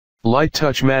Light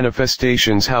Touch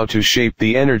Manifestations: How to Shape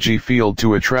the Energy Field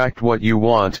to Attract What You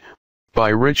Want, by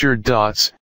Richard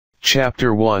Dotz.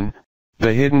 Chapter 1,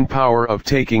 The Hidden Power of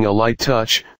Taking a Light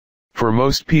Touch. For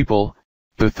most people,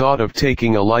 the thought of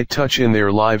taking a light touch in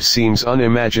their lives seems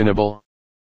unimaginable.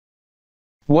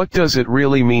 What does it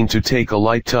really mean to take a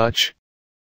light touch?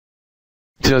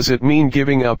 Does it mean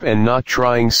giving up and not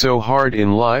trying so hard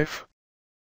in life?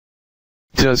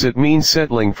 Does it mean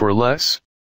settling for less?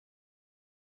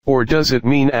 Or does it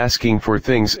mean asking for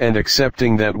things and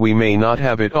accepting that we may not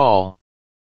have it all?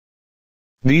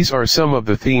 These are some of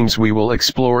the themes we will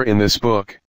explore in this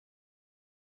book.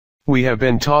 We have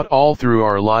been taught all through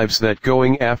our lives that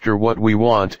going after what we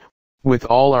want, with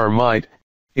all our might,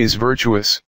 is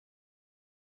virtuous.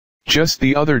 Just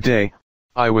the other day,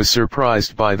 I was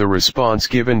surprised by the response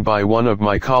given by one of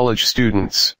my college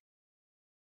students.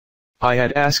 I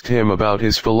had asked him about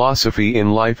his philosophy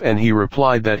in life, and he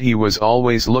replied that he was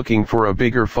always looking for a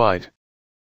bigger fight.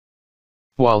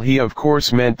 While he of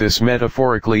course meant this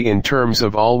metaphorically in terms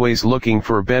of always looking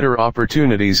for better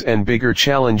opportunities and bigger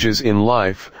challenges in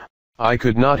life, I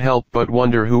could not help but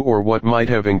wonder who or what might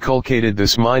have inculcated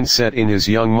this mindset in his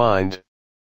young mind.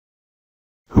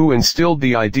 Who instilled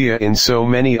the idea in so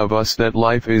many of us that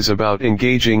life is about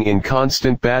engaging in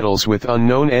constant battles with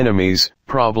unknown enemies,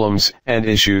 problems, and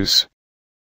issues?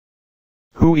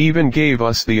 Who even gave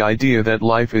us the idea that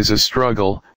life is a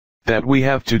struggle, that we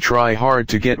have to try hard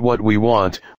to get what we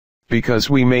want, because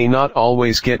we may not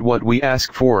always get what we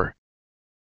ask for?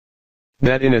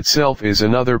 That in itself is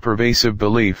another pervasive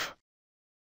belief.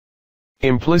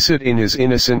 Implicit in his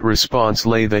innocent response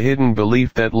lay the hidden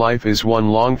belief that life is one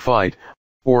long fight,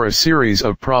 or a series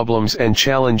of problems and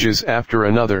challenges after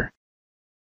another.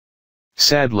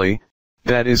 Sadly,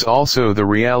 that is also the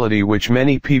reality which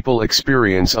many people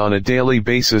experience on a daily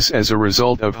basis as a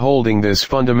result of holding this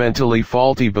fundamentally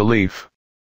faulty belief.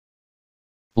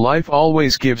 Life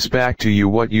always gives back to you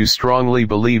what you strongly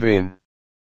believe in.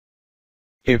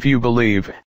 If you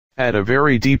believe, at a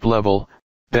very deep level,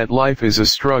 that life is a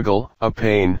struggle, a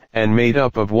pain, and made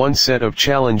up of one set of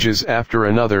challenges after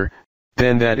another,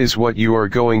 then that is what you are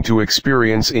going to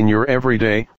experience in your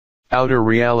everyday, outer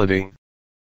reality.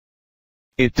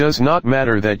 It does not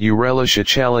matter that you relish a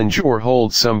challenge or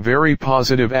hold some very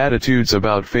positive attitudes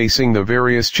about facing the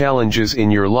various challenges in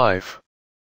your life.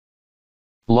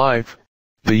 Life,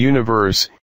 the universe,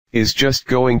 is just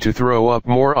going to throw up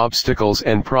more obstacles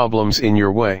and problems in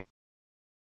your way.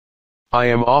 I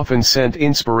am often sent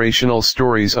inspirational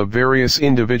stories of various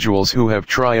individuals who have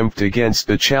triumphed against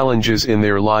the challenges in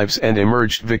their lives and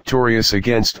emerged victorious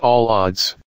against all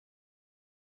odds.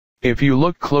 If you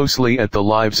look closely at the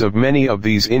lives of many of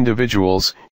these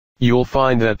individuals, you'll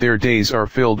find that their days are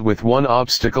filled with one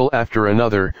obstacle after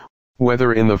another,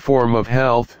 whether in the form of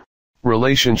health,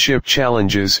 relationship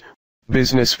challenges,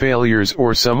 business failures,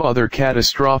 or some other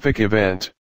catastrophic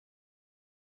event.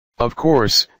 Of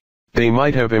course, they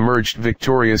might have emerged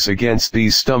victorious against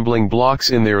these stumbling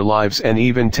blocks in their lives and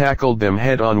even tackled them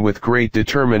head-on with great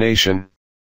determination.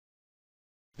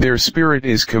 Their spirit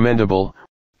is commendable,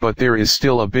 but there is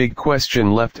still a big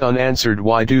question left unanswered: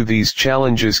 why do these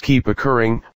challenges keep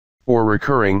occurring, or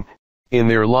recurring, in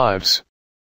their lives?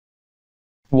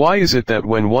 Why is it that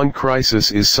when one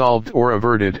crisis is solved or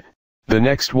averted, the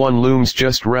next one looms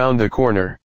just round the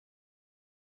corner?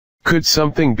 Could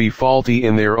something be faulty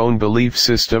in their own belief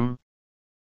system?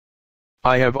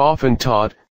 I have often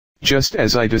taught, just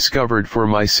as I discovered for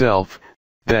myself,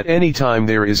 that any time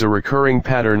there is a recurring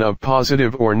pattern of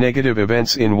positive or negative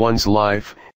events in one's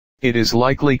life, it is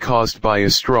likely caused by a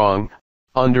strong,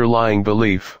 underlying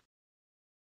belief.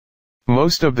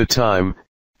 Most of the time,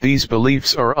 these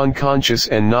beliefs are unconscious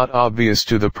and not obvious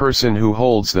to the person who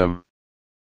holds them.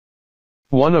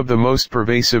 One of the most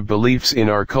pervasive beliefs in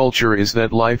our culture is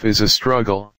that life is a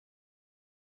struggle.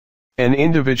 An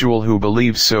individual who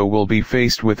believes so will be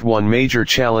faced with one major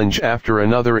challenge after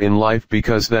another in life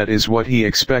because that is what he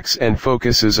expects and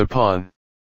focuses upon.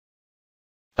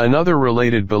 Another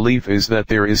related belief is that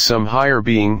there is some higher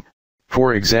being,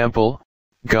 for example,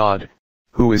 God,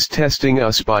 who is testing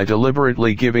us by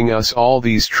deliberately giving us all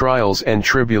these trials and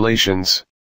tribulations.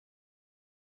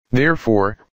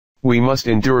 Therefore, we must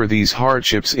endure these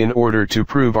hardships in order to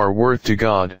prove our worth to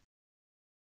God.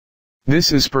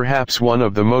 This is perhaps one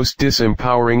of the most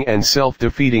disempowering and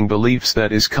self-defeating beliefs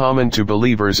that is common to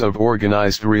believers of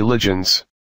organized religions.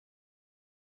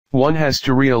 One has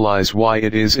to realize why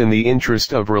it is in the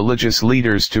interest of religious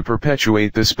leaders to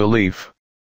perpetuate this belief.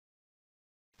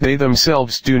 They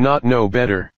themselves do not know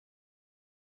better.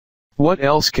 What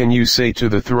else can you say to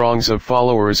the throngs of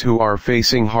followers who are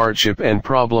facing hardship and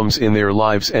problems in their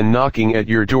lives and knocking at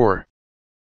your door?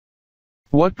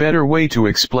 What better way to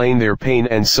explain their pain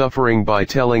and suffering by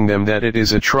telling them that it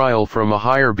is a trial from a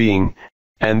higher being,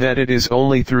 and that it is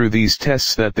only through these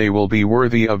tests that they will be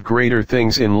worthy of greater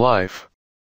things in life?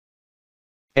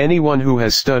 Anyone who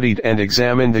has studied and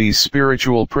examined these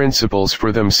spiritual principles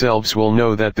for themselves will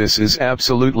know that this is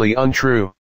absolutely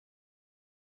untrue.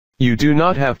 You do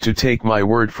not have to take my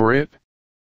word for it.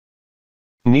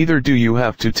 Neither do you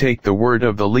have to take the word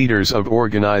of the leaders of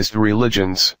organized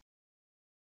religions.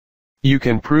 You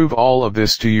can prove all of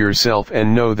this to yourself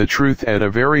and know the truth at a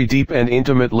very deep and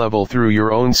intimate level through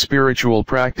your own spiritual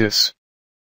practice.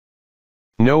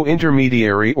 No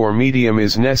intermediary or medium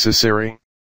is necessary.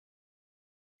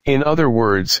 In other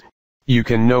words, you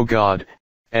can know God,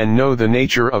 and know the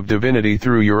nature of divinity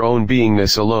through your own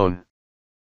beingness alone.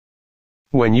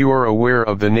 When you are aware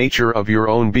of the nature of your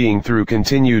own being through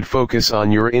continued focus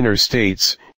on your inner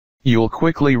states, you'll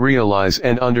quickly realize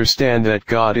and understand that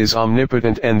God is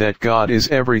omnipotent and that God is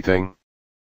everything.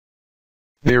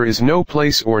 There is no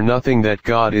place or nothing that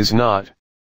God is not.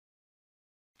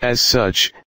 As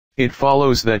such, it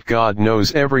follows that God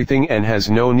knows everything and has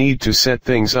no need to set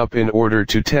things up in order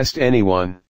to test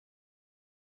anyone.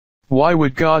 Why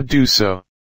would God do so?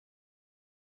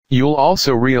 You'll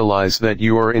also realize that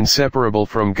you are inseparable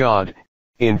from God.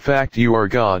 In fact, you are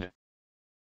God.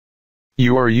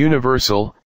 You are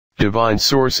universal, divine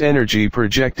source energy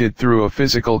projected through a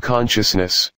physical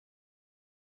consciousness.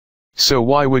 So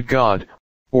why would God,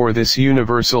 or this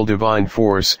universal divine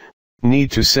force,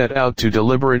 need to set out to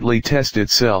deliberately test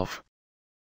itself?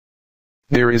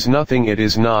 There is nothing it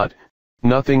is not,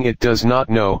 nothing it does not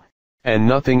know, and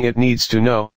nothing it needs to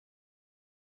know.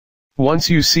 Once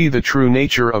you see the true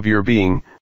nature of your being,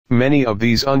 many of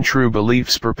these untrue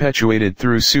beliefs perpetuated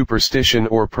through superstition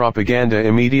or propaganda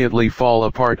immediately fall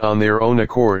apart on their own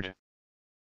accord.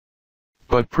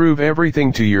 But prove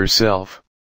everything to yourself.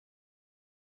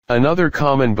 Another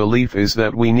common belief is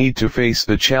that we need to face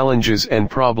the challenges and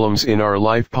problems in our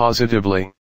life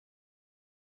positively.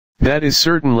 That is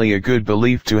certainly a good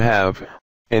belief to have,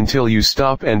 until you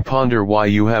stop and ponder why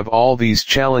you have all these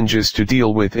challenges to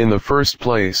deal with in the first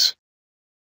place.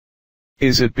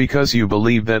 Is it because you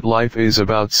believe that life is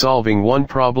about solving one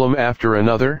problem after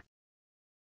another?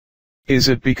 Is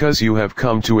it because you have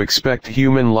come to expect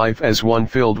human life as one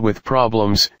filled with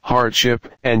problems, hardship,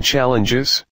 and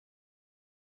challenges?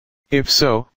 If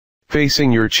so,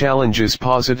 facing your challenges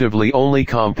positively only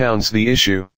compounds the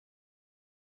issue.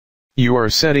 You are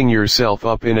setting yourself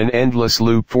up in an endless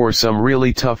loop for some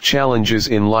really tough challenges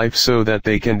in life so that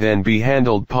they can then be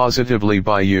handled positively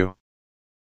by you.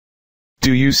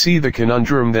 Do you see the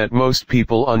conundrum that most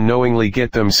people unknowingly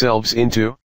get themselves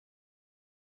into?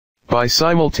 By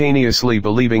simultaneously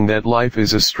believing that life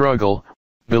is a struggle,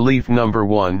 belief number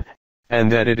 1,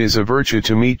 and that it is a virtue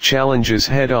to meet challenges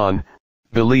head-on,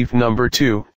 belief number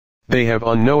 2, they have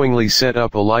unknowingly set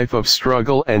up a life of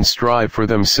struggle and strive for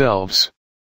themselves.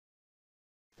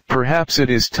 Perhaps it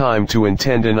is time to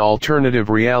intend an alternative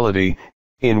reality,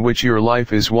 in which your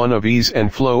life is one of ease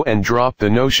and flow, and drop the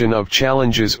notion of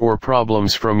challenges or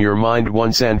problems from your mind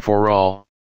once and for all.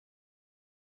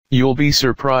 You'll be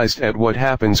surprised at what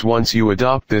happens once you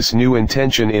adopt this new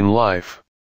intention in life.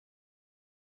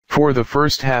 For the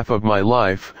first half of my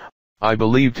life, I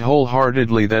believed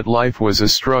wholeheartedly that life was a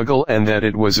struggle and that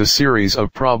it was a series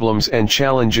of problems and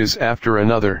challenges after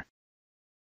another.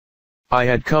 I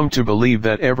had come to believe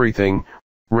that everything,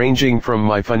 ranging from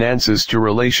my finances to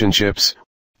relationships,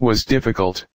 was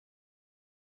difficult.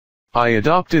 I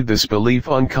adopted this belief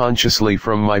unconsciously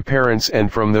from my parents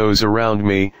and from those around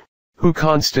me, who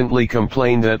constantly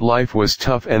complained that life was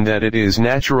tough and that it is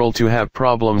natural to have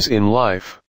problems in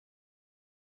life.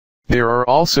 There are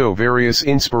also various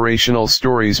inspirational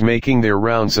stories making their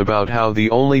rounds about how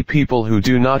the only people who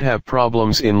do not have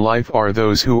problems in life are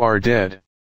those who are dead.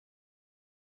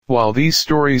 While these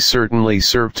stories certainly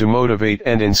serve to motivate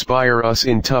and inspire us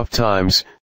in tough times,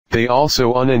 they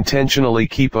also unintentionally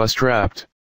keep us trapped.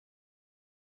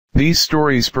 These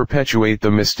stories perpetuate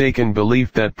the mistaken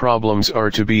belief that problems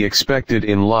are to be expected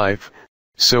in life,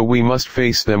 so we must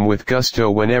face them with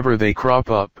gusto whenever they crop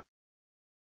up.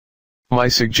 My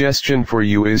suggestion for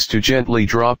you is to gently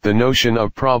drop the notion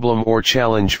of problem or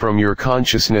challenge from your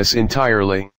consciousness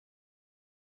entirely.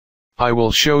 I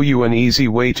will show you an easy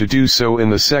way to do so in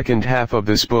the second half of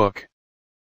this book.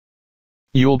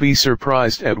 You'll be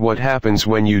surprised at what happens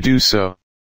when you do so.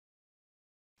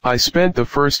 I spent the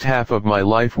first half of my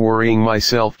life worrying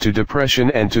myself to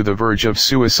depression and to the verge of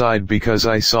suicide because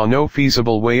I saw no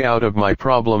feasible way out of my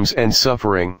problems and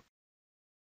suffering.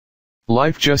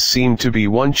 life just seemed to be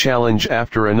one challenge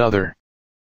after another.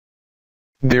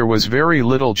 There was very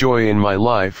little joy in my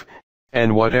life,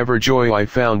 and whatever joy I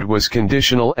found was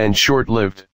conditional and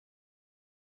short-lived.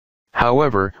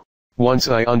 However, once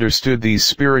I understood these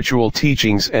spiritual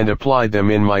teachings and applied them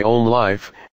in my own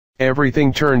life,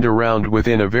 everything turned around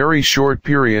within a very short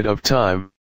period of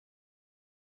time.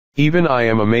 Even I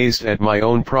am amazed at my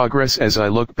own progress as I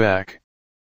look back.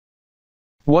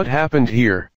 What happened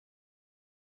here?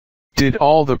 Did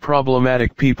all the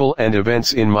problematic people and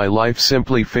events in my life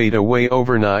simply fade away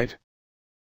overnight?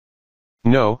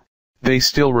 No, they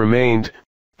still remained,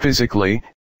 physically,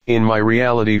 in my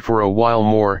reality for a while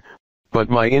more, but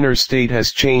my inner state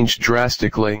has changed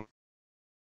drastically.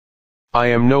 I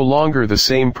am no longer the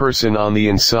same person on the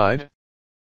inside.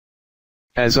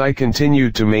 As I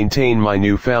continued to maintain my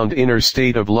newfound inner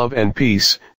state of love and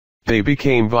peace, they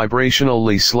became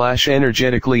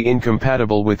vibrationally/energetically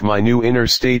incompatible with my new inner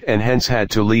state and hence had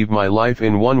to leave my life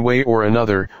in one way or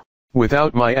another,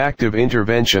 without my active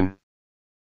intervention.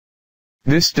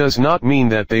 This does not mean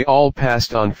that they all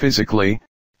passed on physically,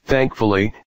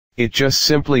 thankfully. It just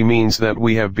simply means that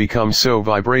we have become so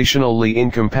vibrationally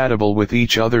incompatible with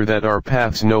each other that our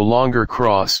paths no longer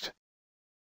crossed.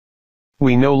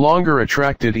 We no longer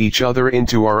attracted each other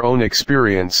into our own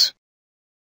experience.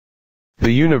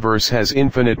 The universe has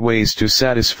infinite ways to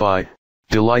satisfy,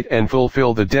 delight and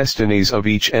fulfill the destinies of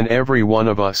each and every one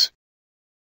of us.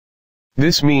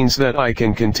 This means that I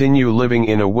can continue living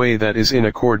in a way that is in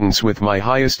accordance with my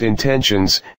highest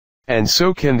intentions, and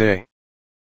so can they.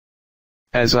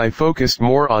 As I focused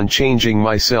more on changing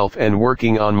myself and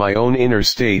working on my own inner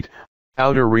state,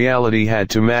 outer reality had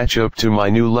to match up to my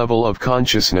new level of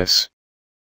consciousness.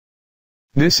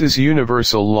 This is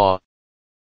universal law.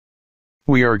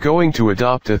 We are going to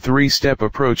adopt a three-step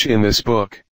approach in this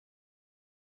book.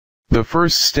 The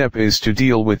first step is to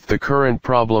deal with the current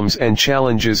problems and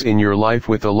challenges in your life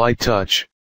with a light touch.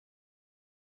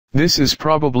 This is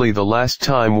probably the last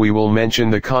time we will mention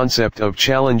the concept of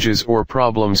challenges or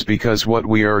problems because what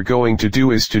we are going to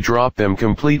do is to drop them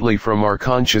completely from our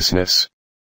consciousness.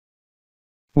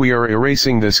 We are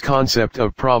erasing this concept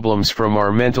of problems from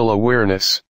our mental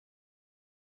awareness.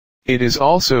 It is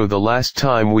also the last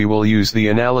time we will use the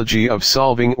analogy of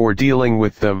solving or dealing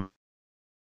with them.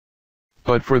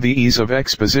 But for the ease of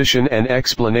exposition and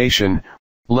explanation,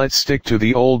 let's stick to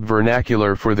the old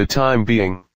vernacular for the time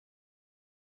being.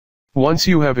 Once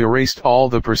you have erased all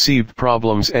the perceived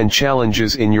problems and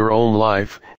challenges in your own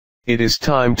life, it is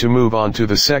time to move on to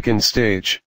the second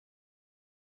stage.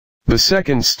 The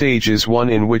second stage is one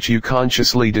in which you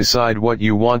consciously decide what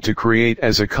you want to create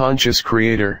as a conscious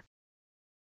creator.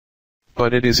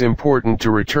 But it is important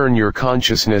to return your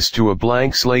consciousness to a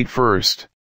blank slate first.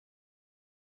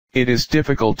 It is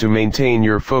difficult to maintain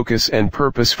your focus and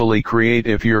purposefully create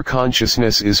if your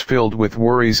consciousness is filled with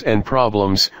worries and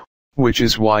problems, which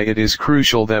is why it is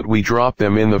crucial that we drop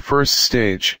them in the first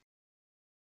stage.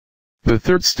 The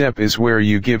third step is where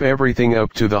you give everything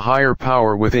up to the higher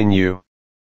power within you.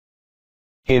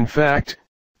 In fact,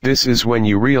 this is when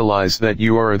you realize that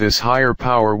you are this higher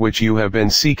power which you have been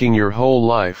seeking your whole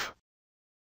life.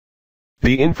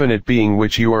 The infinite being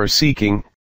which you are seeking,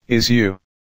 is you.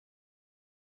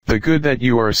 The good that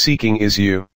you are seeking is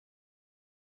you.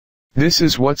 This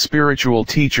is what spiritual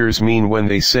teachers mean when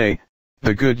they say,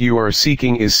 the good you are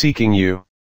seeking is seeking you.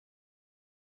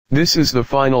 This is the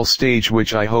final stage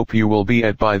which I hope you will be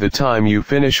at by the time you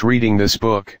finish reading this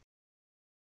book.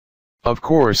 Of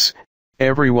course,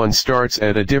 everyone starts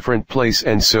at a different place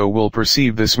and so will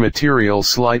perceive this material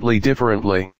slightly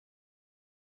differently.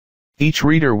 Each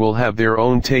reader will have their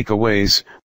own takeaways,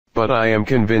 but I am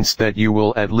convinced that you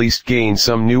will at least gain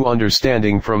some new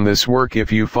understanding from this work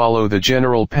if you follow the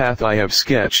general path I have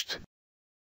sketched.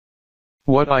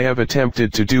 What I have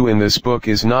attempted to do in this book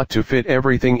is not to fit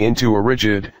everything into a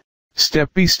rigid,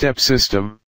 step-by-step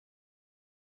system.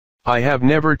 I have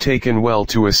never taken well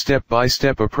to a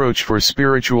step-by-step approach for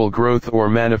spiritual growth or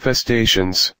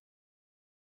manifestations.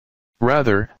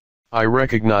 Rather, I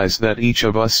recognize that each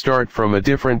of us start from a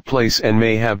different place and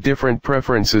may have different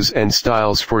preferences and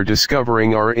styles for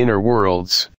discovering our inner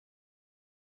worlds.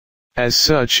 As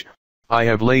such, I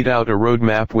have laid out a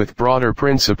roadmap with broader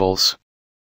principles.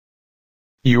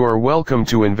 You are welcome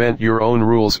to invent your own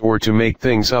rules or to make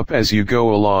things up as you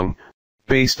go along,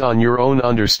 based on your own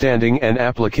understanding and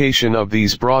application of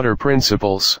these broader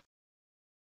principles.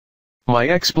 My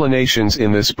explanations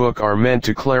in this book are meant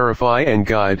to clarify and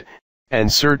guide,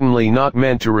 and certainly not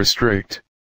meant to restrict.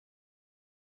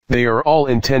 They are all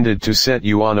intended to set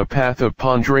you on a path of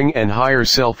pondering and higher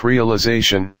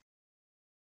self-realization.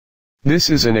 This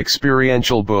is an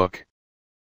experiential book.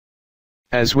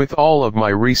 As with all of my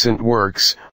recent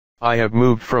works, I have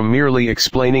moved from merely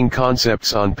explaining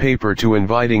concepts on paper to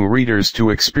inviting readers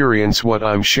to experience what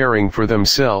I'm sharing for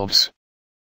themselves.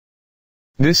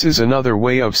 This is another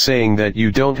way of saying that you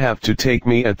don't have to take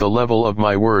me at the level of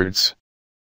my words.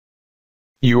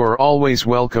 You are always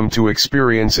welcome to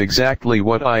experience exactly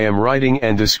what I am writing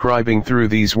and describing through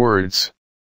these words.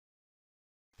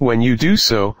 When you do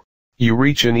so, you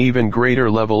reach an even greater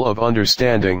level of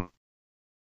understanding.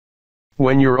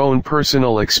 When your own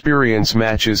personal experience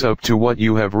matches up to what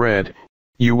you have read,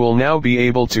 you will now be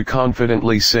able to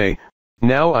confidently say,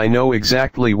 "Now I know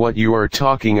exactly what you are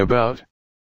talking about."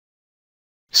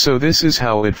 So this is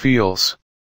how it feels.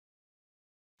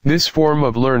 This form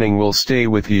of learning will stay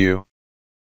with you.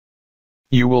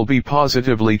 You will be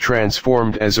positively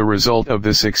transformed as a result of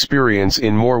this experience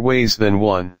in more ways than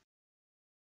one.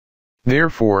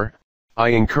 Therefore, I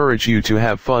encourage you to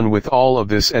have fun with all of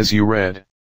this as you read.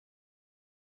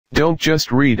 Don't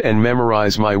just read and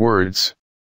memorize my words.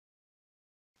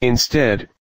 Instead,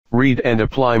 read and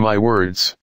apply my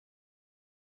words.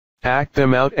 Act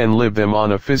them out and live them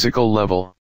on a physical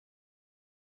level.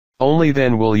 Only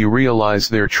then will you realize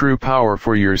their true power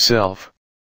for yourself.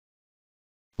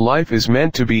 Life is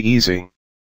meant to be easy.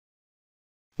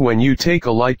 When you take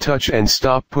a light touch and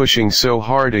stop pushing so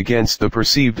hard against the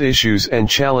perceived issues and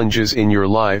challenges in your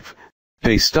life,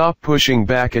 they stop pushing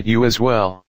back at you as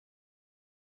well.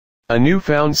 A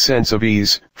newfound sense of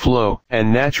ease, flow,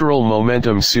 and natural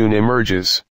momentum soon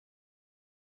emerges.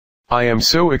 I am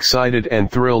so excited and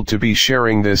thrilled to be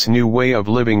sharing this new way of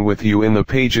living with you in the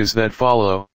pages that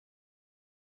follow.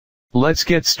 Let's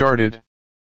get started.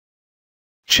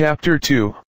 Chapter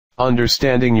 2,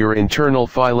 Understanding Your Internal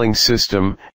Filing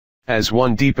System. As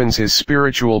one deepens his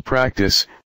spiritual practice,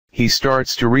 he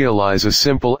starts to realize a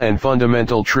simple and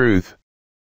fundamental truth.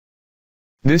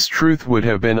 This truth would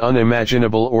have been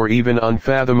unimaginable or even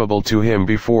unfathomable to him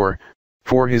before,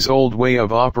 for his old way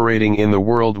of operating in the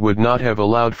world would not have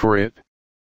allowed for it.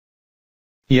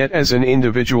 Yet as an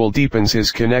individual deepens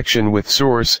his connection with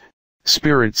Source,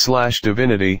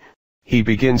 Spirit/Divinity, he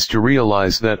begins to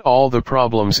realize that all the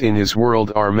problems in his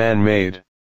world are man-made.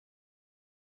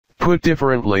 Put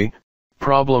differently,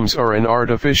 problems are an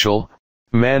artificial,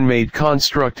 man-made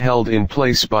construct held in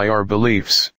place by our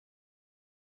beliefs.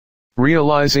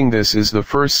 Realizing this is the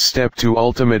first step to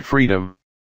ultimate freedom.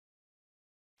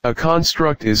 A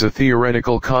construct is a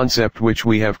theoretical concept which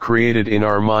we have created in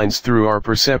our minds through our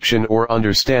perception or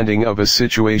understanding of a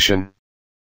situation.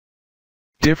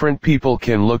 Different people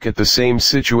can look at the same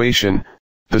situation,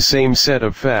 the same set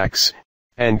of facts,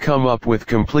 and come up with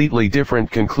completely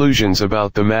different conclusions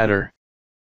about the matter.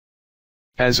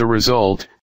 As a result,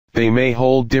 they may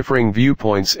hold differing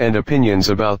viewpoints and opinions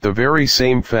about the very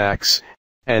same facts,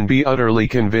 and be utterly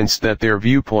convinced that their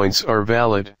viewpoints are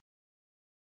valid.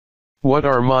 What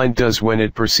our mind does when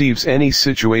it perceives any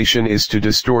situation is to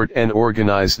distort and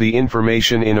organize the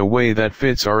information in a way that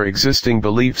fits our existing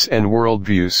beliefs and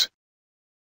worldviews.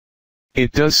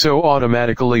 It does so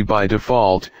automatically by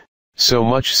default, so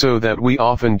much so that we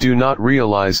often do not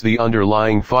realize the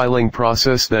underlying filing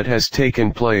process that has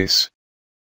taken place.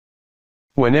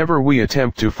 Whenever we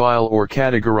attempt to file or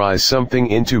categorize something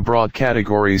into broad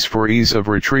categories for ease of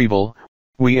retrieval,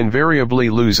 we invariably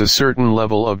lose a certain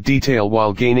level of detail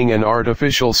while gaining an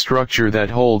artificial structure that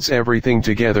holds everything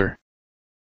together.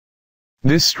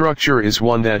 This structure is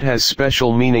one that has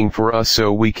special meaning for us,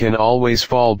 so we can always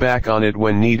fall back on it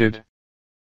when needed.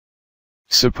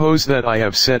 Suppose that I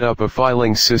have set up a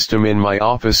filing system in my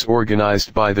office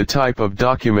organized by the type of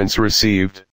documents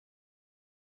received.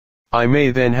 I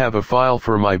may then have a file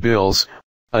for my bills,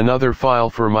 another file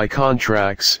for my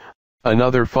contracts,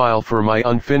 another file for my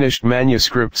unfinished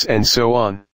manuscripts, and so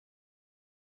on.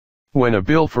 When a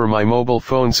bill for my mobile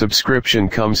phone subscription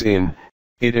comes in,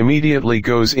 it immediately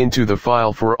goes into the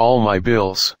file for all my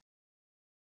bills.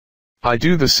 I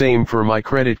do the same for my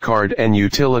credit card and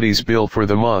utilities bill for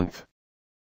the month.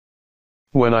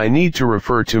 When I need to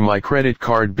refer to my credit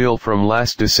card bill from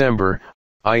last December,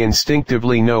 I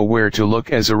instinctively know where to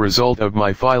look as a result of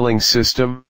my filing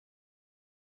system.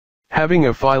 Having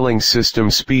a filing system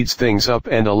speeds things up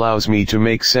and allows me to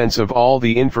make sense of all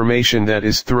the information that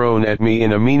is thrown at me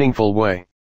in a meaningful way.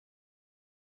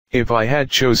 If I had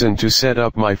chosen to set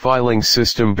up my filing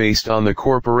system based on the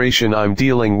corporation I'm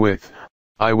dealing with,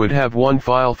 I would have one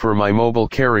file for my mobile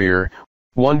carrier,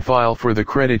 one file for the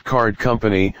credit card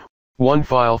company, one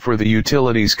file for the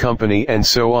utilities company, and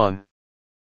so on.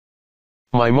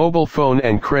 My mobile phone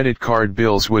and credit card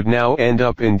bills would now end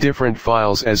up in different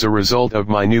files as a result of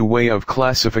my new way of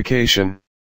classification.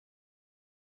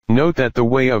 Note that the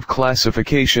way of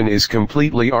classification is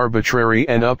completely arbitrary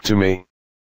and up to me.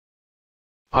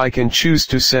 I can choose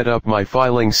to set up my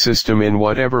filing system in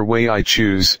whatever way I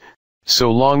choose, so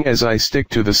long as I stick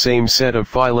to the same set of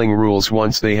filing rules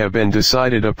once they have been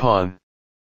decided upon.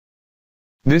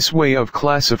 This way of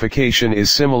classification is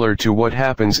similar to what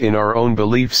happens in our own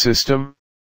belief system.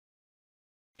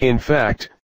 In fact,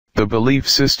 the belief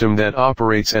system that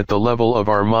operates at the level of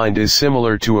our mind is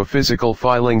similar to a physical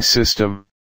filing system.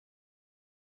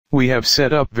 We have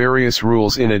set up various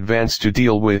rules in advance to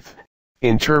deal with,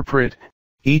 interpret,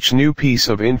 each new piece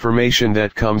of information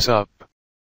that comes up.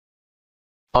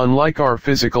 Unlike our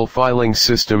physical filing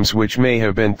systems, which may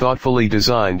have been thoughtfully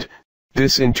designed,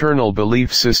 this internal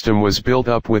belief system was built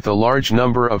up with a large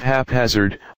number of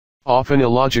haphazard, often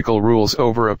illogical rules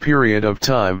over a period of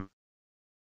time.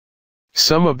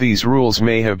 Some of these rules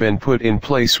may have been put in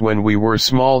place when we were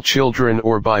small children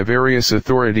or by various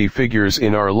authority figures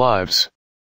in our lives.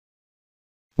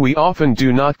 We often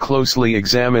do not closely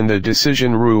examine the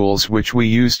decision rules which we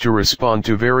use to respond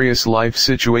to various life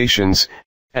situations,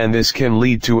 and this can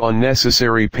lead to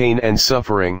unnecessary pain and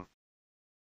suffering.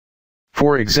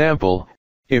 For example,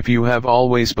 if you have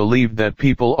always believed that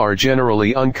people are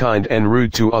generally unkind and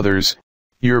rude to others,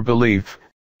 your belief,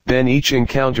 then each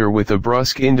encounter with a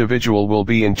brusque individual will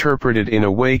be interpreted in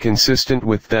a way consistent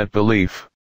with that belief.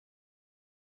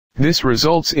 This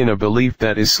results in a belief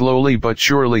that is slowly but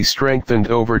surely strengthened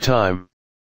over time.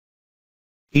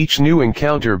 Each new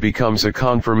encounter becomes a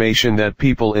confirmation that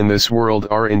people in this world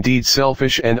are indeed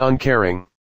selfish and uncaring.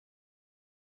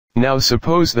 Now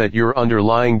suppose that your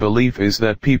underlying belief is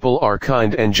that people are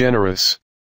kind and generous.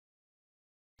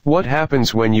 What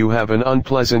happens when you have an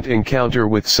unpleasant encounter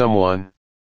with someone?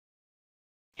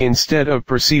 Instead of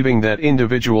perceiving that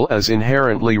individual as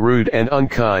inherently rude and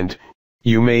unkind,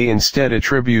 you may instead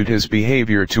attribute his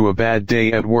behavior to a bad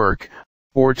day at work,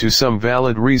 or to some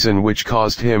valid reason which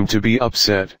caused him to be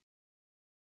upset.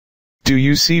 Do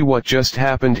you see what just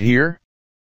happened here?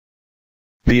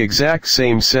 The exact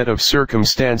same set of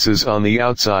circumstances on the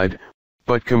outside,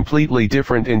 but completely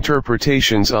different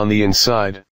interpretations on the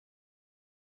inside.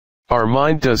 Our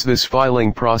mind does this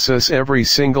filing process every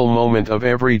single moment of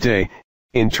every day,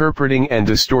 interpreting and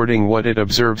distorting what it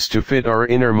observes to fit our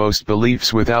innermost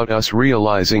beliefs without us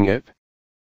realizing it.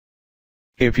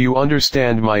 If you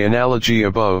understand my analogy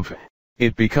above,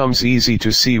 it becomes easy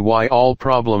to see why all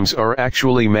problems are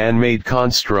actually man-made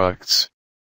constructs.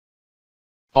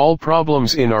 All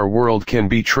problems in our world can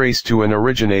be traced to an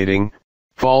originating,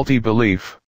 faulty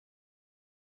belief.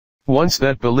 Once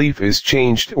that belief is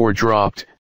changed or dropped,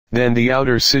 then the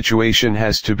outer situation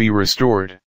has to be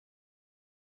restored.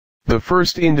 The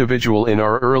first individual in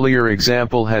our earlier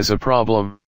example has a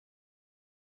problem.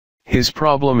 His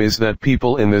problem is that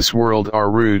people in this world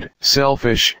are rude,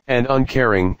 selfish, and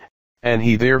uncaring, and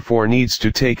he therefore needs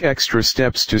to take extra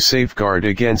steps to safeguard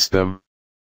against them.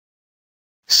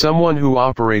 Someone who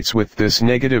operates with this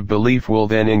negative belief will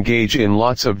then engage in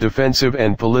lots of defensive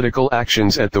and political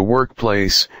actions at the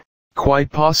workplace,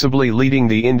 quite possibly leading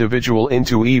the individual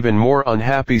into even more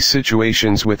unhappy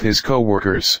situations with his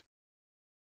coworkers.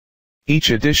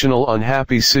 Each additional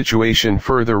unhappy situation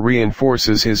further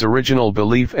reinforces his original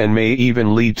belief and may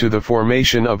even lead to the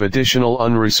formation of additional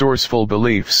unresourceful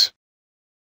beliefs.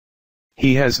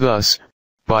 He has thus,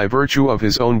 by virtue of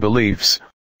his own beliefs,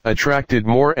 attracted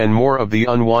more and more of the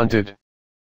unwanted.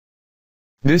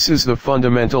 This is the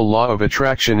fundamental law of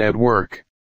attraction at work.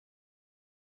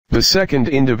 The second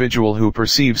individual who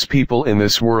perceives people in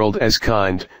this world as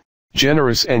kind,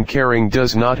 generous and caring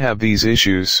does not have these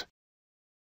issues.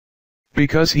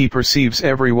 Because he perceives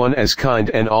everyone as kind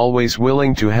and always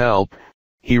willing to help,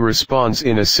 he responds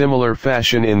in a similar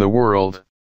fashion in the world.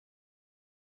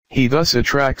 He thus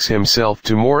attracts himself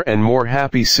to more and more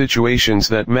happy situations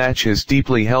that match his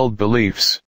deeply held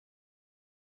beliefs.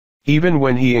 Even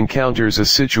when he encounters a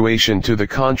situation to the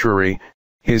contrary,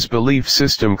 his belief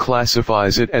system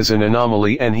classifies it as an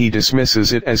anomaly and he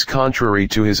dismisses it as contrary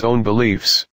to his own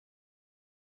beliefs.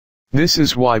 This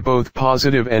is why both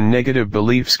positive and negative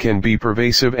beliefs can be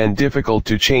pervasive and difficult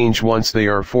to change once they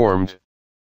are formed.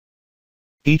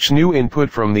 Each new input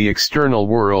from the external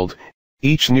world,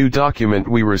 each new document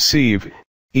we receive,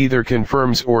 either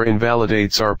confirms or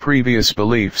invalidates our previous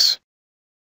beliefs.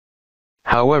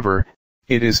 However,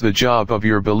 it is the job of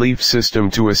your belief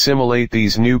system to assimilate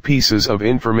these new pieces of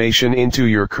information into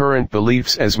your current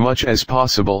beliefs as much as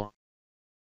possible.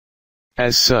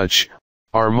 As such,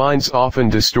 our minds often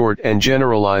distort and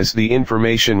generalize the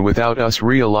information without us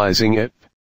realizing it.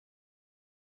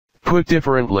 Put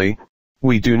differently,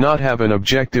 we do not have an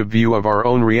objective view of our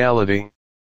own reality.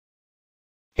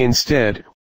 Instead,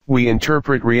 we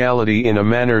interpret reality in a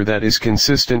manner that is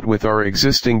consistent with our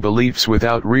existing beliefs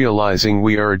without realizing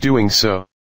we are doing so.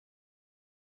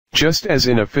 Just as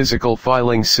in a physical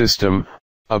filing system,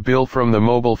 a bill from the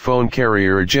mobile phone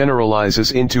carrier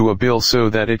generalizes into a bill so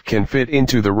that it can fit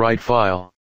into the right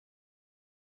file.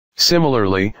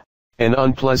 Similarly, an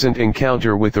unpleasant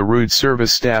encounter with a rude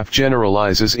service staff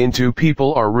generalizes into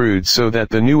people are rude so that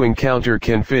the new encounter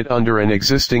can fit under an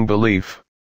existing belief.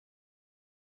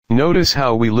 Notice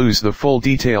how we lose the full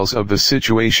details of the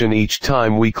situation each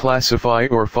time we classify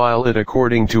or file it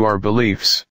according to our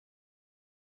beliefs.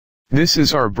 This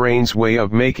is our brain's way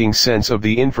of making sense of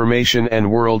the information and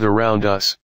world around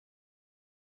us.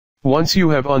 Once you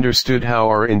have understood how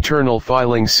our internal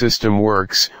filing system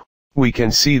works, we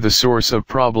can see the source of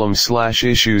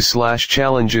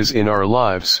problems/issues/challenges in our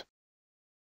lives.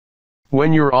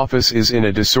 When your office is in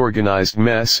a disorganized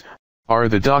mess, are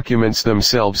the documents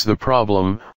themselves the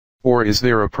problem, or is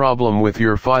there a problem with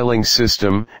your filing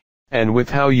system, and with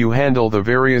how you handle the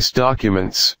various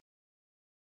documents?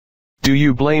 Do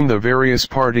you blame the various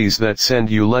parties that send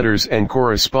you letters and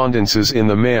correspondences in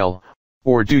the mail,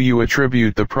 or do you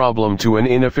attribute the problem to an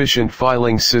inefficient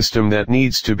filing system that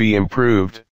needs to be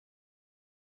improved?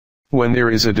 When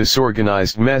there is a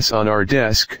disorganized mess on our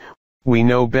desk, we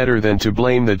know better than to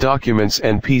blame the documents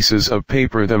and pieces of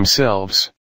paper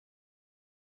themselves.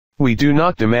 We do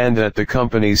not demand that the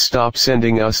companies stop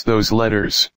sending us those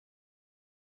letters.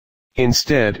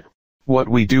 Instead, what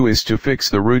we do is to fix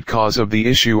the root cause of the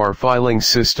issue, our filing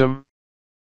system.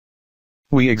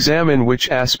 We examine which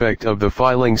aspect of the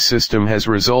filing system has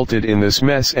resulted in this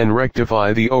mess and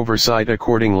rectify the oversight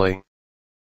accordingly.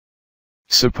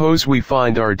 Suppose we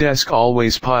find our desk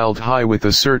always piled high with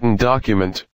a certain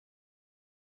document.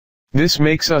 This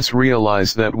makes us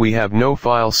realize that we have no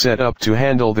file set up to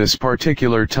handle this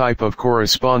particular type of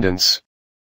correspondence.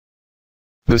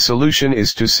 The solution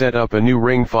is to set up a new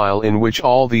ring file in which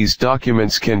all these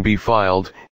documents can be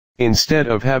filed, instead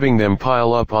of having them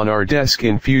pile up on our desk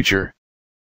in future.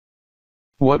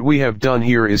 What we have done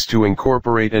here is to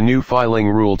incorporate a new filing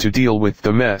rule to deal with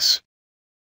the mess.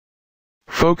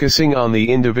 Focusing on the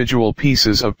individual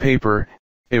pieces of paper,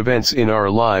 events in our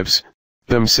lives,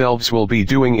 themselves will be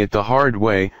doing it the hard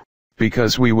way,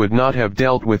 because we would not have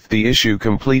dealt with the issue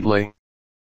completely.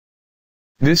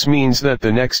 This means that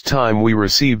the next time we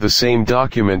receive the same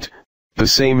document, the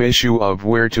same issue of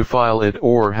where to file it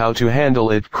or how to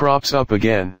handle it crops up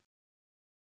again.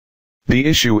 The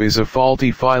issue is a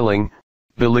faulty filing,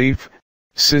 belief,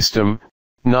 system,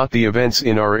 not the events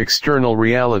in our external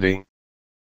reality.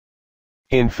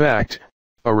 In fact,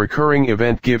 a recurring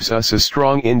event gives us a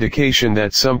strong indication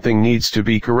that something needs to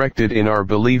be corrected in our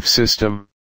belief system.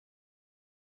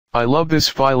 I love this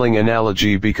filing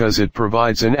analogy because it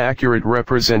provides an accurate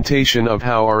representation of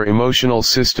how our emotional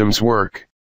systems work.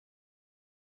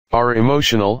 Our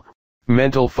emotional,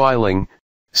 mental filing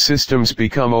systems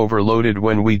become overloaded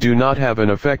when we do not have an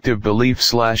effective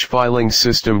belief/filing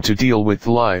system to deal with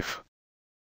life.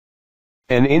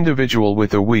 An individual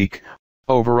with a weak,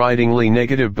 overridingly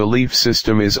negative belief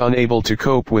system is unable to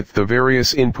cope with the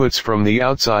various inputs from the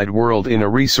outside world in a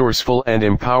resourceful and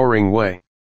empowering way.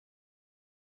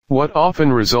 What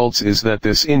often results is that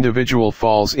this individual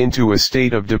falls into a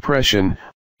state of depression,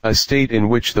 a state in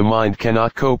which the mind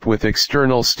cannot cope with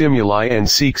external stimuli and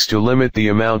seeks to limit the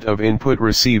amount of input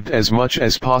received as much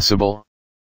as possible.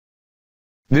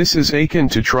 This is akin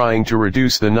to trying to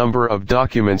reduce the number of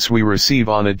documents we receive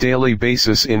on a daily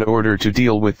basis in order to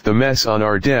deal with the mess on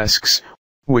our desks,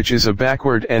 which is a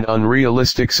backward and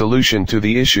unrealistic solution to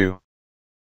the issue.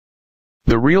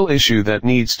 The real issue that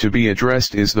needs to be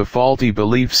addressed is the faulty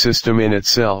belief system in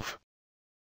itself.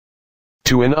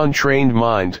 To an untrained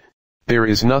mind, there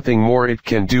is nothing more it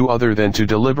can do other than to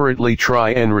deliberately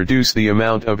try and reduce the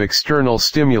amount of external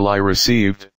stimuli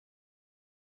received.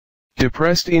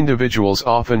 Depressed individuals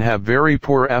often have very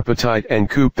poor appetite and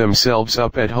coop themselves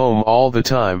up at home all the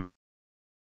time.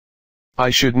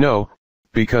 I should know,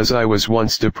 because I was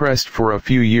once depressed for a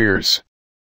few years.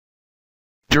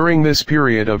 During this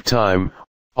period of time,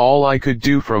 all I could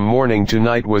do from morning to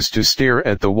night was to stare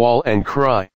at the wall and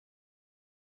cry.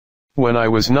 When I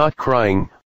was not crying,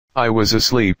 I was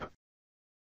asleep.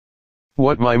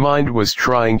 What my mind was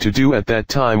trying to do at that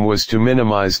time was to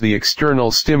minimize the external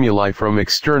stimuli from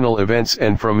external events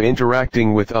and from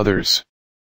interacting with others.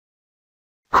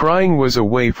 Crying was a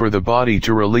way for the body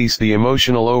to release the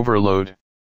emotional overload.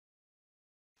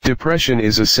 Depression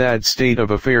is a sad state of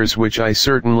affairs which I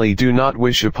certainly do not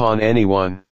wish upon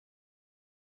anyone.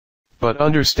 But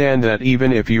understand that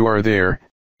even if you are there,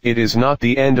 it is not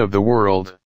the end of the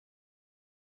world.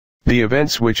 The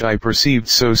events which I perceived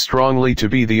so strongly to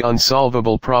be the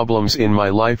unsolvable problems in my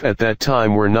life at that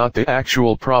time were not the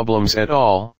actual problems at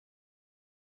all.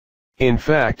 In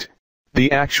fact,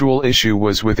 the actual issue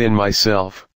was within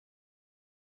myself.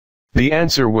 The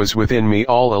answer was within me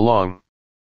all along.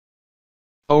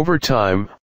 Over time,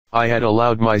 I had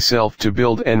allowed myself to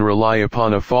build and rely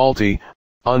upon a faulty,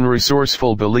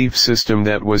 unresourceful belief system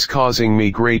that was causing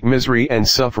me great misery and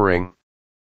suffering.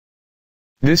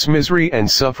 This misery and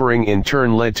suffering in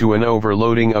turn led to an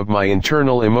overloading of my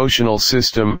internal emotional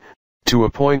system, to a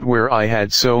point where I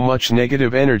had so much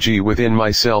negative energy within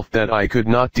myself that I could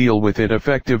not deal with it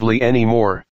effectively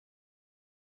anymore.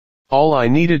 All I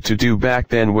needed to do back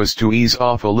then was to ease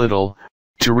off a little,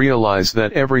 to realize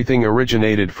that everything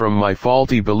originated from my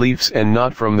faulty beliefs and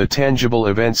not from the tangible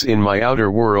events in my outer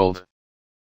world.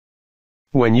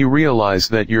 When you realize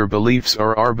that your beliefs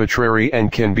are arbitrary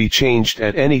and can be changed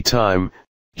at any time,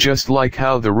 just like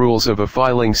how the rules of a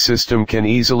filing system can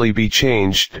easily be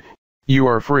changed, you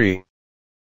are free.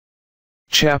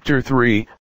 Chapter 3,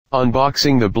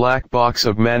 Unboxing the Black Box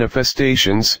of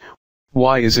Manifestations.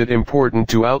 Why is it important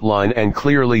to outline and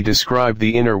clearly describe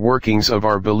the inner workings of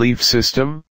our belief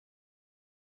system?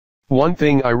 One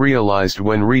thing I realized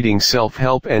when reading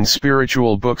self-help and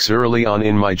spiritual books early on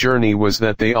in my journey was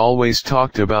that they always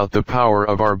talked about the power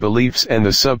of our beliefs and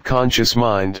the subconscious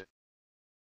mind.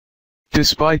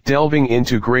 Despite delving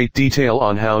into great detail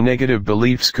on how negative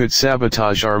beliefs could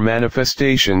sabotage our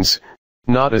manifestations,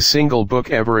 not a single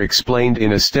book ever explained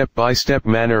in a step-by-step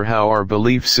manner how our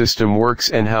belief system works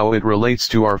and how it relates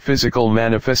to our physical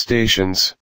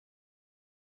manifestations.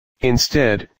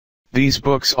 Instead, these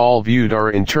books all viewed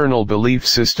our internal belief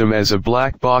system as a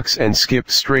black box and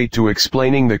skipped straight to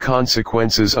explaining the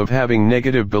consequences of having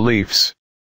negative beliefs.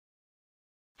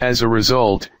 As a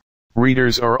result,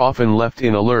 readers are often left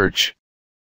in a lurch,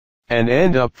 and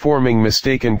end up forming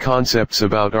mistaken concepts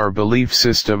about our belief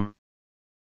system.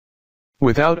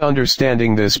 Without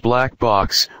understanding this black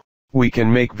box, we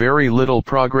can make very little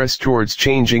progress towards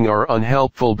changing our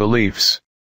unhelpful beliefs.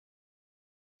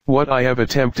 What I have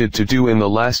attempted to do in the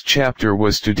last chapter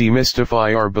was to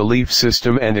demystify our belief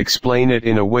system and explain it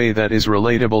in a way that is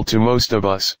relatable to most of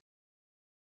us.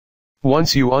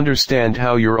 Once you understand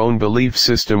how your own belief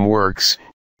system works,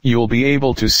 you'll be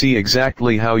able to see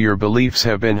exactly how your beliefs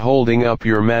have been holding up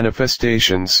your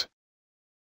manifestations.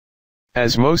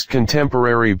 As most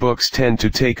contemporary books tend to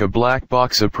take a black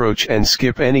box approach and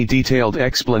skip any detailed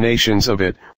explanations of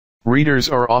it, readers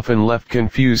are often left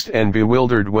confused and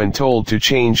bewildered when told to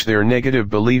change their negative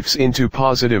beliefs into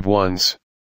positive ones.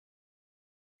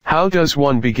 How does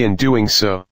one begin doing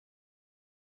so?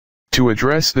 To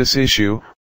address this issue,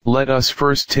 let us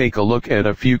first take a look at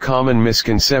a few common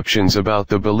misconceptions about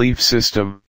the belief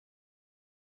system.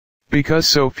 Because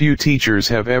so few teachers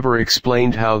have ever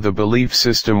explained how the belief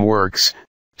system works,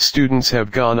 students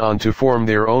have gone on to form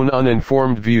their own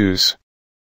uninformed views.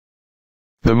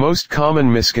 The most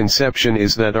common misconception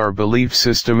is that our belief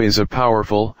system is a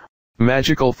powerful,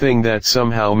 magical thing that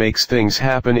somehow makes things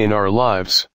happen in our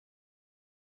lives.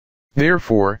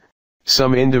 Therefore,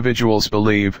 some individuals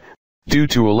believe, due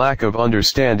to a lack of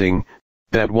understanding,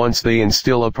 that once they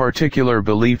instill a particular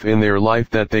belief in their life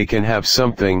that they can have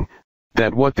something,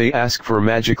 that what they ask for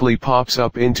magically pops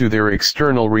up into their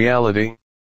external reality.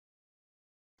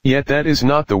 Yet that is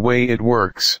not the way it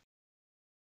works.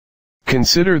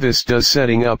 Consider this: does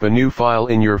setting up a new file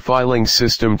in your filing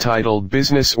system titled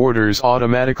Business Orders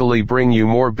automatically bring you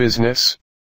more business?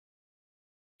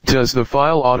 Does the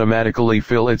file automatically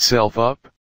fill itself up?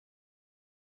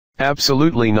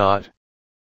 Absolutely not.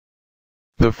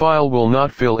 The file will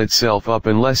not fill itself up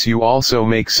unless you also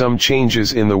make some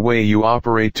changes in the way you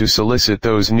operate to solicit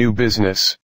those new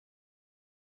business.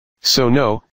 So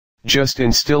no, just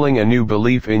instilling a new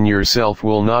belief in yourself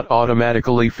will not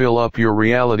automatically fill up your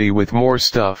reality with more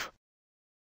stuff.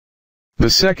 The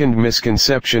second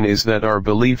misconception is that our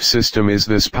belief system is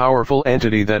this powerful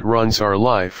entity that runs our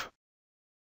life.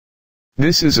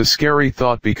 This is a scary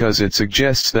thought because it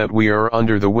suggests that we are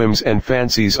under the whims and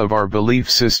fancies of our belief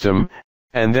system,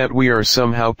 and that we are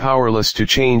somehow powerless to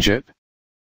change it.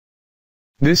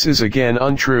 This is again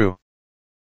untrue.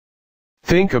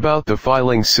 Think about the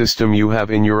filing system you have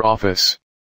in your office.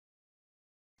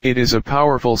 It is a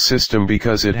powerful system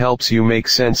because it helps you make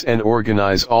sense and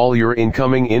organize all your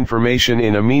incoming information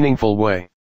in a meaningful way.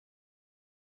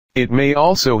 It may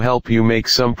also help you make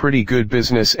some pretty good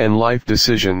business and life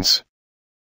decisions.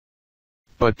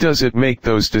 But does it make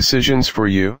those decisions for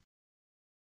you?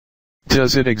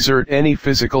 Does it exert any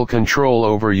physical control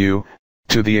over you,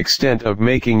 to the extent of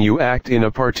making you act in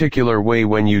a particular way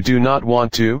when you do not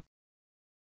want to?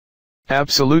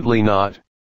 Absolutely not.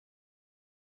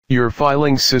 Your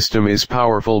filing system is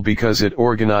powerful because it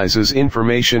organizes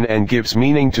information and gives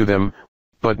meaning to them,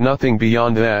 but nothing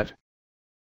beyond that.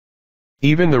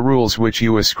 Even the rules which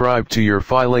you ascribe to your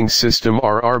filing system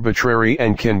are arbitrary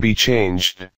and can be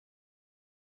changed.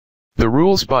 The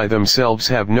rules by themselves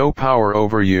have no power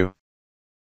over you.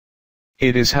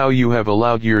 It is how you have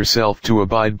allowed yourself to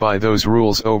abide by those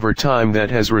rules over time that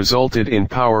has resulted in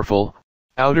powerful,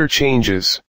 outer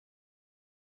changes.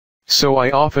 So I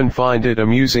often find it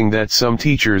amusing that some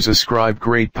teachers ascribe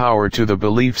great power to the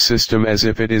belief system as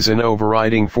if it is an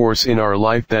overriding force in our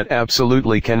life that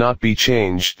absolutely cannot be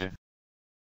changed.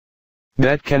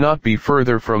 That cannot be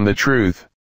further from the truth.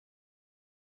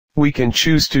 We can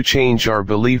choose to change our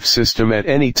belief system at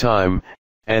any time,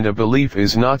 and a belief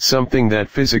is not something that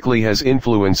physically has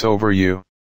influence over you.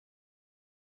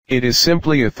 It is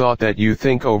simply a thought that you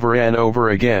think over and over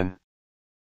again.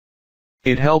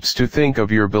 It helps to think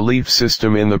of your belief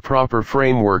system in the proper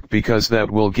framework because that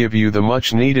will give you the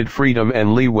much needed freedom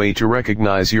and leeway to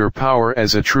recognize your power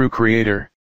as a true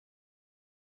creator.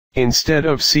 Instead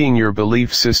of seeing your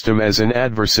belief system as an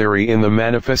adversary in the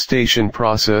manifestation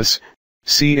process,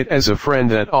 see it as a friend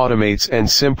that automates and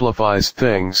simplifies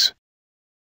things.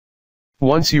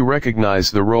 Once you recognize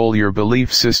the role your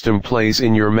belief system plays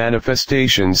in your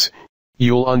manifestations,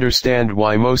 you'll understand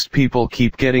why most people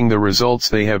keep getting the results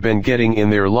they have been getting in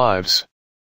their lives.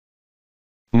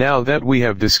 Now that we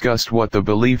have discussed what the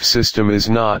belief system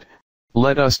is not,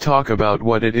 let us talk about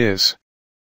what it is.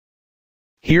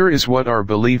 Here is what our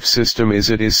belief system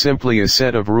is. It is simply a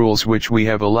set of rules which we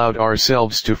have allowed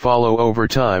ourselves to follow over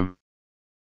time.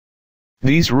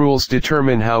 These rules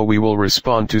determine how we will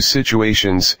respond to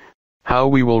situations, how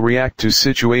we will react to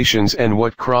situations, and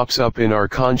what crops up in our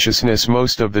consciousness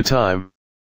most of the time.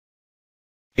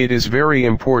 It is very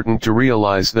important to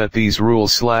realize that these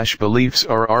rules/beliefs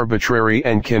are arbitrary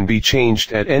and can be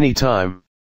changed at any time.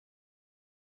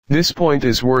 This point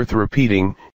is worth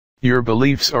repeating. Your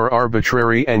beliefs are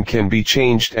arbitrary and can be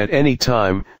changed at any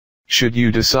time, should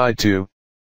you decide to.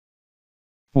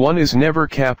 One is never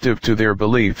captive to their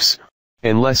beliefs,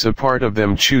 unless a part of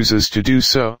them chooses to do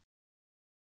so.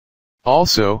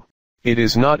 Also, it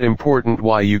is not important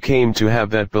why you came to have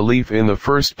that belief in the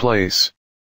first place.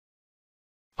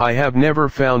 I have never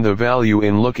found the value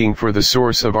in looking for the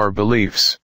source of our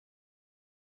beliefs.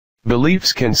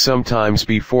 Beliefs can sometimes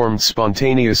be formed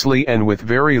spontaneously and with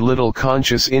very little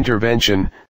conscious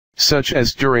intervention, such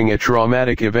as during a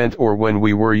traumatic event or when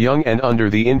we were young and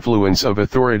under the influence of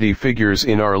authority figures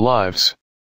in our lives.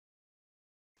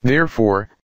 Therefore,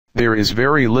 there is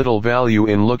very little value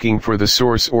in looking for the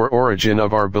source or origin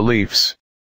of our beliefs.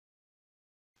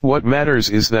 What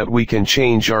matters is that we can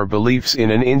change our beliefs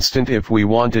in an instant if we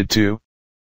wanted to.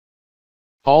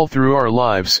 All through our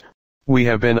lives, we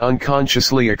have been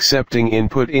unconsciously accepting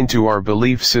input into our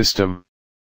belief system.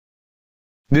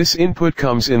 This input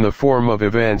comes in the form of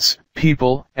events,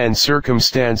 people, and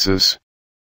circumstances.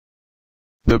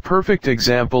 The perfect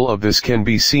example of this can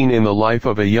be seen in the life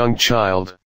of a young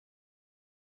child.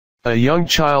 A young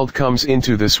child comes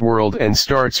into this world and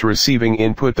starts receiving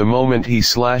input the moment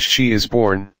he/she is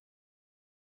born.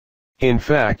 In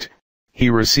fact, he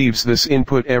receives this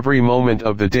input every moment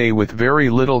of the day with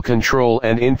very little control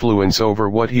and influence over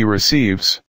what he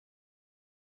receives.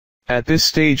 At this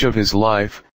stage of his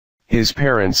life, his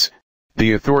parents,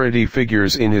 the authority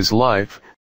figures in his life,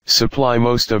 supply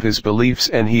most of his beliefs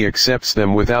and he accepts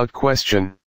them without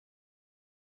question.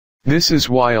 This is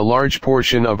why a large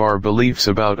portion of our beliefs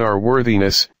about our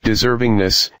worthiness,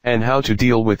 deservingness, and how to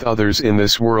deal with others in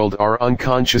this world are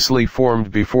unconsciously formed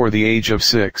before the age of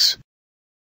 6.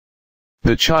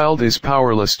 The child is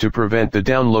powerless to prevent the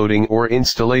downloading or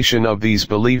installation of these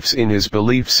beliefs in his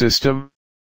belief system.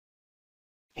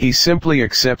 He simply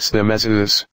accepts them as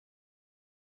is.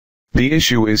 The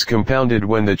issue is compounded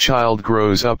when the child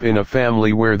grows up in a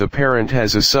family where the parent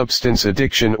has a substance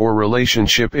addiction or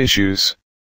relationship issues.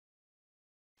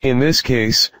 In this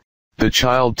case, the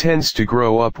child tends to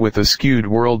grow up with a skewed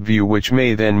worldview which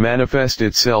may then manifest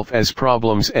itself as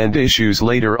problems and issues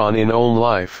later on in own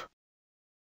life.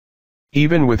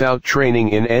 Even without training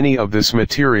in any of this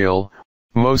material,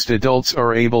 most adults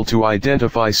are able to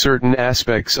identify certain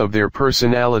aspects of their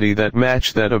personality that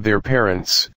match that of their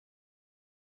parents.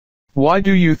 Why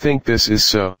do you think this is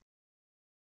so?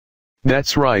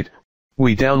 That's right,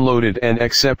 we downloaded and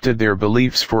accepted their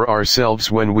beliefs for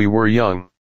ourselves when we were young.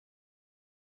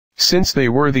 Since they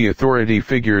were the authority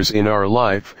figures in our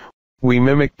life, we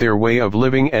mimicked their way of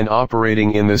living and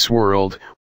operating in this world,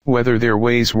 whether their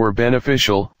ways were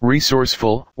beneficial,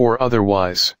 resourceful, or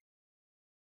otherwise.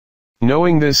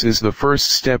 Knowing this is the first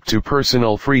step to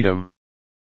personal freedom.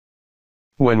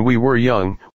 When we were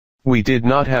young, we did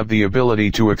not have the ability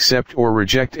to accept or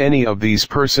reject any of these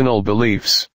personal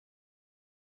beliefs.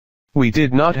 We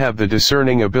did not have the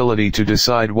discerning ability to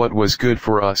decide what was good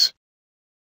for us.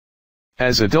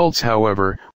 As adults,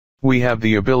 however, we have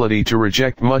the ability to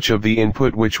reject much of the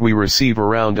input which we receive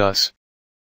around us.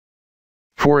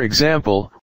 For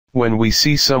example, when we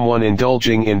see someone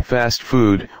indulging in fast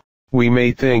food, we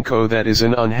may think, oh, that is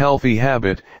an unhealthy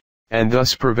habit, and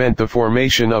thus prevent the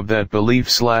formation of that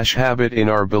belief/habit in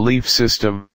our belief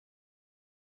system.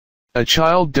 A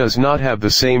child does not have the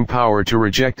same power to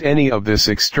reject any of this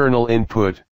external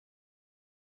input.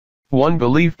 One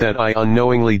belief that I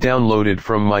unknowingly downloaded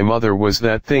from my mother was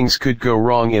that things could go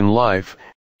wrong in life,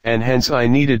 and hence I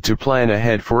needed to plan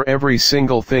ahead for every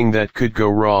single thing that could go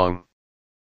wrong.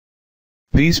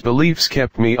 These beliefs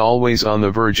kept me always on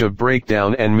the verge of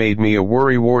breakdown and made me a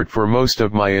worrywart for most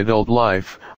of my adult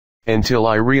life, until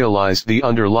I realized the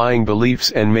underlying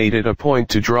beliefs and made it a point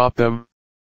to drop them.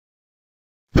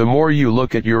 The more you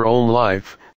look at your own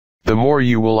life, the more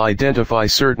you will identify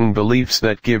certain beliefs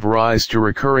that give rise to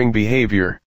recurring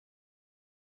behavior.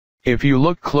 If you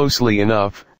look closely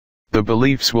enough, the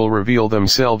beliefs will reveal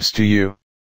themselves to you.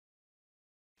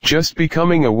 Just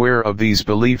becoming aware of these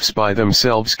beliefs by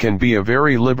themselves can be a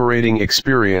very liberating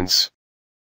experience.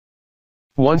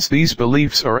 Once these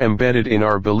beliefs are embedded in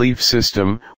our belief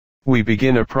system, we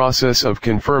begin a process of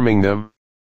confirming them.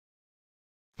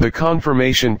 The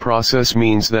confirmation process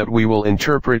means that we will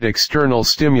interpret external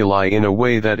stimuli in a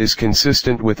way that is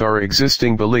consistent with our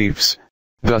existing beliefs,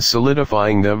 thus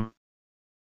solidifying them.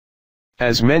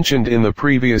 As mentioned in the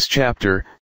previous chapter,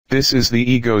 this is the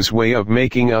ego's way of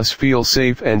making us feel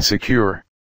safe and secure.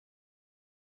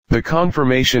 The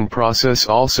confirmation process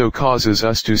also causes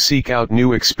us to seek out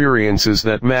new experiences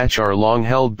that match our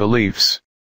long-held beliefs.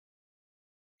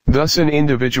 Thus an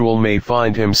individual may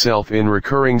find himself in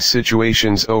recurring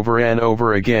situations over and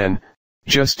over again,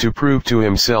 just to prove to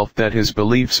himself that his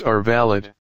beliefs are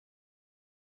valid.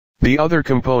 The other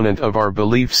component of our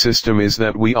belief system is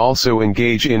that we also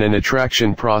engage in an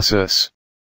attraction process.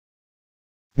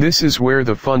 This is where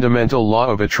the fundamental law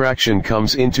of attraction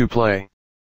comes into play.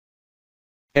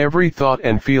 Every thought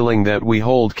and feeling that we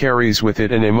hold carries with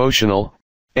it an emotional,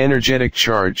 energetic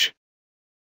charge.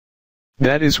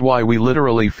 That is why we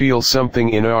literally feel something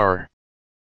in our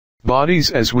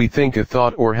bodies as we think a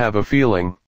thought or have a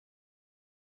feeling.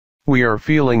 We are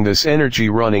feeling this energy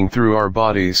running through our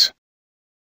bodies.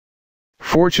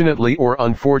 Fortunately or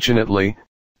unfortunately,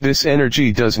 this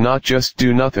energy does not just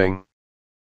do nothing.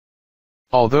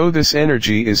 Although this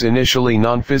energy is initially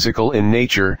non-physical in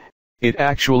nature, it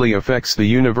actually affects the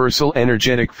universal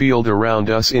energetic field around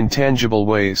us in tangible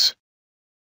ways.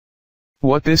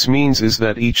 What this means is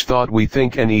that each thought we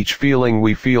think and each feeling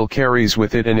we feel carries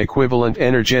with it an equivalent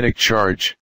energetic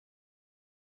charge.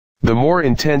 The more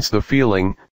intense the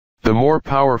feeling, the more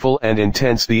powerful and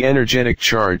intense the energetic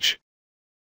charge.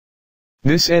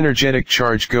 This energetic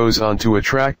charge goes on to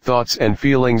attract thoughts and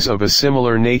feelings of a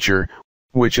similar nature,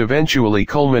 which eventually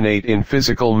culminate in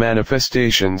physical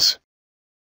manifestations.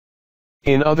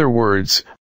 In other words,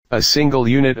 a single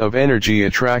unit of energy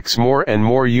attracts more and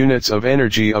more units of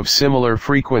energy of similar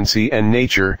frequency and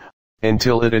nature,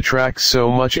 until it attracts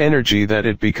so much energy that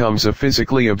it becomes a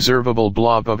physically observable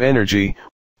blob of energy,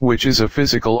 which is a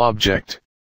physical object.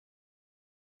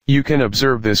 You can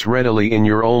observe this readily in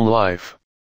your own life.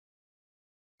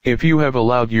 If you have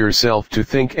allowed yourself to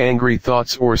think angry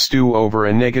thoughts or stew over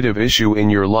a negative issue in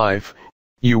your life,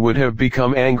 you would have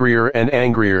become angrier and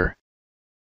angrier.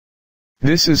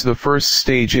 This is the first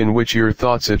stage in which your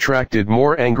thoughts attracted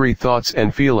more angry thoughts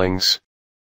and feelings.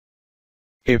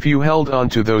 If you held on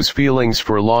to those feelings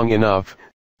for long enough,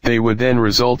 they would then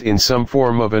result in some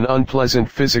form of an unpleasant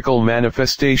physical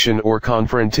manifestation or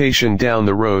confrontation down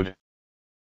the road.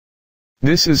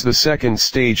 This is the second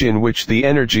stage in which the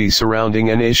energy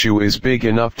surrounding an issue is big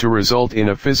enough to result in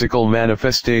a physical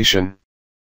manifestation.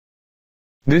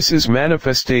 This is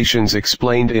manifestations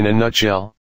explained in a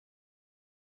nutshell.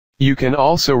 You can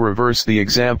also reverse the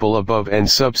example above and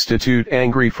substitute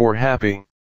angry for happy.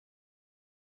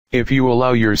 If you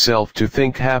allow yourself to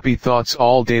think happy thoughts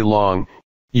all day long,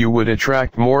 you would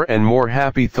attract more and more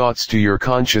happy thoughts to your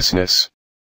consciousness.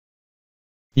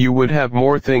 You would have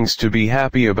more things to be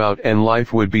happy about and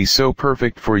life would be so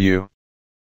perfect for you.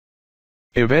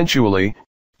 Eventually,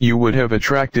 you would have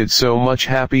attracted so much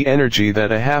happy energy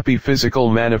that a happy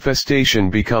physical manifestation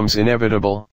becomes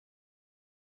inevitable.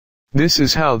 This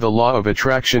is how the law of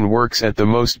attraction works at the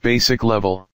most basic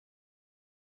level.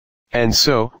 And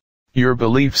so, your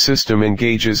belief system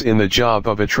engages in the job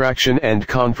of attraction and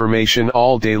confirmation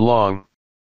all day long.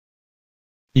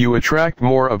 You attract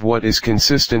more of what is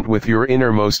consistent with your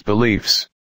innermost beliefs.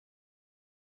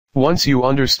 Once you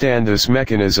understand this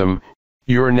mechanism,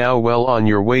 you're now well on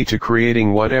your way to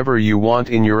creating whatever you want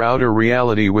in your outer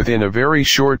reality within a very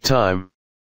short time.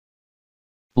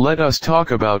 Let us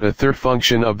talk about a third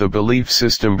function of the belief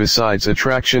system besides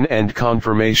attraction and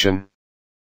confirmation.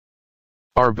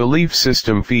 Our belief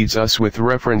system feeds us with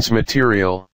reference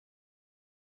material.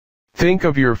 Think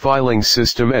of your filing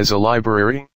system as a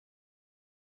library.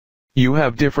 You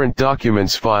have different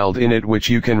documents filed in it which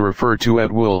you can refer to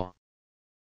at will.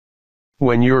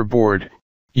 When you're bored,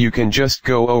 you can just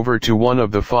go over to one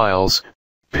of the files,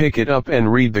 pick it up and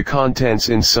read the contents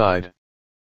inside.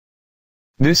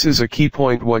 This is a key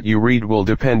point. What you read will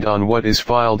depend on what is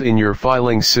filed in your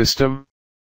filing system.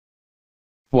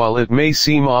 While it may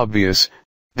seem obvious,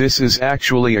 this is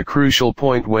actually a crucial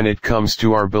point when it comes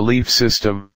to our belief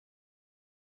system.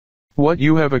 What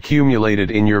you have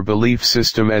accumulated in your belief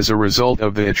system as a result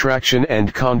of the attraction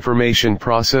and confirmation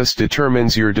process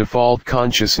determines your default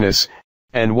consciousness,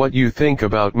 and what you think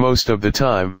about most of the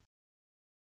time.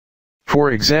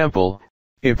 For example,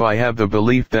 if I have the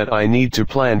belief that I need to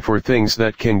plan for things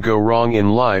that can go wrong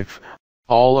in life,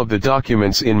 all of the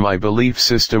documents in my belief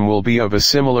system will be of a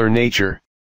similar nature.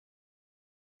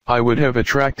 I would have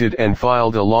attracted and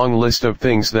filed a long list of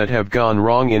things that have gone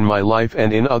wrong in my life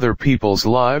and in other people's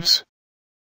lives.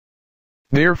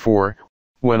 Therefore,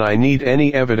 when I need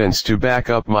any evidence to back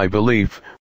up my belief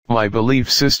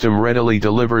system readily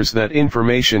delivers that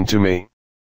information to me.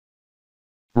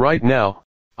 Right now,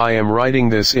 I am writing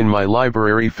this in my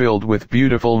library filled with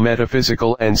beautiful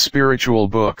metaphysical and spiritual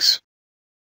books.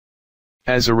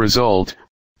 As a result,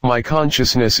 my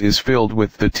consciousness is filled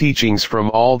with the teachings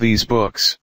from all these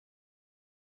books.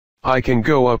 I can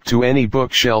go up to any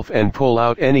bookshelf and pull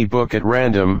out any book at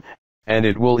random, and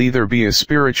it will either be a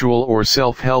spiritual or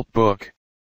self-help book.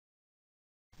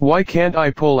 Why can't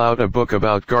I pull out a book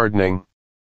about gardening?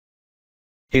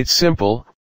 It's simple,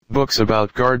 books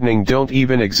about gardening don't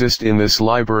even exist in this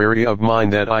library of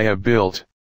mine that I have built.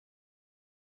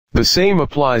 The same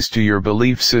applies to your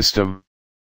belief system.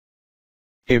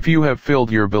 If you have filled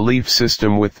your belief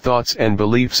system with thoughts and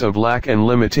beliefs of lack and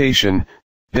limitation,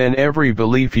 then every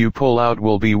belief you pull out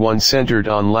will be one centered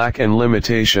on lack and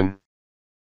limitation.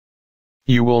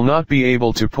 You will not be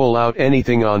able to pull out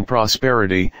anything on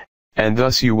prosperity, and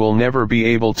thus you will never be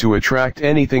able to attract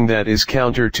anything that is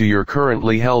counter to your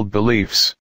currently held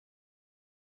beliefs.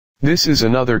 This is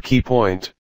another key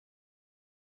point.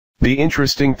 The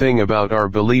interesting thing about our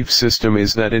belief system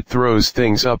is that it throws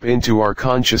things up into our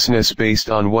consciousness based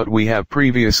on what we have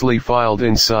previously filed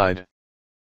inside.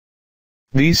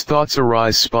 These thoughts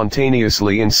arise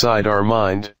spontaneously inside our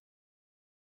mind.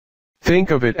 Think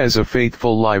of it as a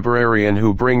faithful librarian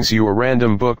who brings you a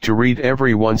random book to read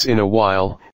every once in a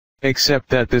while, except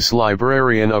that this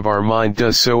librarian of our mind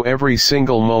does so every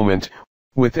single moment,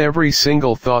 with every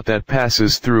single thought that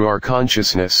passes through our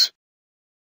consciousness.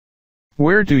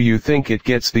 Where do you think it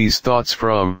gets these thoughts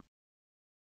from?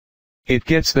 It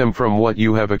gets them from what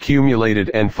you have accumulated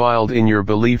and filed in your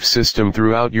belief system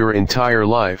throughout your entire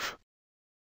life.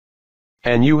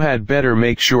 And you had better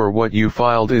make sure what you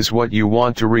filed is what you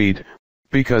want to read,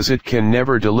 because it can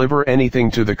never deliver anything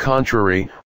to the contrary,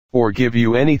 or give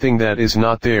you anything that is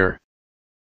not there.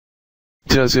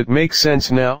 Does it make sense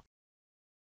now?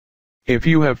 If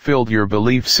you have filled your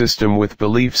belief system with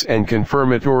beliefs and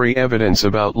confirmatory evidence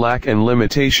about lack and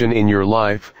limitation in your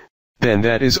life, then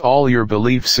that is all your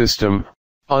belief system,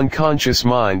 unconscious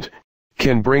mind,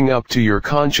 can bring up to your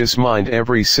conscious mind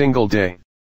every single day.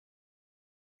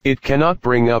 It cannot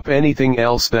bring up anything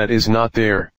else that is not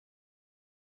there.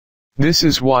 This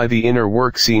is why the inner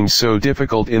work seems so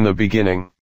difficult in the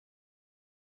beginning.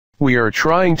 We are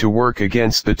trying to work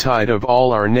against the tide of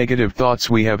all our negative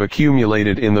thoughts we have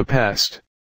accumulated in the past.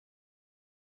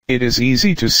 It is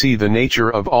easy to see the nature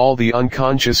of all the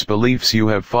unconscious beliefs you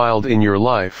have filed in your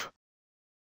life.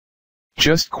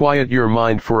 Just quiet your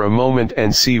mind for a moment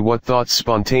and see what thoughts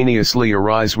spontaneously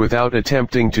arise without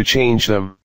attempting to change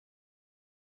them.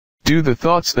 Do the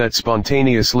thoughts that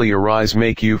spontaneously arise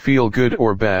make you feel good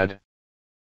or bad?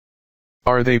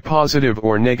 Are they positive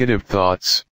or negative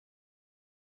thoughts?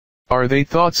 Are they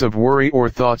thoughts of worry or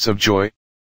thoughts of joy?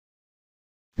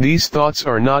 These thoughts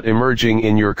are not emerging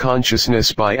in your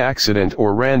consciousness by accident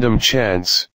or random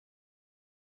chance.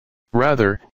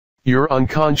 Rather, your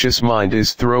unconscious mind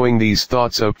is throwing these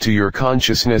thoughts up to your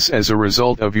consciousness as a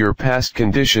result of your past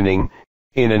conditioning,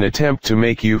 in an attempt to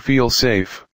make you feel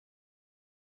safe.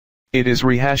 It is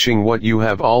rehashing what you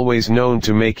have always known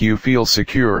to make you feel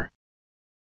secure.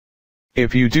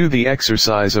 If you do the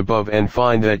exercise above and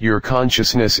find that your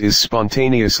consciousness is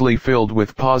spontaneously filled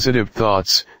with positive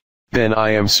thoughts, then I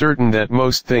am certain that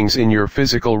most things in your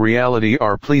physical reality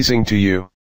are pleasing to you.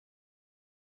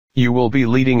 You will be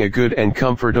leading a good and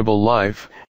comfortable life,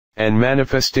 and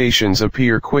manifestations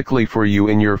appear quickly for you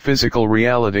in your physical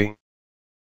reality.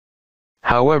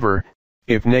 However,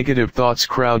 if negative thoughts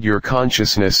crowd your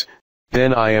consciousness,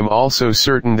 then I am also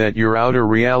certain that your outer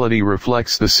reality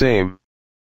reflects the same.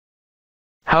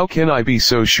 How can I be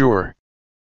so sure?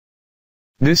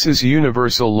 This is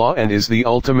universal law and is the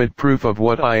ultimate proof of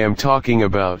what I am talking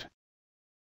about.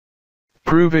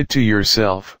 Prove it to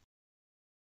yourself.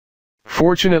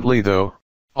 Fortunately though,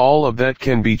 all of that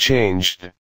can be changed.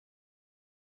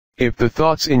 If the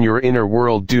thoughts in your inner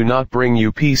world do not bring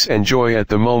you peace and joy at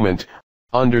the moment,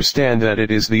 understand that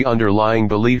it is the underlying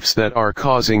beliefs that are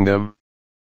causing them.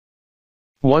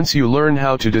 Once you learn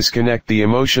how to disconnect the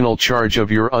emotional charge of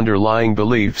your underlying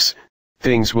beliefs,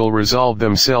 things will resolve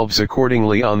themselves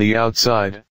accordingly on the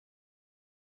outside.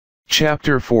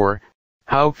 Chapter 4,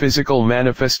 How Physical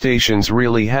Manifestations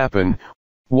Really Happen.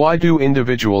 Why do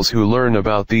individuals who learn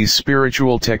about these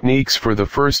spiritual techniques for the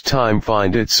first time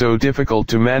find it so difficult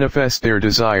to manifest their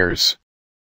desires?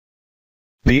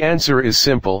 The answer is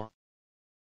simple.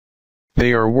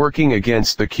 They are working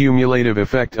against the cumulative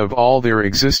effect of all their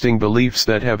existing beliefs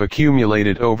that have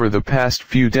accumulated over the past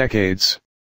few decades.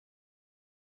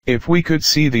 If we could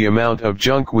see the amount of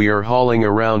junk we are hauling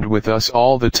around with us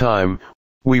all the time,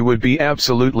 we would be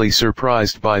absolutely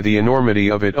surprised by the enormity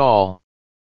of it all.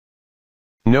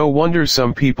 No wonder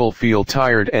some people feel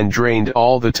tired and drained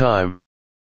all the time.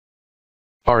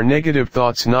 Our negative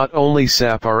thoughts not only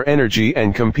sap our energy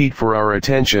and compete for our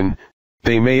attention,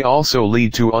 they may also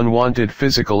lead to unwanted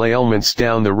physical ailments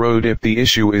down the road if the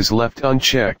issue is left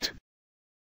unchecked.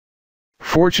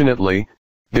 Fortunately,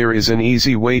 there is an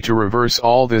easy way to reverse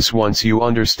all this once you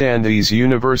understand these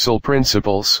universal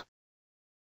principles.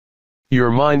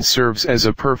 Your mind serves as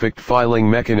a perfect filing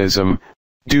mechanism,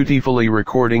 dutifully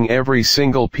recording every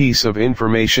single piece of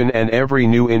information and every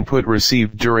new input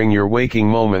received during your waking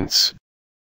moments.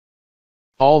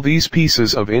 All these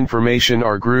pieces of information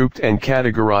are grouped and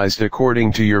categorized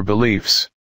according to your beliefs.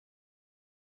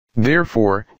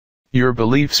 Therefore, your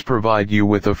beliefs provide you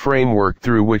with a framework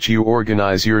through which you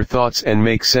organize your thoughts and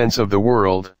make sense of the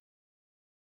world.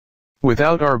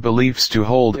 Without our beliefs to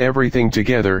hold everything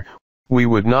together, we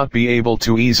would not be able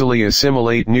to easily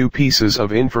assimilate new pieces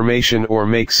of information or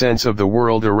make sense of the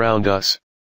world around us.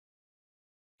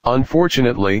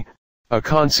 Unfortunately, a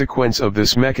consequence of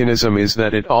this mechanism is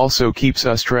that it also keeps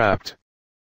us trapped.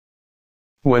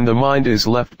 When the mind is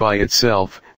left by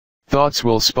itself, thoughts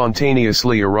will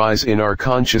spontaneously arise in our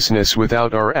consciousness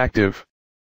without our active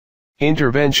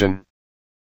intervention.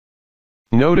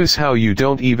 Notice how you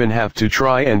don't even have to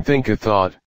try and think a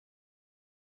thought.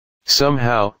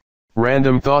 Somehow,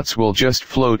 random thoughts will just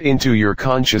float into your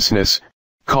consciousness,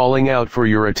 calling out for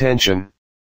your attention.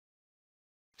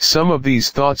 Some of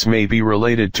these thoughts may be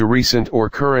related to recent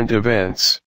or current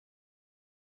events.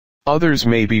 Others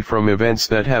may be from events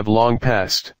that have long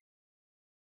passed.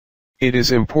 It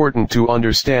is important to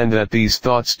understand that these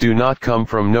thoughts do not come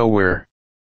from nowhere.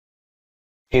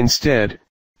 Instead,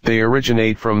 they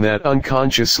originate from that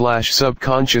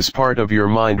unconscious/subconscious part of your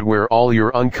mind where all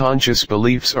your unconscious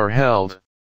beliefs are held.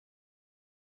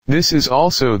 This is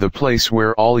also the place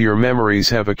where all your memories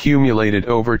have accumulated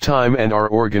over time and are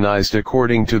organized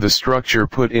according to the structure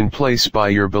put in place by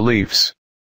your beliefs.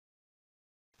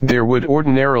 There would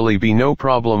ordinarily be no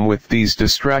problem with these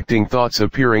distracting thoughts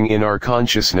appearing in our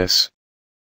consciousness.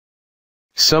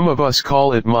 Some of us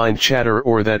call it mind chatter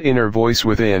or that inner voice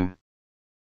within.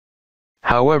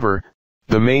 However,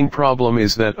 the main problem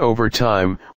is that over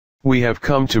time, we have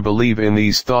come to believe in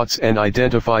these thoughts and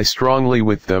identify strongly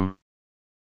with them.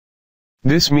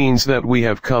 This means that we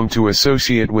have come to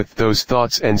associate with those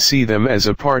thoughts and see them as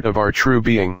a part of our true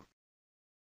being.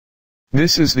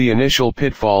 This is the initial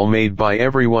pitfall made by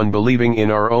everyone believing in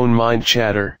our own mind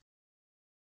chatter.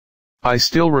 I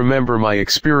still remember my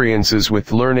experiences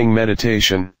with learning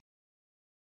meditation.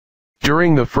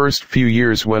 During the first few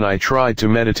years when I tried to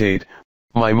meditate,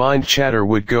 my mind chatter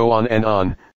would go on and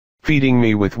on, feeding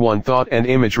me with one thought and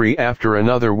imagery after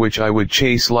another which I would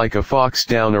chase like a fox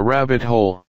down a rabbit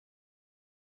hole.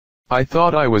 I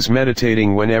thought I was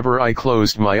meditating whenever I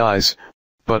closed my eyes,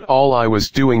 but all I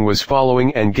was doing was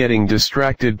following and getting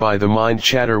distracted by the mind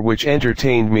chatter which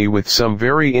entertained me with some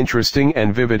very interesting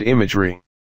and vivid imagery.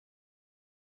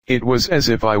 It was as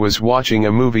if I was watching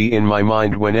a movie in my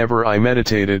mind whenever I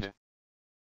meditated.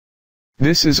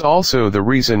 This is also the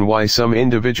reason why some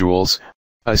individuals,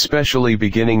 especially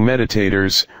beginning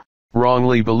meditators,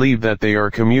 wrongly believe that they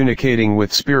are communicating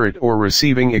with spirit or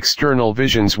receiving external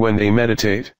visions when they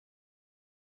meditate.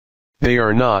 They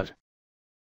are not.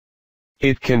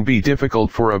 It can be difficult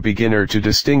for a beginner to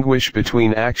distinguish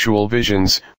between actual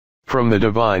visions, from the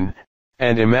divine,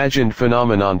 and imagined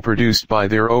phenomenon produced by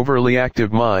their overly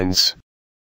active minds.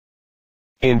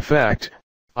 In fact,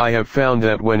 I have found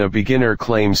that when a beginner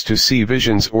claims to see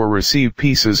visions or receive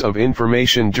pieces of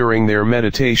information during their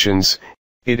meditations,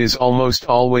 it is almost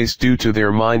always due to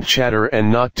their mind chatter and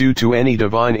not due to any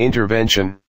divine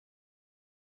intervention.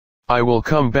 I will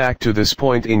come back to this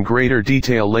point in greater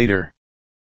detail later.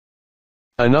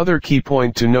 Another key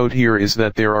point to note here is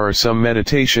that there are some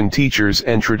meditation teachers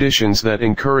and traditions that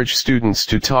encourage students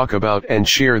to talk about and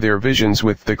share their visions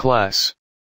with the class.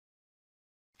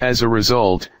 As a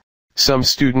result, some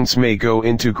students may go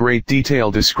into great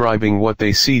detail describing what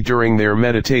they see during their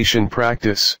meditation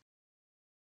practice.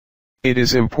 It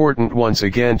is important once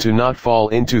again to not fall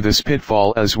into this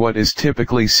pitfall, as what is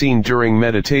typically seen during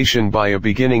meditation by a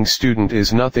beginning student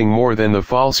is nothing more than the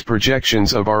false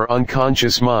projections of our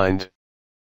unconscious mind.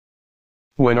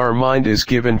 When our mind is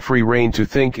given free rein to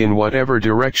think in whatever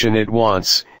direction it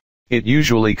wants, it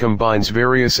usually combines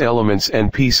various elements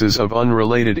and pieces of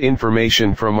unrelated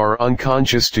information from our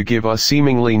unconscious to give us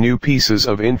seemingly new pieces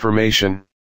of information.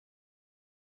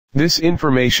 This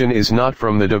information is not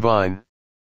from the divine.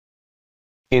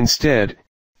 Instead,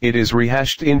 it is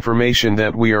rehashed information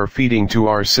that we are feeding to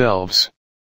ourselves.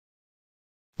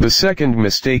 The second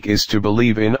mistake is to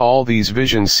believe in all these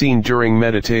visions seen during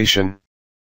meditation.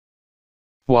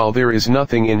 While there is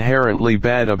nothing inherently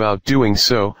bad about doing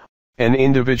so, an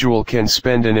individual can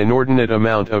spend an inordinate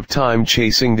amount of time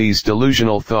chasing these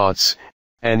delusional thoughts,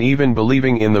 and even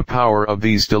believing in the power of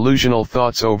these delusional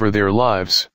thoughts over their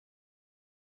lives.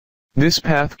 This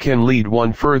path can lead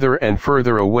one further and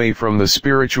further away from the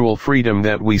spiritual freedom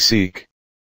that we seek.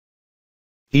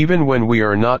 Even when we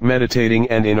are not meditating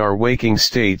and in our waking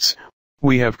states,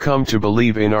 we have come to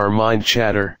believe in our mind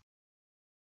chatter.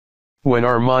 When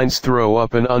our minds throw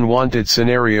up an unwanted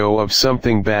scenario of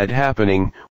something bad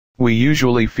happening, we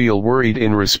usually feel worried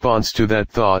in response to that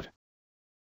thought.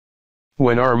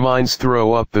 When our minds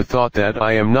throw up the thought that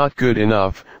I am not good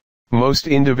enough, most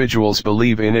individuals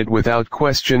believe in it without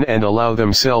question and allow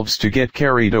themselves to get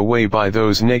carried away by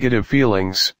those negative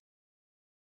feelings.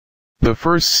 The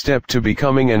first step to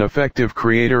becoming an effective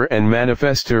creator and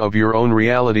manifester of your own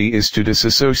reality is to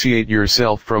disassociate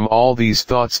yourself from all these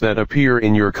thoughts that appear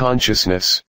in your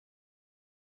consciousness.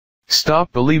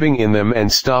 Stop believing in them and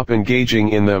stop engaging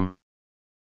in them.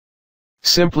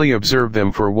 Simply observe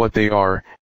them for what they are,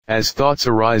 as thoughts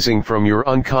arising from your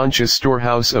unconscious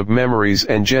storehouse of memories,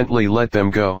 and gently let them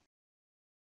go.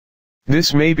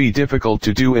 This may be difficult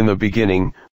to do in the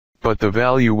beginning, but the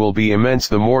value will be immense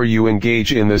the more you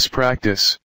engage in this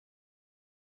practice.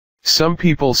 Some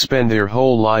people spend their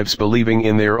whole lives believing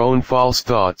in their own false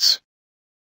thoughts.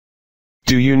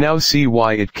 Do you now see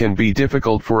why it can be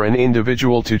difficult for an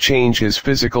individual to change his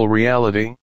physical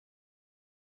reality?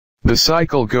 The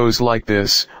cycle goes like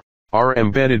this: our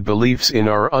embedded beliefs in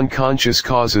our unconscious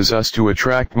causes us to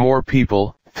attract more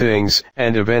people, things,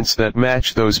 and events that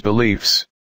match those beliefs.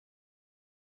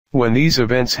 When these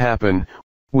events happen,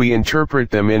 we interpret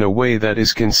them in a way that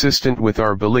is consistent with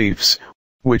our beliefs,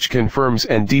 which confirms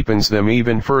and deepens them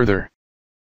even further.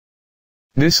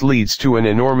 This leads to an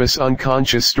enormous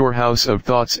unconscious storehouse of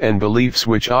thoughts and beliefs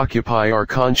which occupy our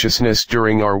consciousness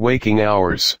during our waking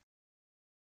hours.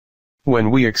 When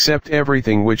we accept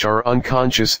everything which our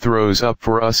unconscious throws up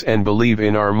for us and believe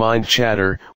in our mind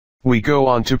chatter, we go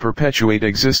on to perpetuate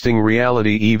existing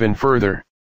reality even further.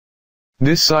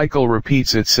 This cycle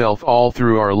repeats itself all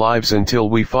through our lives until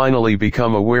we finally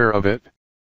become aware of it.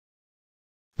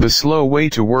 The slow way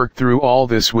to work through all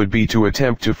this would be to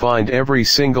attempt to find every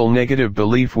single negative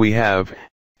belief we have,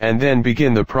 and then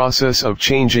begin the process of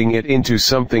changing it into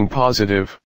something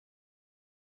positive.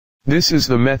 This is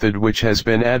the method which has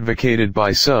been advocated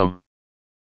by some.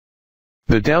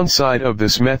 The downside of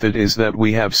this method is that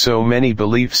we have so many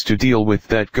beliefs to deal with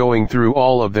that going through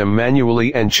all of them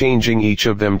manually and changing each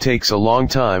of them takes a long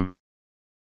time.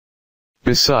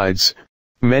 Besides,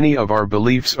 many of our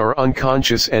beliefs are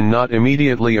unconscious and not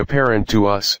immediately apparent to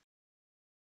us.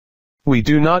 We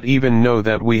do not even know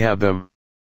that we have them.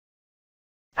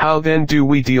 How then do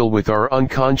we deal with our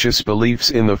unconscious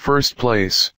beliefs in the first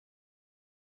place?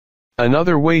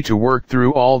 Another way to work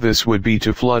through all this would be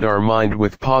to flood our mind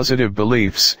with positive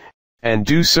beliefs, and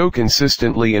do so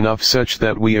consistently enough such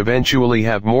that we eventually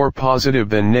have more positive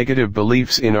than negative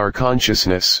beliefs in our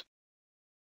consciousness.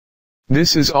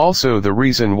 This is also the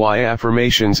reason why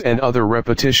affirmations and other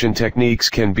repetition techniques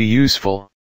can be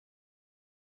useful.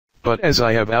 But as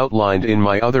I have outlined in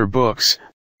my other books,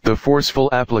 the forceful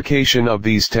application of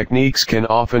these techniques can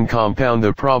often compound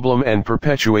the problem and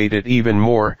perpetuate it even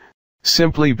more,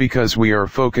 simply because we are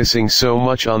focusing so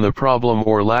much on the problem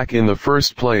or lack in the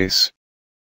first place.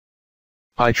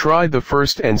 I tried the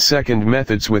first and second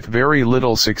methods with very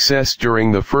little success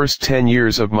during the first 10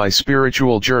 years of my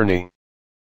spiritual journey.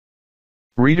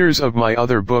 Readers of my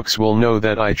other books will know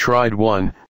that I tried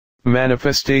one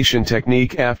manifestation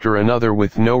technique after another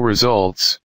with no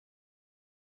results.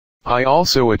 I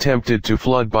also attempted to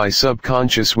flood my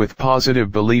subconscious with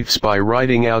positive beliefs by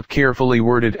writing out carefully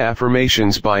worded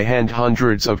affirmations by hand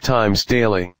hundreds of times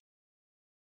daily.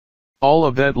 All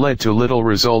of that led to little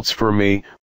results for me,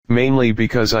 mainly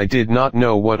because I did not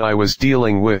know what I was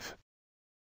dealing with.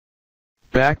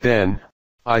 Back then,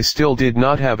 I still did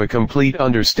not have a complete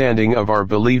understanding of our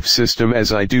belief system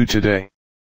as I do today.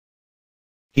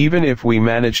 Even if we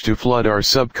managed to flood our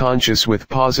subconscious with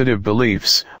positive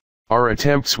beliefs, our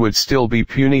attempts would still be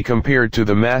puny compared to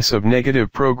the mass of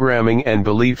negative programming and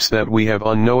beliefs that we have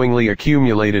unknowingly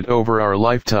accumulated over our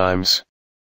lifetimes.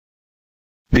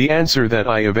 The answer that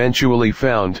I eventually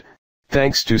found,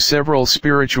 thanks to several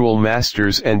spiritual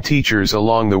masters and teachers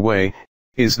along the way,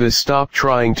 is this: stop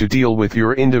trying to deal with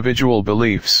your individual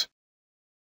beliefs.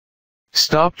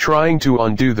 Stop trying to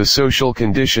undo the social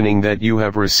conditioning that you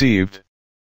have received.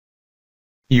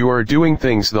 You are doing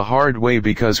things the hard way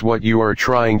because what you are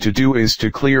trying to do is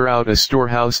to clear out a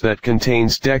storehouse that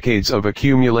contains decades of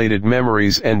accumulated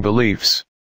memories and beliefs.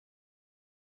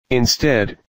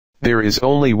 Instead, there is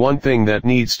only one thing that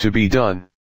needs to be done.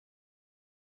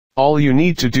 All you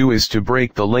need to do is to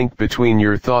break the link between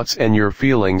your thoughts and your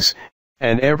feelings,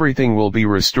 and everything will be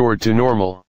restored to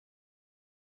normal.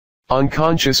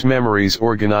 Unconscious memories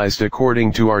organized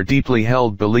according to our deeply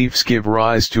held beliefs give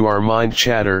rise to our mind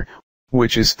chatter,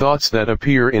 which is thoughts that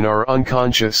appear in our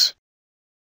unconscious.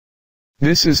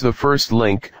 This is the first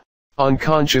link: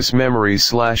 unconscious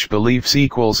memories/beliefs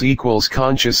equals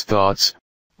conscious thoughts,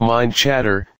 mind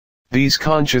chatter. These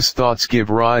conscious thoughts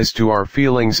give rise to our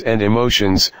feelings and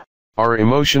emotions, our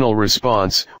emotional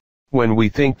response, when we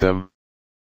think them.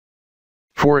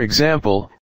 For example,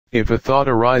 if a thought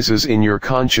arises in your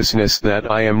consciousness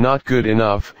that I am not good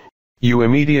enough, you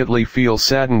immediately feel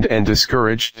saddened and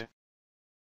discouraged.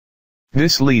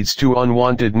 This leads to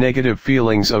unwanted negative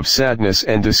feelings of sadness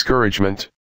and discouragement.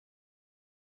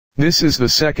 This is the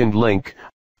second link: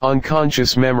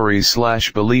 unconscious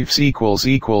memories/beliefs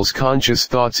equals conscious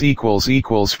thoughts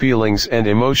equals feelings and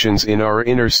emotions in our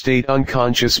inner state.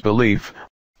 Unconscious belief: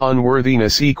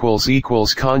 unworthiness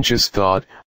equals conscious thought,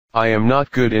 I am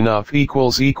not good enough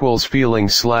equals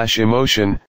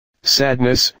feeling/emotion,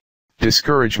 sadness,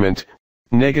 discouragement,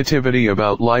 negativity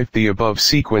about life. The above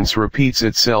sequence repeats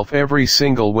itself every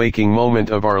single waking moment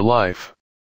of our life.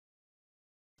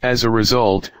 As a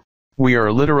result, we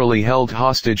are literally held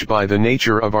hostage by the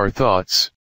nature of our thoughts.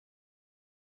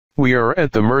 We are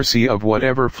at the mercy of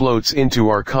whatever floats into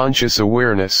our conscious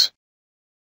awareness.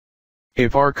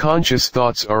 If our conscious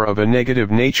thoughts are of a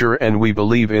negative nature and we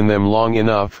believe in them long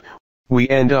enough, we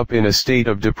end up in a state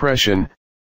of depression,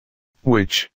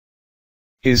 which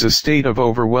is a state of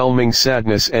overwhelming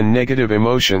sadness and negative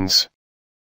emotions.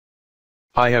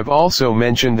 I have also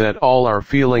mentioned that all our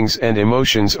feelings and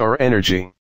emotions are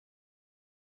energy.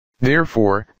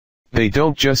 Therefore, they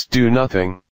don't just do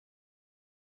nothing.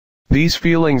 These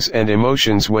feelings and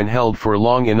emotions, when held for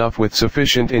long enough with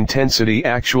sufficient intensity,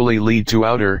 actually lead to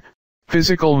outer,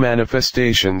 physical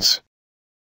manifestations.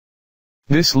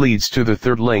 This leads to the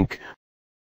third link: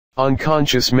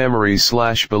 unconscious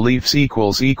memories/beliefs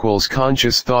equals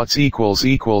conscious thoughts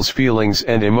equals feelings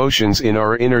and emotions in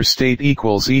our inner state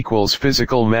equals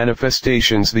physical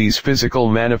manifestations. These physical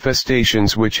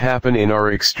manifestations which happen in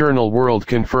our external world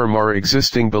confirm our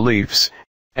existing beliefs,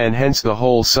 and hence the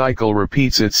whole cycle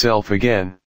repeats itself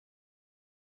again.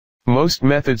 Most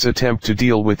methods attempt to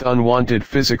deal with unwanted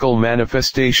physical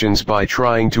manifestations by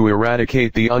trying to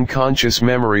eradicate the unconscious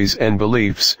memories and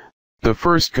beliefs, the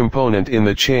first component in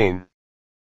the chain.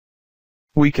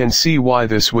 We can see why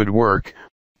this would work,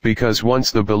 because once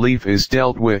the belief is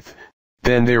dealt with,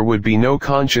 then there would be no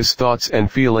conscious thoughts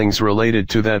and feelings related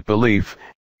to that belief,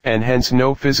 and hence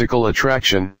no physical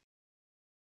attraction.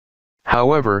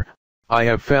 However, I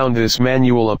have found this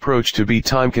manual approach to be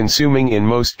time-consuming in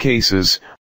most cases,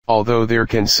 although there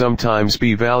can sometimes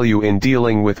be value in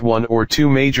dealing with one or two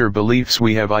major beliefs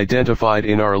we have identified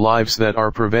in our lives that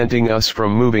are preventing us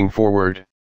from moving forward.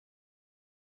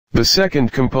 The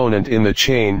second component in the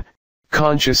chain,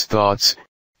 conscious thoughts,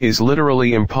 is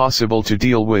literally impossible to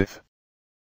deal with.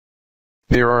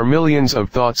 There are millions of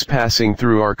thoughts passing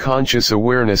through our conscious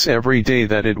awareness every day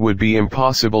that it would be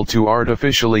impossible to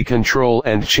artificially control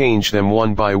and change them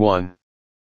one by one.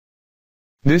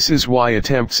 This is why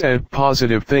attempts at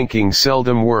positive thinking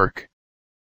seldom work.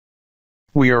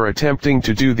 We are attempting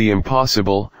to do the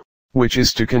impossible, which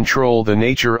is to control the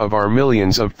nature of our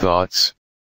millions of thoughts.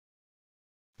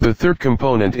 The third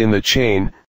component in the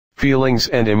chain, feelings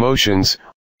and emotions,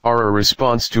 are a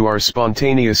response to our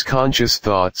spontaneous conscious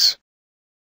thoughts.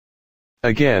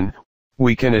 Again,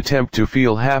 we can attempt to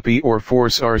feel happy or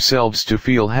force ourselves to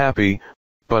feel happy,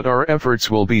 but our efforts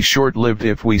will be short-lived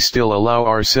if we still allow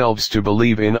ourselves to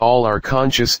believe in all our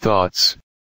conscious thoughts.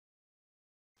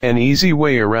 An easy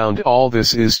way around all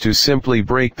this is to simply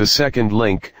break the second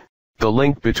link, the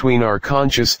link between our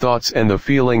conscious thoughts and the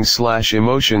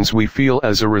feelings/emotions we feel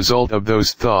as a result of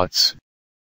those thoughts.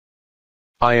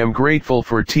 I am grateful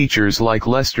for teachers like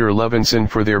Lester Levinson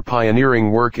for their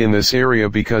pioneering work in this area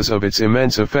because of its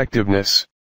immense effectiveness.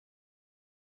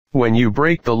 When you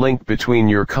break the link between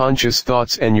your conscious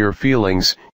thoughts and your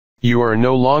feelings, you are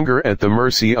no longer at the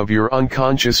mercy of your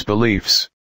unconscious beliefs.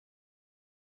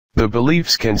 The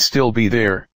beliefs can still be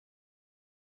there.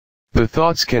 The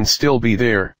thoughts can still be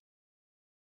there.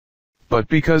 But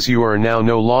because you are now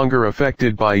no longer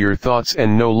affected by your thoughts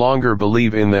and no longer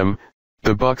believe in them,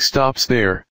 the buck stops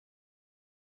there.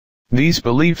 These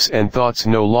beliefs and thoughts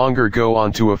no longer go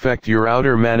on to affect your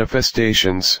outer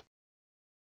manifestations.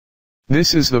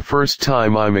 This is the first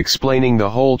time I'm explaining the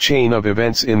whole chain of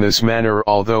events in this manner,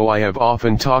 although I have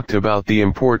often talked about the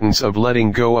importance of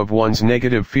letting go of one's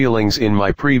negative feelings in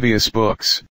my previous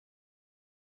books.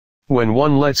 When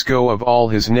one lets go of all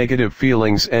his negative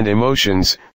feelings and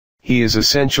emotions, he is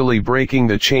essentially breaking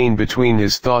the chain between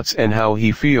his thoughts and how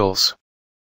he feels.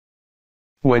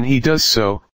 When he does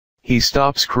so, he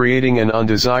stops creating an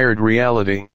undesired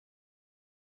reality.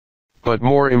 But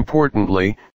more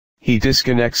importantly, he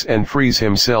disconnects and frees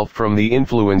himself from the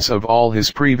influence of all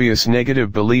his previous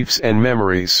negative beliefs and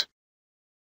memories.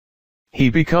 He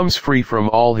becomes free from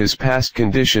all his past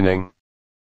conditioning.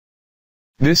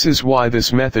 This is why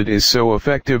this method is so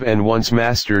effective and once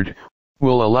mastered,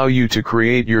 will allow you to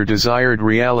create your desired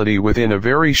reality within a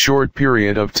very short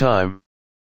period of time.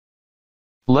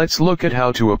 Let's look at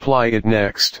how to apply it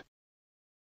next.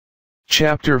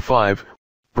 Chapter 5,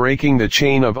 Breaking the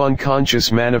Chain of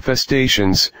Unconscious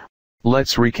Manifestations.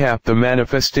 Let's recap the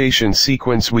manifestation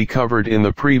sequence we covered in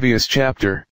the previous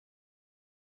chapter.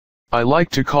 I like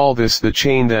to call this the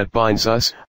chain that binds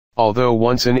us, although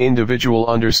once an individual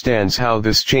understands how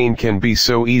this chain can be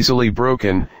so easily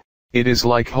broken, it is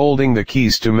like holding the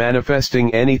keys to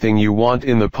manifesting anything you want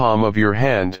in the palm of your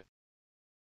hand.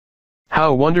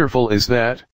 How wonderful is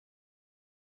that?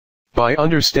 By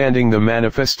understanding the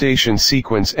manifestation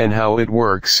sequence and how it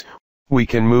works, we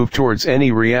can move towards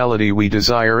any reality we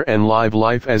desire and live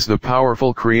life as the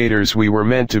powerful creators we were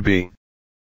meant to be.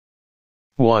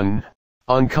 1.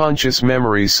 Unconscious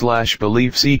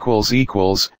memories/beliefs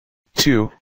 =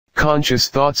 2. Conscious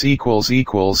thoughts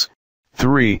 =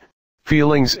 3.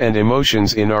 Feelings and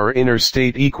emotions in our inner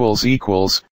state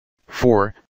 =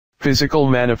 4. Physical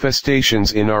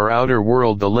manifestations in our outer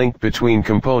world, the link between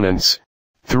components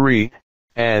 3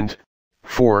 and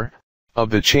 4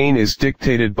 of the chain is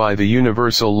dictated by the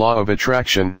universal law of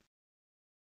attraction.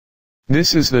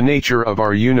 This is the nature of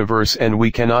our universe and we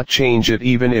cannot change it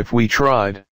even if we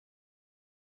tried.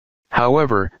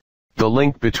 However, the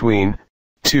link between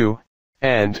 2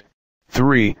 and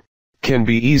 3 can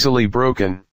be easily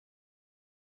broken.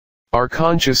 Our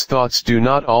conscious thoughts do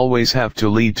not always have to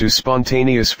lead to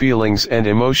spontaneous feelings and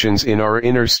emotions in our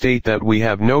inner state that we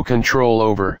have no control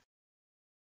over.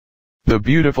 The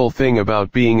beautiful thing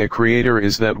about being a creator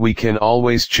is that we can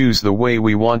always choose the way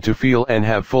we want to feel and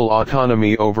have full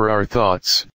autonomy over our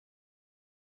thoughts.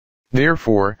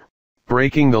 Therefore,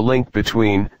 breaking the link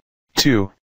between 2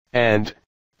 and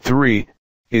 3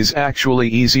 is actually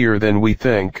easier than we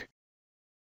think.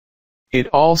 It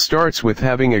all starts with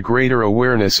having a greater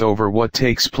awareness over what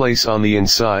takes place on the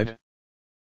inside.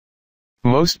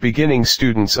 Most beginning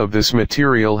students of this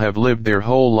material have lived their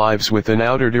whole lives with an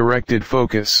outer-directed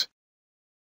focus.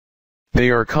 They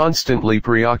are constantly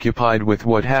preoccupied with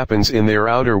what happens in their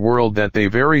outer world that they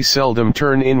very seldom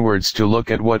turn inwards to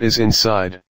look at what is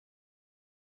inside.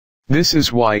 This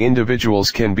is why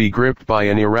individuals can be gripped by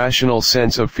an irrational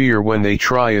sense of fear when they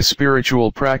try a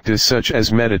spiritual practice such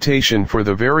as meditation for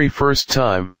the very first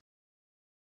time.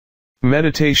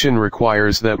 Meditation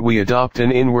requires that we adopt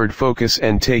an inward focus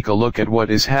and take a look at what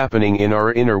is happening in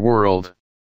our inner world.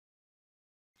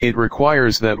 It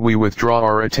requires that we withdraw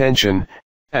our attention,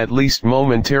 at least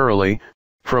momentarily,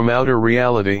 from outer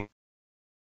reality.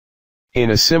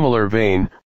 In a similar vein,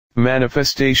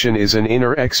 manifestation is an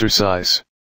inner exercise.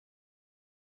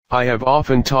 I have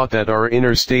often taught that our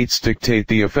inner states dictate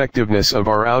the effectiveness of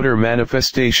our outer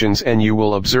manifestations, and you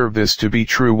will observe this to be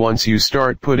true once you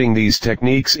start putting these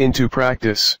techniques into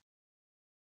practice.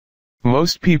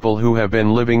 Most people who have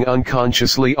been living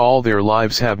unconsciously all their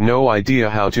lives have no idea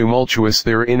how tumultuous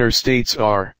their inner states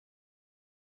are.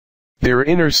 Their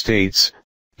inner states,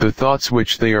 the thoughts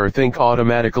which they think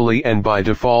automatically and by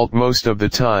default most of the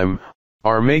time,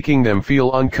 are making them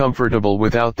feel uncomfortable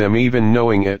without them even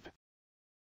knowing it.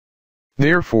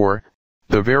 Therefore,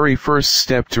 the very first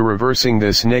step to reversing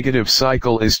this negative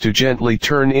cycle is to gently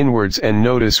turn inwards and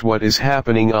notice what is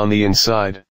happening on the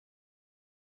inside.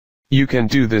 You can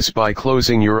do this by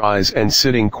closing your eyes and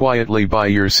sitting quietly by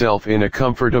yourself in a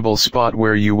comfortable spot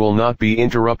where you will not be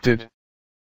interrupted.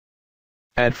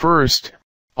 At first,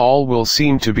 all will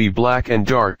seem to be black and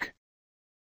dark.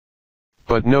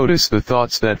 But notice the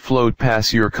thoughts that float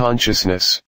past your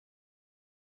consciousness.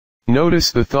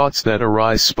 Notice the thoughts that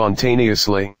arise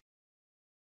spontaneously.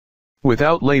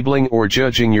 Without labeling or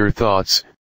judging your thoughts,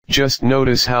 just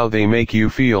notice how they make you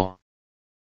feel.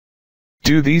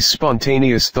 Do these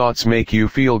spontaneous thoughts make you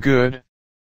feel good?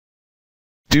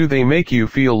 Do they make you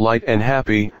feel light and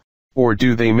happy, or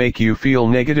do they make you feel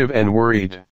negative and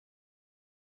worried?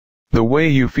 The way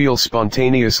you feel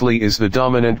spontaneously is the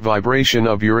dominant vibration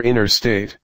of your inner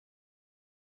state.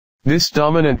 This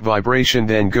dominant vibration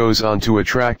then goes on to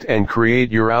attract and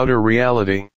create your outer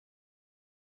reality.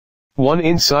 One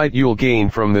insight you'll gain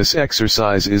from this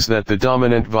exercise is that the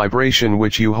dominant vibration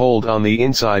which you hold on the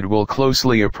inside will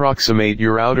closely approximate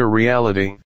your outer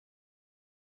reality.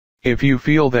 If you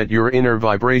feel that your inner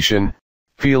vibration,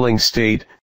 feeling state,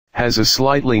 has a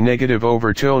slightly negative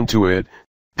overtone to it,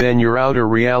 then your outer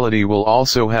reality will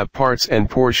also have parts and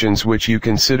portions which you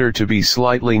consider to be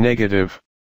slightly negative.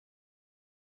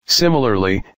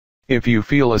 Similarly, if you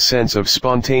feel a sense of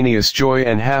spontaneous joy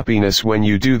and happiness when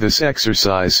you do this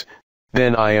exercise,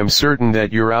 then I am certain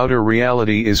that your outer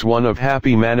reality is one of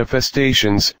happy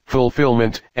manifestations,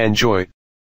 fulfillment, and joy.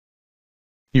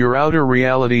 Your outer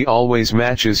reality always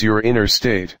matches your inner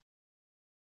state.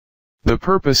 The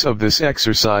purpose of this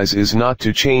exercise is not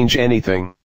to change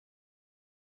anything.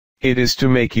 It is to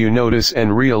make you notice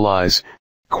and realize,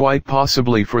 quite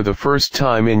possibly for the first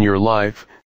time in your life,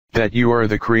 that you are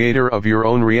the creator of your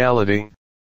own reality.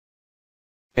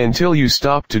 Until you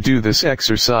stop to do this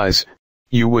exercise,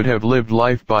 you would have lived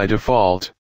life by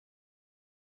default.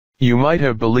 You might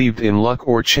have believed in luck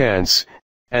or chance,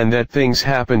 and that things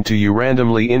happen to you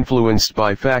randomly influenced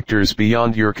by factors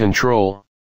beyond your control.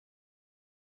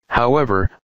 However,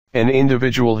 an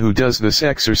individual who does this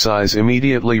exercise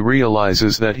immediately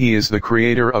realizes that he is the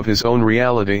creator of his own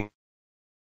reality.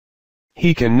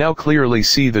 He can now clearly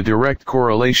see the direct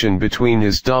correlation between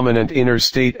his dominant inner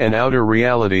state and outer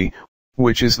reality,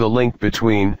 which is the link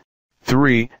between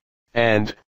 3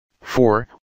 and 4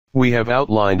 we have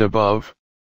outlined above.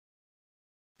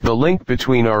 The link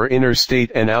between our inner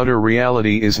state and outer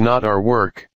reality is not our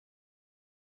work.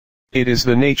 It is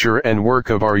the nature and work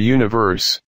of our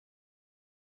universe.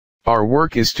 Our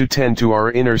work is to tend to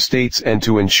our inner states and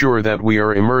to ensure that we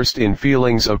are immersed in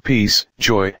feelings of peace,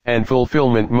 joy, and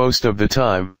fulfillment most of the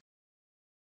time.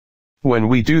 When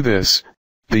we do this,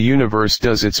 the universe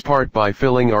does its part by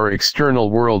filling our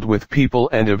external world with people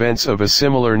and events of a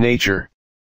similar nature.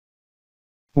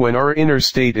 When our inner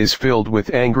state is filled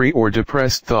with angry or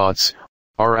depressed thoughts,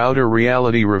 our outer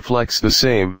reality reflects the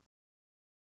same.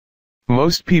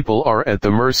 Most people are at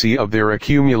the mercy of their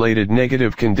accumulated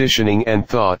negative conditioning and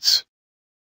thoughts.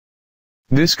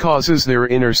 This causes their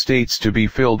inner states to be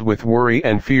filled with worry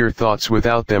and fear thoughts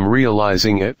without them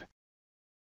realizing it.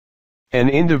 An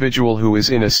individual who is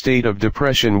in a state of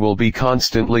depression will be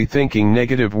constantly thinking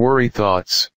negative worry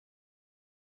thoughts.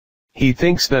 He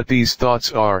thinks that these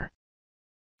thoughts are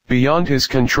beyond his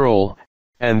control,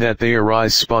 and that they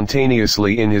arise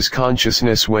spontaneously in his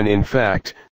consciousness when in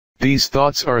fact, these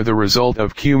thoughts are the result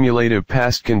of cumulative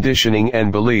past conditioning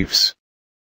and beliefs.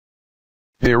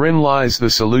 Therein lies the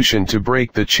solution to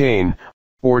break the chain,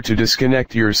 or to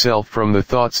disconnect yourself from the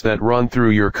thoughts that run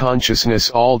through your consciousness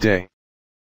all day.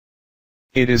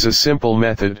 It is a simple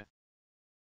method.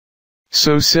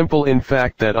 So simple in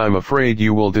fact that I'm afraid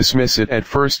you will dismiss it at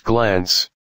first glance.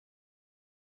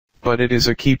 But it is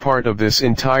a key part of this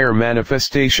entire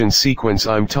manifestation sequence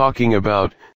I'm talking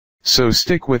about, so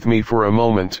stick with me for a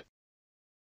moment.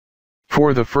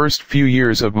 For the first few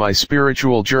years of my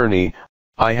spiritual journey,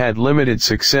 I had limited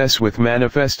success with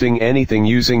manifesting anything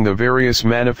using the various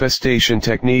manifestation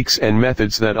techniques and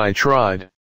methods that I tried.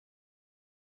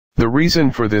 The reason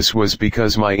for this was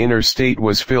because my inner state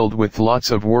was filled with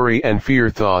lots of worry and fear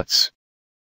thoughts.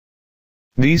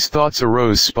 These thoughts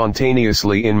arose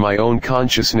spontaneously in my own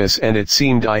consciousness, and it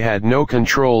seemed I had no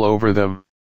control over them.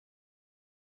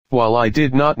 While I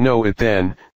did not know it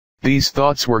then, these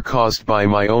thoughts were caused by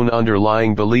my own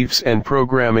underlying beliefs and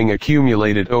programming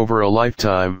accumulated over a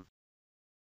lifetime.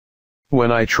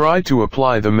 When I tried to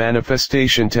apply the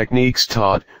manifestation techniques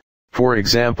taught, for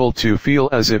example to feel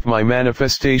as if my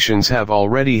manifestations have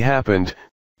already happened,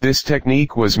 this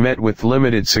technique was met with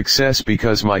limited success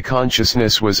because my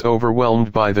consciousness was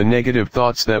overwhelmed by the negative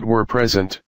thoughts that were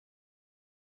present.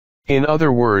 In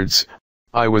other words,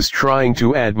 I was trying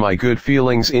to add my good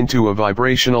feelings into a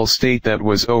vibrational state that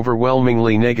was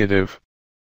overwhelmingly negative.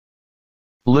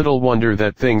 Little wonder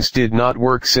that things did not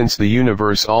work, since the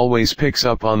universe always picks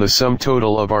up on the sum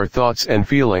total of our thoughts and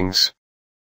feelings.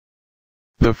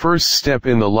 The first step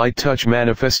in the light touch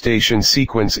manifestation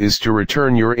sequence is to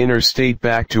return your inner state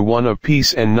back to one of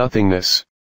peace and nothingness.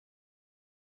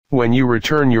 When you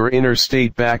return your inner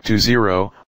state back to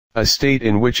zero, a state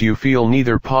in which you feel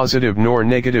neither positive nor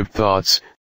negative thoughts,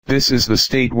 this is the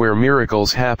state where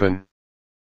miracles happen.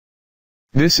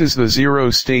 This is the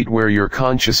zero state where your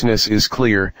consciousness is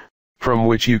clear, from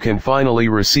which you can finally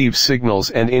receive signals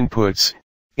and inputs,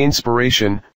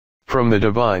 inspiration, from the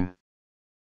divine.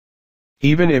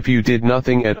 Even if you did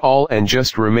nothing at all and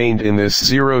just remained in this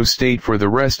zero state for the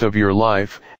rest of your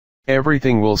life,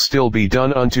 everything will still be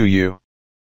done unto you.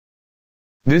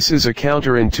 This is a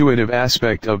counterintuitive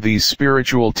aspect of these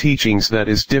spiritual teachings that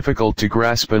is difficult to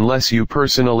grasp unless you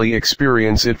personally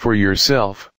experience it for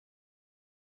yourself.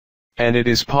 And it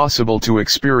is possible to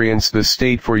experience the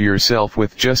state for yourself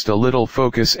with just a little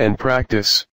focus and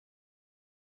practice.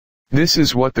 This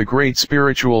is what the great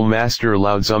spiritual master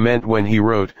Lao Tzu meant when he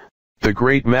wrote, "The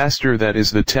great master that is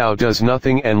the Tao does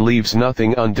nothing and leaves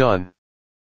nothing undone."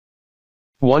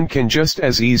 One can just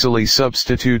as easily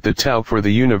substitute the Tao for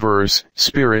the universe,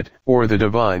 spirit, or the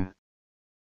divine.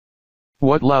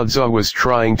 What Lao Tzu was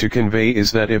trying to convey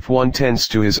is that if one tends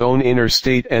to his own inner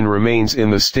state and remains in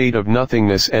the state of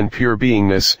nothingness and pure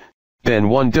beingness, then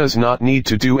one does not need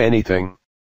to do anything.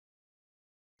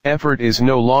 Effort is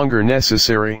no longer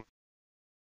necessary.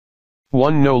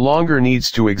 One no longer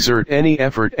needs to exert any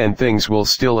effort, and things will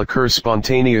still occur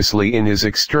spontaneously in his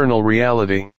external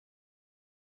reality.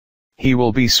 He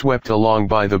will be swept along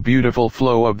by the beautiful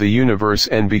flow of the universe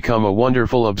and become a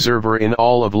wonderful observer in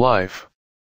all of life.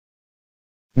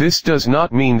 This does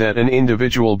not mean that an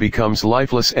individual becomes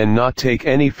lifeless and not take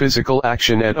any physical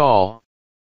action at all.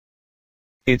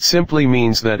 It simply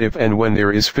means that if and when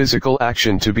there is physical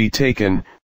action to be taken,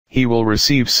 he will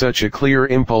receive such a clear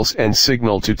impulse and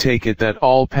signal to take it that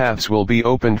all paths will be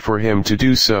opened for him to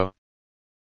do so.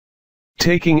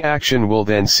 Taking action will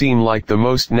then seem like the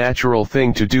most natural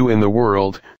thing to do in the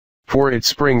world, for it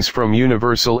springs from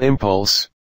universal impulse.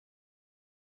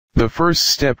 The first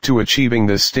step to achieving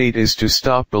this state is to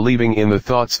stop believing in the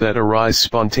thoughts that arise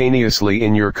spontaneously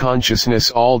in your consciousness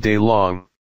all day long.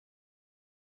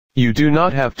 You do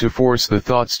not have to force the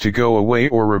thoughts to go away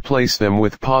or replace them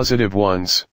with positive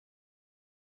ones.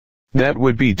 That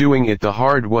would be doing it the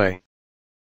hard way.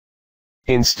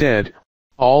 Instead,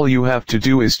 all you have to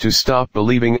do is to stop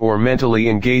believing or mentally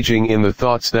engaging in the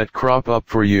thoughts that crop up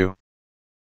for you.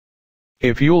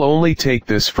 If you'll only take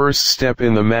this first step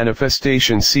in the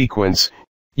manifestation sequence,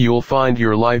 you'll find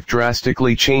your life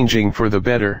drastically changing for the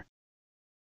better.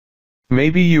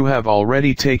 Maybe you have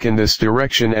already taken this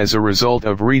direction as a result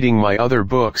of reading my other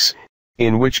books,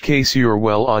 in which case you're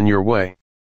well on your way.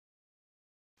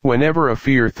 Whenever a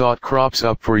fear thought crops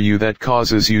up for you that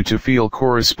causes you to feel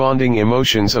corresponding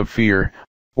emotions of fear,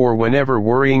 or whenever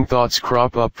worrying thoughts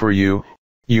crop up for you,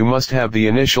 you must have the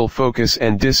initial focus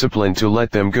and discipline to let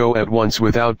them go at once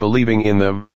without believing in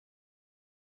them.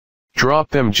 Drop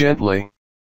them gently.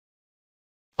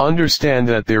 Understand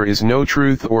that there is no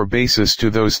truth or basis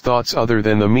to those thoughts other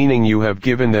than the meaning you have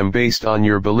given them based on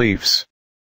your beliefs.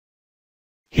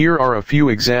 Here are a few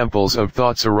examples of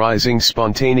thoughts arising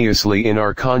spontaneously in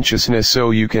our consciousness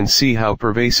so you can see how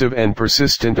pervasive and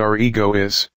persistent our ego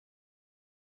is.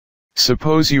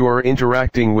 Suppose you are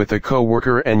interacting with a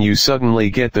coworker and you suddenly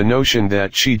get the notion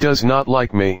that she does not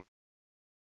like me.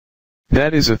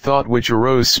 That is a thought which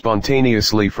arose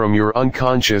spontaneously from your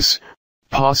unconscious,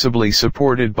 possibly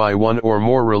supported by one or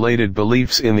more related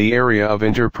beliefs in the area of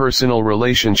interpersonal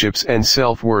relationships and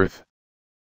self-worth.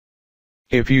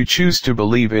 If you choose to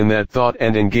believe in that thought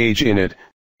and engage in it,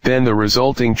 then the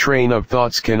resulting train of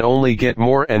thoughts can only get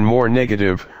more and more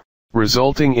negative,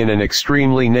 resulting in an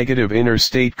extremely negative inner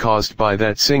state caused by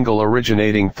that single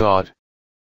originating thought.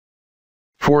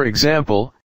 For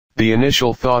example, the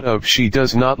initial thought of "she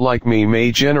does not like me"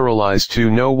 may generalize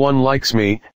to "no one likes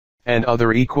me," and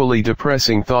other equally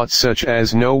depressing thoughts such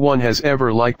as "no one has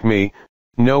ever liked me,"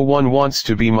 "no one wants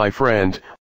to be my friend,"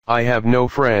 "I have no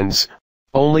friends,"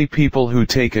 "only people who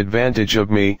take advantage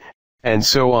of me," and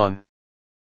so on.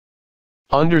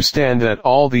 Understand that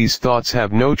all these thoughts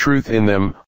have no truth in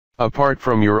them, apart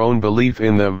from your own belief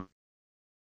in them.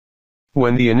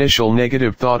 When the initial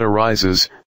negative thought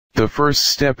arises, the first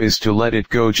step is to let it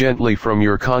go gently from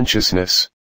your consciousness.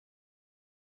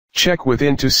 Check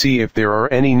within to see if there are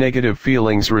any negative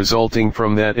feelings resulting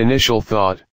from that initial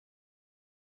thought.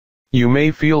 You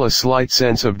may feel a slight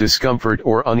sense of discomfort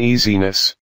or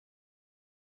uneasiness.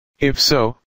 If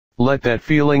so, let that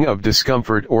feeling of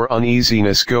discomfort or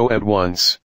uneasiness go at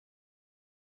once.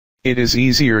 It is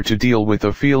easier to deal with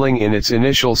a feeling in its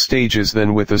initial stages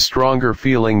than with a stronger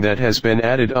feeling that has been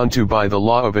added unto by the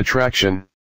law of attraction.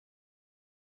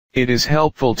 It is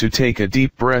helpful to take a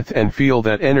deep breath and feel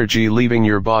that energy leaving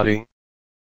your body.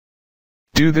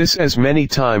 Do this as many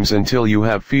times until you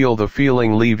have feel the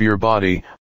feeling leave your body,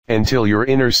 until your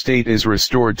inner state is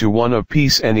restored to one of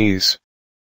peace and ease.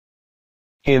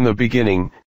 In the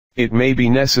beginning, it may be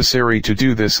necessary to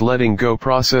do this letting go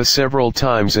process several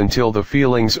times until the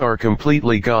feelings are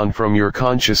completely gone from your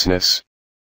consciousness.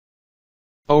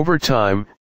 Over time,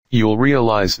 you'll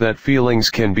realize that feelings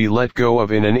can be let go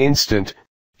of in an instant,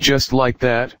 just like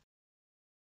that.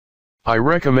 I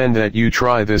recommend that you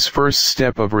try this first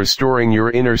step of restoring your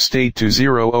inner state to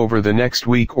zero over the next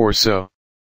week or so.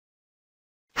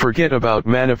 Forget about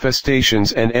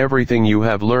manifestations and everything you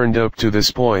have learned up to this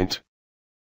point.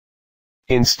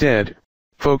 Instead,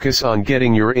 focus on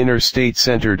getting your inner state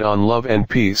centered on love and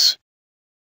peace.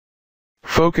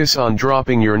 Focus on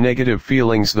dropping your negative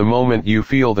feelings the moment you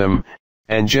feel them,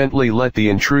 and gently let the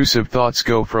intrusive thoughts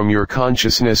go from your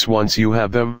consciousness once you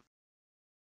have them.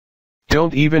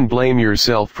 Don't even blame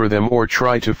yourself for them or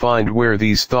try to find where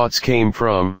these thoughts came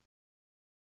from.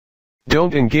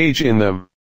 Don't engage in them.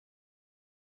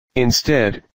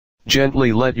 Instead,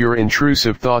 gently let your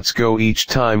intrusive thoughts go each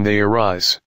time they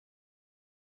arise.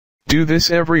 Do this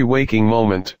every waking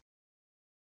moment.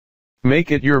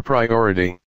 Make it your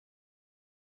priority.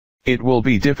 It will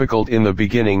be difficult in the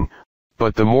beginning,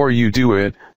 but the more you do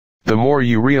it, the more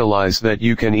you realize that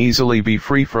you can easily be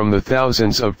free from the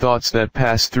thousands of thoughts that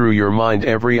pass through your mind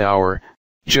every hour,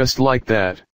 just like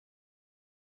that.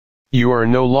 You are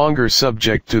no longer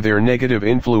subject to their negative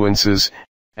influences,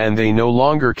 and they no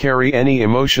longer carry any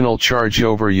emotional charge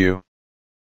over you.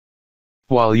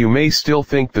 While you may still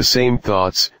think the same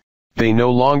thoughts, they no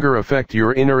longer affect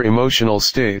your inner emotional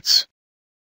states.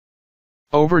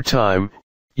 Over time,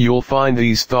 you'll find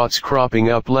these thoughts cropping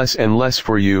up less and less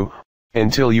for you,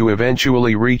 until you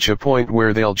eventually reach a point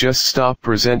where they'll just stop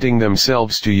presenting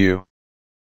themselves to you.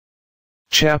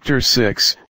 Chapter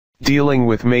 6, Dealing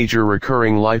with Major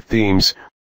Recurring Life Themes.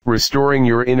 Restoring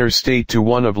your inner state to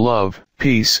one of love,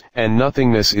 peace, and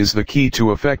nothingness is the key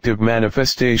to effective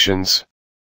manifestations.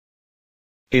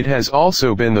 It has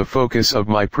also been the focus of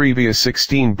my previous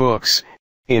 16 books,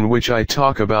 in which I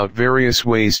talk about various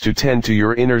ways to tend to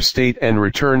your inner state and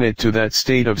return it to that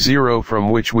state of zero from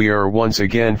which we are once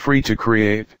again free to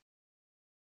create.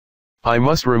 I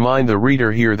must remind the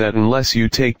reader here that unless you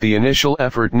take the initial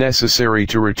effort necessary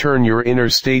to return your inner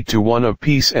state to one of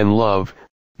peace and love,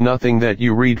 nothing that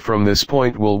you read from this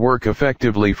point will work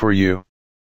effectively for you.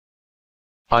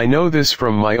 I know this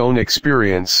from my own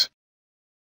experience.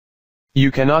 You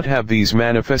cannot have these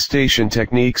manifestation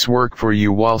techniques work for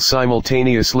you while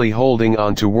simultaneously holding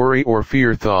on to worry or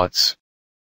fear thoughts.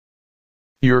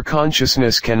 Your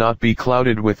consciousness cannot be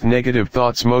clouded with negative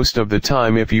thoughts most of the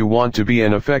time if you want to be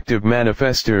an effective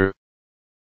manifester.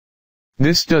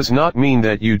 This does not mean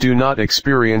that you do not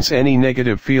experience any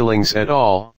negative feelings at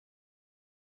all.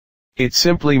 It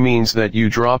simply means that you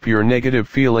drop your negative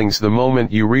feelings the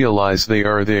moment you realize they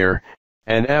are there,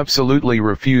 and absolutely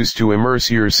refuse to immerse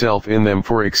yourself in them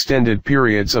for extended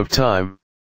periods of time.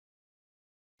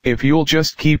 If you'll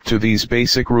just keep to these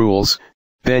basic rules,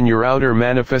 then your outer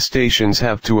manifestations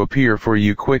have to appear for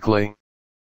you quickly.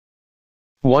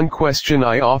 One question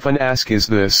I often ask is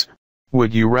this: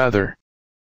 would you rather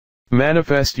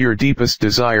manifest your deepest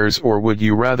desires, or would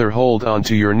you rather hold on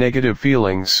to your negative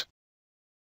feelings?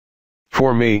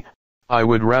 For me, I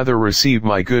would rather receive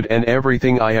my good and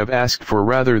everything I have asked for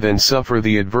rather than suffer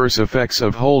the adverse effects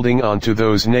of holding on to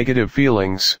those negative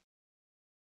feelings.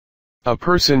 A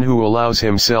person who allows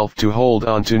himself to hold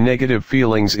on to negative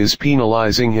feelings is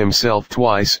penalizing himself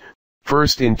twice,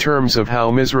 first in terms of how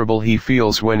miserable he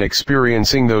feels when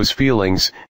experiencing those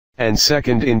feelings, and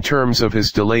second in terms of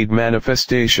his delayed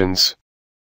manifestations.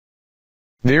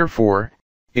 Therefore,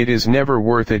 it is never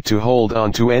worth it to hold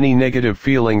on to any negative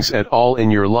feelings at all in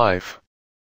your life.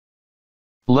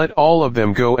 Let all of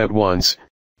them go at once,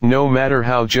 no matter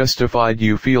how justified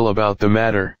you feel about the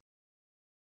matter.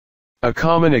 A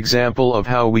common example of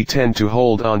how we tend to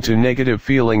hold on to negative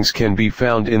feelings can be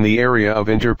found in the area of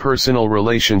interpersonal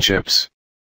relationships.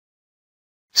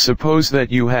 Suppose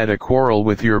that you had a quarrel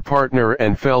with your partner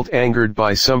and felt angered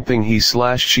by something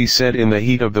he/she said in the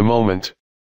heat of the moment.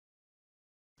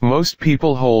 Most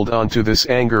people hold on to this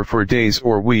anger for days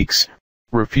or weeks,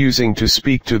 refusing to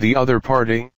speak to the other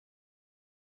party.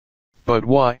 But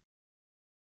why?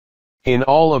 In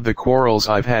all of the quarrels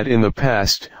I've had in the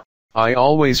past, I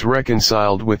always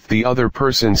reconciled with the other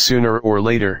person sooner or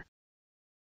later.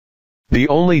 The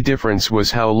only difference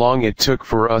was how long it took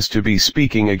for us to be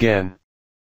speaking again.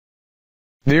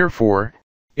 Therefore,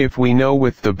 if we know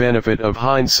with the benefit of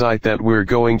hindsight that we're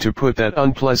going to put that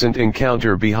unpleasant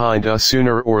encounter behind us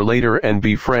sooner or later and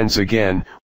be friends again,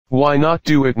 why not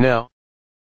do it now?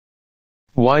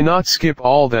 Why not skip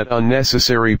all that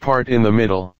unnecessary part in the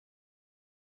middle?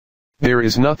 There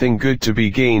is nothing good to be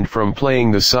gained from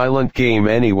playing the silent game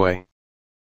anyway.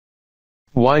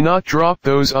 Why not drop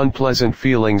those unpleasant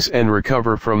feelings and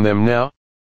recover from them now?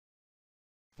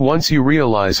 Once you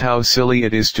realize how silly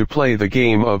it is to play the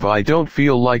game of "I don't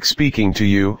feel like speaking to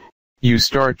you," you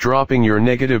start dropping your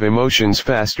negative emotions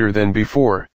faster than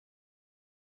before.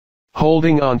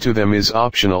 Holding on to them is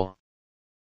optional.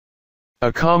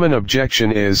 A common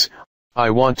objection is, "I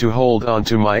want to hold on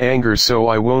to my anger so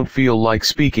I won't feel like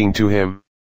speaking to him.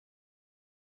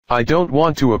 I don't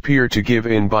want to appear to give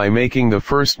in by making the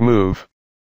first move."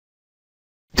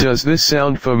 Does this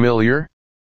sound familiar?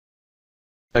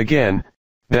 Again,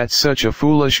 that's such a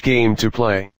foolish game to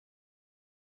play.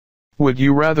 Would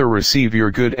you rather receive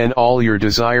your good and all your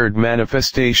desired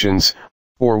manifestations,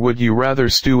 or would you rather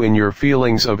stew in your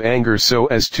feelings of anger so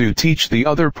as to teach the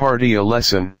other party a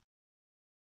lesson?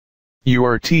 You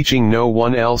are teaching no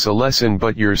one else a lesson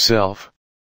but yourself.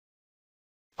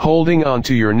 Holding on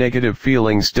to your negative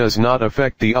feelings does not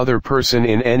affect the other person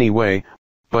in any way,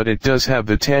 but it does have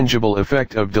the tangible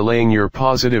effect of delaying your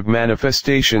positive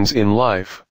manifestations in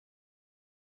life.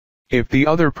 If the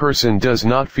other person does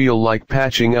not feel like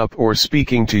patching up or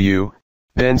speaking to you,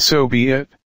 then so be it.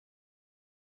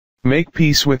 Make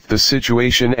peace with the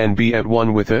situation and be at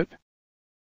one with it.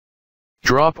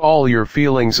 Drop all your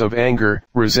feelings of anger,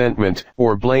 resentment,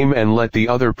 or blame and let the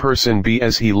other person be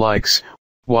as he likes,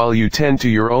 while you tend to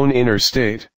your own inner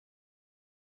state.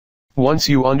 Once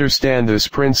you understand this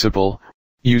principle,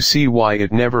 you see why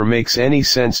it never makes any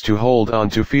sense to hold on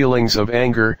to feelings of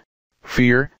anger,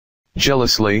 fear,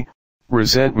 jealousy,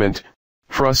 resentment,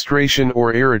 frustration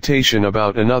or irritation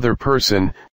about another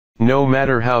person, no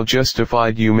matter how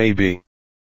justified you may be.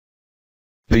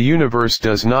 The universe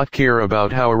does not care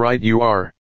about how right you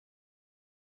are.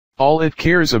 All it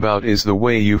cares about is the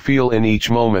way you feel in each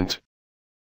moment.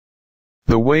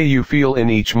 The way you feel in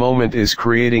each moment is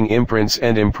creating imprints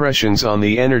and impressions on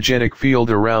the energetic field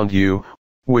around you,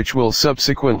 which will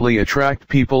subsequently attract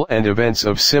people and events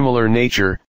of similar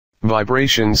nature,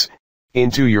 vibrations,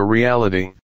 into your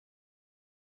reality.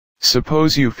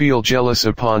 Suppose you feel jealous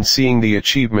upon seeing the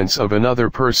achievements of another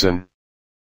person.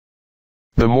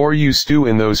 The more you stew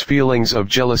in those feelings of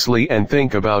jealousy and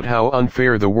think about how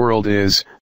unfair the world is,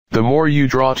 the more you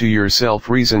draw to yourself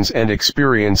reasons and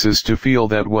experiences to feel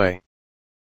that way.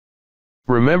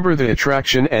 Remember the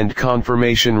attraction and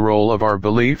confirmation role of our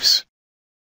beliefs?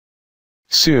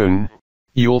 Soon,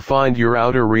 you'll find your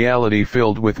outer reality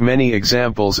filled with many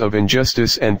examples of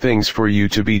injustice and things for you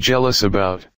to be jealous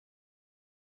about.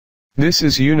 This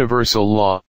is universal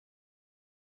law.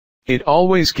 It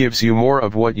always gives you more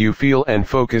of what you feel and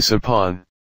focus upon.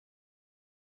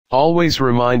 Always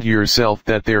remind yourself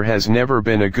that there has never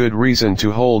been a good reason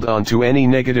to hold on to any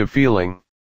negative feeling.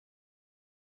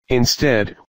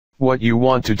 Instead, what you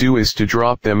want to do is to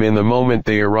drop them in the moment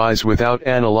they arise without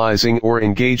analyzing or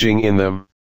engaging in them.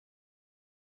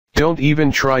 Don't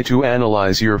even try to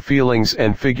analyze your feelings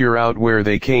and figure out where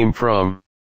they came from.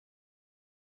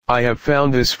 I have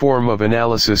found this form of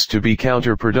analysis to be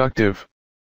counterproductive.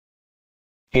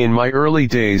 In my early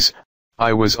days,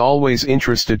 I was always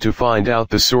interested to find out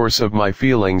the source of my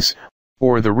feelings,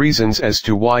 or the reasons as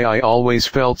to why I always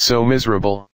felt so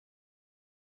miserable.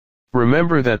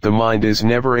 Remember that the mind is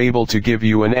never able to give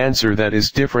you an answer that is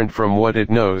different from what it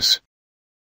knows.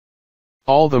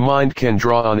 All the mind can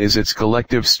draw on is its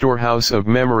collective storehouse of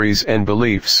memories and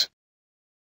beliefs.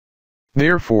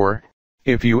 Therefore,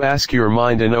 if you ask your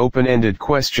mind an open-ended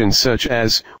question such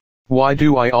as, "Why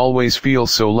do I always feel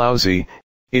so lousy?"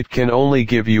 it can only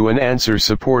give you an answer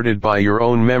supported by your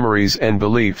own memories and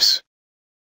beliefs.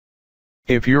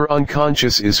 If your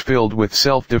unconscious is filled with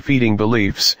self-defeating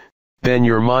beliefs, then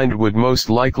your mind would most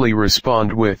likely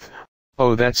respond with,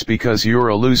 "Oh, that's because you're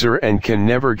a loser and can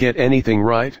never get anything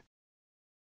right."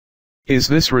 Is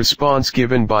this response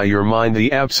given by your mind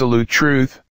the absolute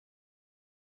truth?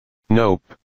 Nope.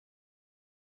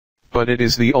 But it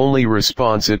is the only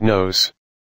response it knows.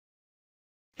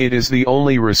 It is the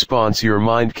only response your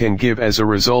mind can give as a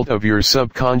result of your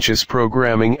subconscious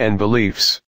programming and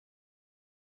beliefs.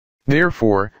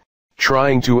 Therefore,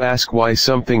 trying to ask why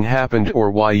something happened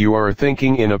or why you are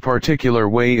thinking in a particular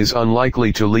way is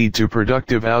unlikely to lead to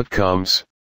productive outcomes.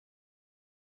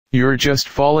 You're just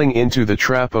falling into the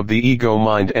trap of the ego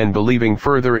mind and believing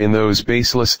further in those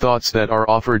baseless thoughts that are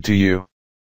offered to you.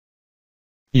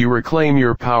 You reclaim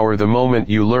your power the moment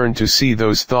you learn to see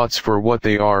those thoughts for what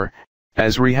they are,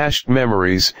 as rehashed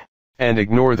memories, and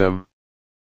ignore them.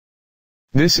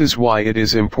 This is why it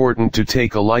is important to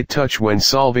take a light touch when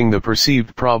solving the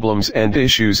perceived problems and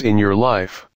issues in your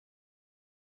life.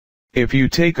 If you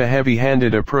take a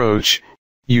heavy-handed approach,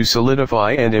 you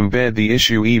solidify and embed the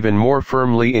issue even more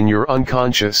firmly in your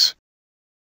unconscious.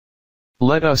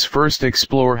 Let us first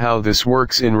explore how this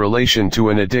works in relation to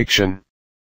an addiction.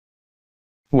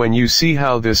 When you see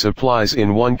how this applies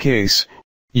in one case,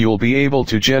 you'll be able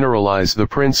to generalize the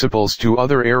principles to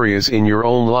other areas in your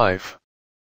own life.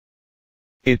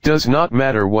 It does not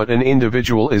matter what an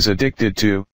individual is addicted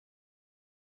to.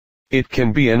 It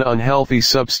can be an unhealthy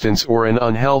substance or an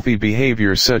unhealthy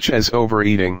behavior such as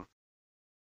overeating.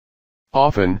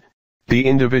 Often, the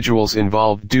individuals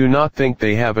involved do not think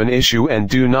they have an issue and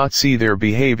do not see their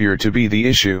behavior to be the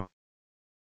issue.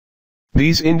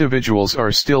 These individuals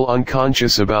are still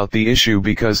unconscious about the issue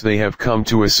because they have come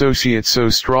to associate so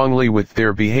strongly with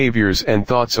their behaviors and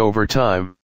thoughts over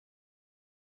time.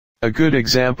 A good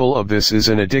example of this is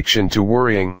an addiction to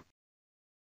worrying.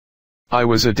 I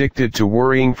was addicted to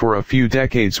worrying for a few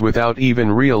decades without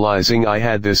even realizing I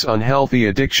had this unhealthy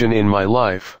addiction in my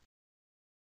life.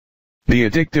 The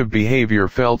addictive behavior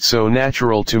felt so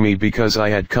natural to me because I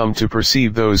had come to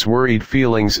perceive those worried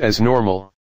feelings as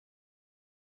normal.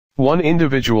 One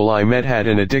individual I met had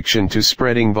an addiction to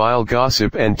spreading vile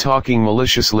gossip and talking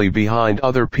maliciously behind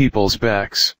other people's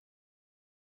backs.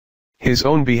 His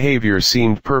own behavior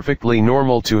seemed perfectly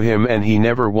normal to him and he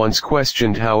never once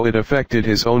questioned how it affected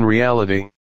his own reality.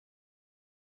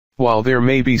 While there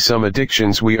may be some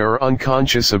addictions we are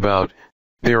unconscious about,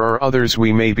 there are others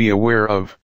we may be aware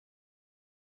of.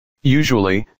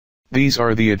 Usually, these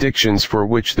are the addictions for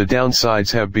which the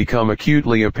downsides have become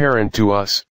acutely apparent to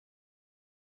us.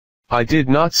 I did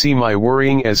not see my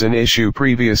worrying as an issue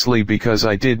previously because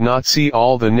I did not see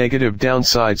all the negative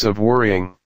downsides of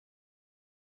worrying.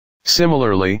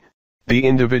 Similarly, the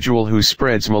individual who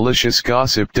spreads malicious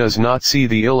gossip does not see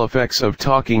the ill effects of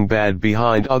talking bad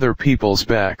behind other people's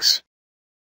backs.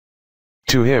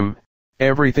 To him,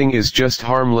 everything is just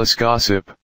harmless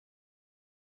gossip.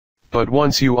 But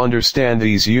once you understand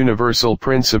these universal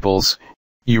principles,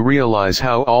 you realize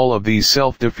how all of these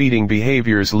self-defeating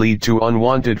behaviors lead to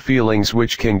unwanted feelings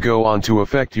which can go on to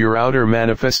affect your outer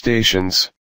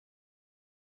manifestations.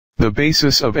 The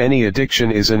basis of any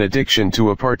addiction is an addiction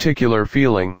to a particular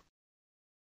feeling.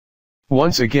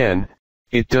 Once again,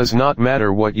 it does not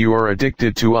matter what you are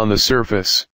addicted to on the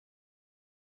surface.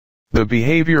 The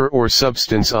behavior or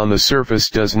substance on the surface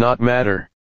does not matter.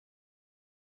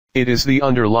 It is the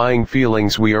underlying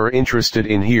feelings we are interested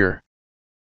in here.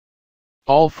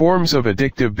 All forms of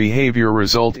addictive behavior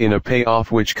result in a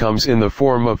payoff which comes in the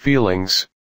form of feelings.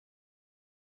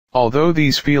 Although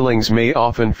these feelings may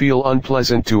often feel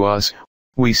unpleasant to us,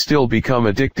 we still become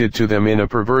addicted to them in a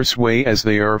perverse way as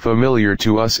they are familiar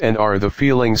to us and are the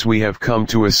feelings we have come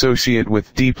to associate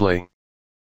with deeply.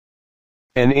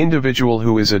 An individual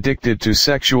who is addicted to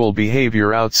sexual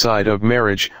behavior outside of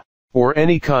marriage, or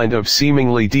any kind of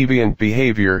seemingly deviant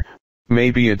behavior, may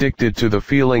be addicted to the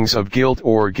feelings of guilt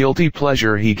or guilty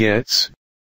pleasure he gets.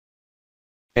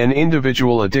 An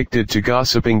individual addicted to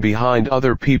gossiping behind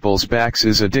other people's backs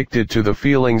is addicted to the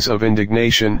feelings of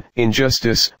indignation,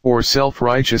 injustice, or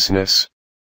self-righteousness.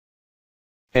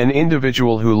 An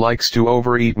individual who likes to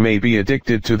overeat may be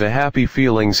addicted to the happy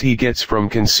feelings he gets from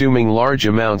consuming large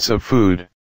amounts of food.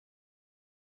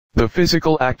 The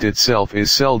physical act itself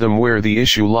is seldom where the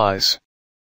issue lies.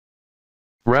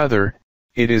 Rather,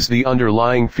 it is the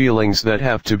underlying feelings that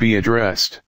have to be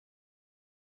addressed.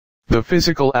 The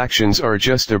physical actions are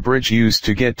just a bridge used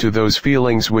to get to those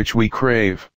feelings which we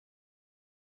crave.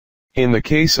 In the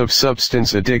case of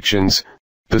substance addictions,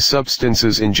 the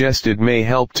substances ingested may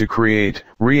help to create,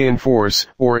 reinforce,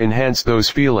 or enhance those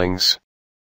feelings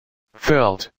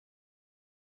felt.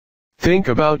 Think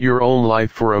about your own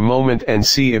life for a moment and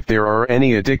see if there are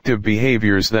any addictive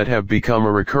behaviors that have become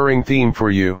a recurring theme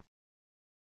for you.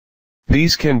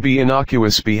 These can be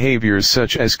innocuous behaviors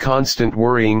such as constant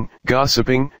worrying,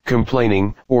 gossiping,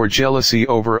 complaining, or jealousy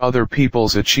over other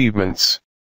people's achievements.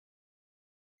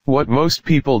 What most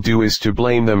people do is to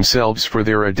blame themselves for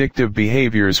their addictive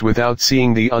behaviors without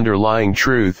seeing the underlying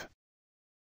truth.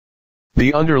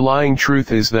 The underlying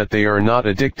truth is that they are not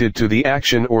addicted to the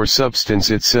action or substance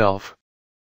itself.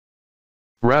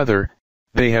 Rather,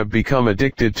 they have become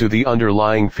addicted to the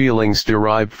underlying feelings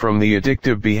derived from the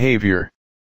addictive behavior.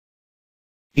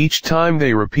 Each time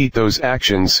they repeat those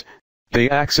actions, they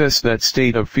access that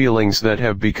state of feelings that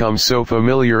have become so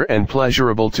familiar and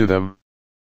pleasurable to them.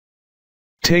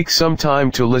 Take some time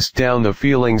to list down the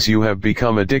feelings you have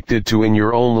become addicted to in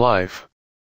your own life.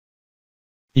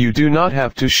 You do not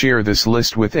have to share this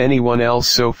list with anyone else,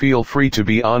 so feel free to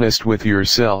be honest with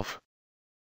yourself.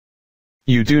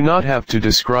 You do not have to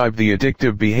describe the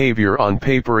addictive behavior on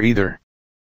paper either.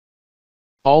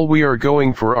 All we are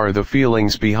going for are the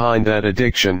feelings behind that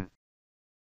addiction.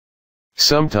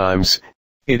 Sometimes,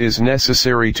 it is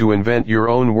necessary to invent your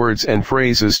own words and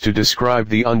phrases to describe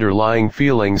the underlying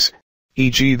feelings,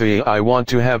 e.g. the "I want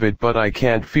to have it but I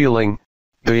can't" feeling,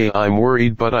 the "I'm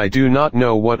worried but I do not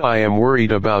know what I am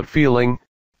worried about" feeling,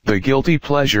 the guilty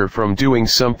pleasure from doing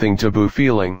something taboo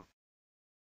feeling.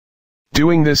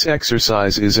 Doing this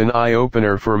exercise is an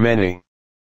eye-opener for many.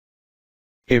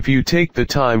 If you take the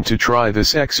time to try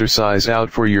this exercise out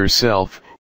for yourself,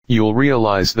 you'll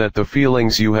realize that the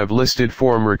feelings you have listed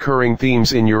form recurring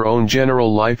themes in your own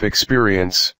general life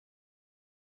experience.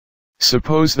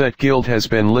 Suppose that guilt has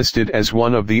been listed as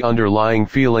one of the underlying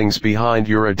feelings behind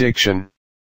your addiction.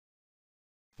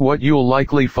 What you'll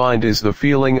likely find is the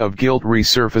feeling of guilt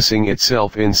resurfacing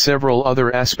itself in several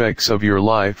other aspects of your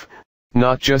life,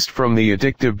 not just from the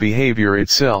addictive behavior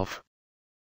itself.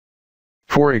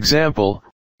 For example,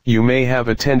 you may have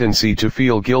a tendency to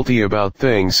feel guilty about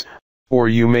things, or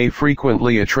you may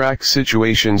frequently attract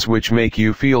situations which make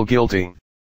you feel guilty.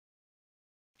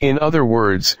 In other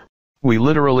words, we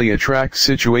literally attract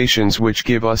situations which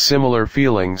give us similar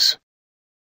feelings.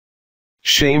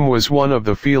 Shame was one of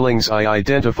the feelings I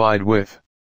identified with.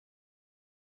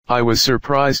 I was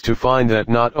surprised to find that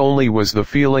not only was the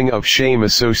feeling of shame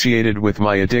associated with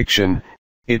my addiction,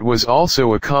 it was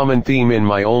also a common theme in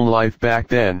my own life back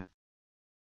then.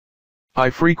 I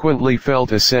frequently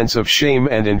felt a sense of shame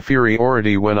and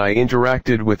inferiority when I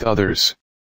interacted with others.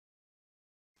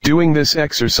 Doing this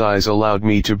exercise allowed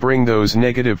me to bring those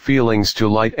negative feelings to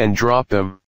light and drop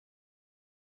them.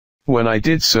 When I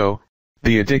did so,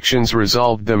 the addictions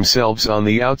resolved themselves on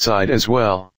the outside as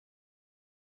well.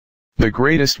 The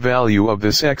greatest value of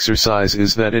this exercise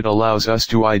is that it allows us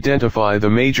to identify the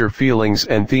major feelings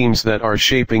and themes that are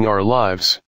shaping our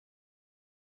lives.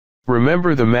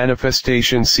 Remember the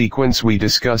manifestation sequence we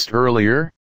discussed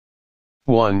earlier?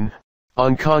 1.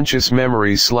 Unconscious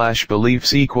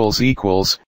memories/beliefs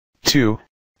 == 2.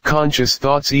 Conscious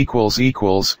thoughts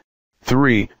 ==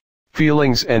 3.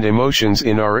 Feelings and emotions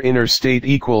in our inner state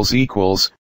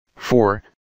 == 4.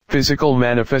 Physical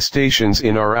manifestations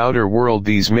in our outer world.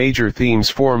 These major themes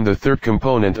form the third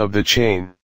component of the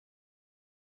chain.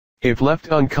 If left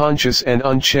unconscious and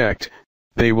unchecked,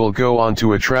 they will go on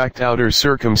to attract outer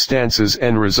circumstances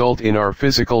and result in our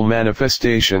physical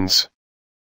manifestations.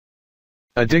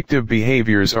 Addictive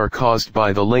behaviors are caused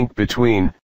by the link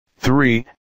between 3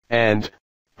 and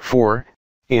 4,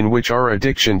 in which our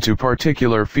addiction to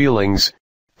particular feelings,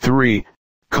 3,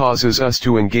 causes us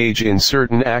to engage in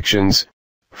certain actions,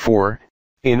 4,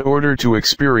 in order to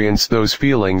experience those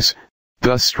feelings,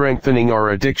 thus strengthening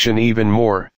our addiction even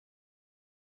more.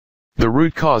 The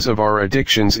root cause of our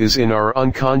addictions is in our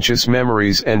unconscious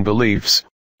memories and beliefs.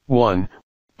 1.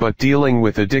 But dealing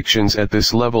with addictions at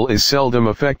this level is seldom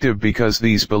effective because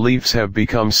these beliefs have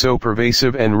become so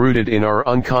pervasive and rooted in our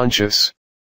unconscious.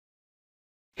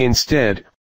 Instead,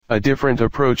 a different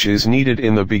approach is needed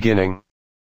in the beginning.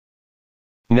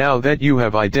 Now that you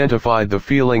have identified the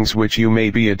feelings which you may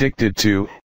be addicted to,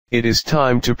 it is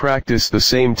time to practice the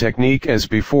same technique as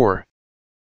before.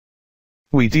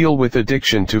 We deal with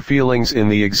addiction to feelings in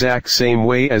the exact same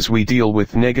way as we deal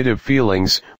with negative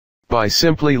feelings, by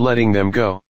simply letting them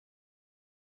go.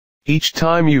 Each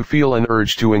time you feel an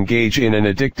urge to engage in an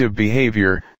addictive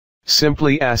behavior,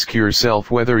 simply ask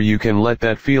yourself whether you can let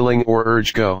that feeling or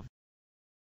urge go.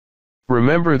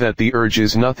 Remember that the urge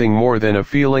is nothing more than a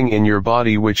feeling in your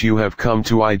body which you have come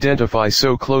to identify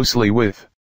so closely with.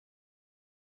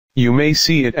 You may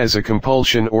see it as a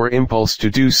compulsion or impulse to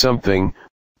do something,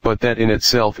 but that in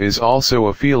itself is also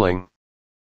a feeling.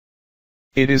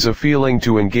 It is a feeling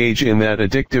to engage in that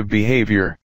addictive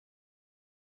behavior.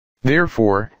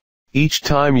 Therefore, each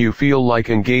time you feel like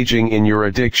engaging in your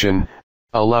addiction,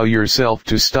 allow yourself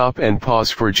to stop and pause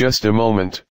for just a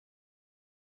moment.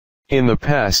 In the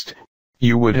past,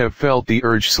 you would have felt the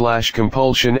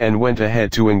urge/compulsion and went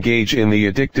ahead to engage in the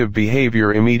addictive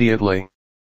behavior immediately.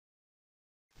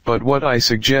 But what I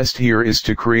suggest here is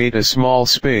to create a small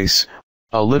space,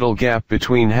 a little gap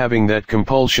between having that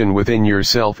compulsion within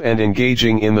yourself and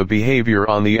engaging in the behavior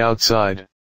on the outside.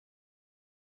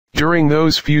 During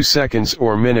those few seconds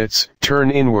or minutes, turn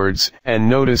inwards and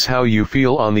notice how you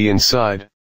feel on the inside.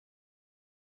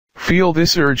 Feel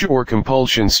this urge or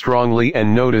compulsion strongly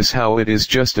and notice how it is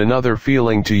just another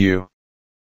feeling to you.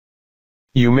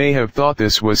 You may have thought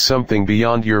this was something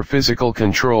beyond your physical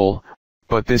control,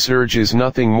 but this urge is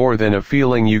nothing more than a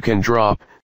feeling you can drop,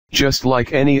 just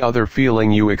like any other feeling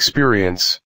you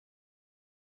experience.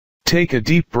 Take a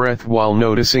deep breath while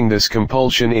noticing this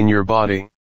compulsion in your body.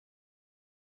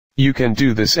 You can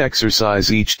do this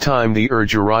exercise each time the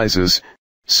urge arises,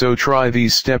 so try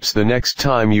these steps the next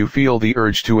time you feel the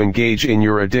urge to engage in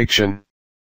your addiction.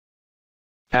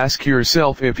 Ask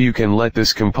yourself if you can let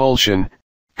this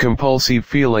compulsive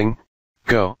feeling,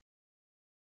 go.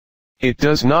 It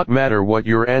does not matter what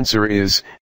your answer is,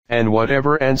 and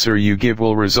whatever answer you give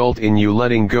will result in you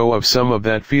letting go of some of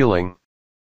that feeling.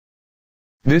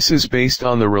 This is based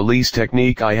on the release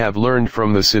technique I have learned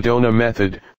from the Sedona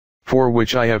method, for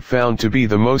which I have found to be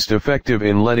the most effective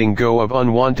in letting go of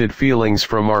unwanted feelings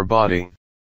from our body.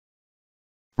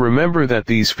 Remember that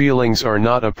these feelings are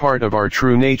not a part of our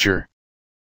true nature.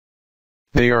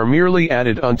 They are merely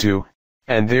added unto,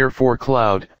 and therefore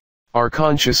cloud, our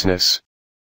consciousness.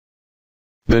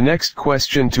 The next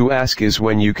question to ask is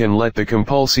when you can let the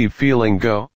compulsive feeling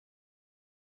go.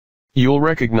 You'll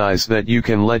recognize that you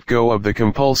can let go of the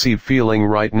compulsive feeling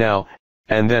right now,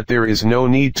 and that there is no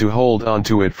need to hold on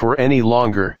to it for any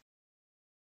longer.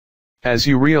 As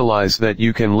you realize that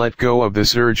you can let go of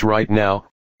this urge right now,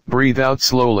 breathe out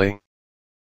slowly.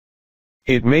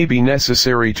 It may be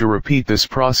necessary to repeat this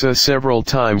process several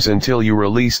times until you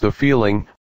release the feeling,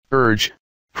 urge,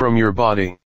 from your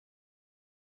body.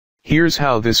 Here's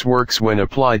how this works when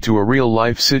applied to a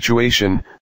real-life situation.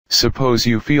 Suppose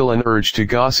you feel an urge to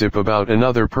gossip about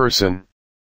another person.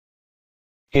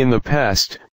 In the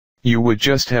past, you would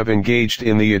just have engaged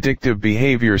in the addictive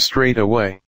behavior straight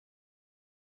away.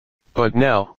 But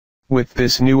now, with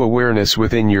this new awareness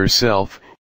within yourself,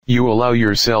 you allow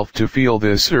yourself to feel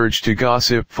this urge to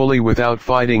gossip fully without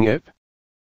fighting it.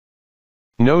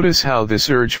 Notice how this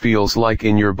urge feels like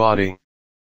in your body.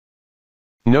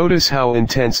 Notice how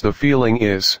intense the feeling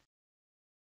is.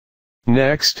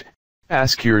 Next,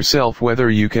 ask yourself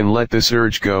whether you can let this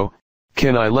urge go.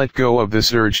 Can I let go of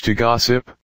this urge to gossip?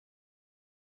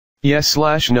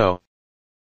 Yes/no.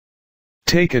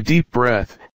 Take a deep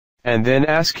breath, and then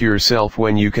ask yourself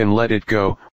when you can let it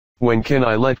go. When can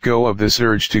I let go of this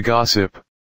urge to gossip?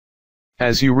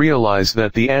 As you realize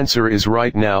that the answer is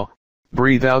right now,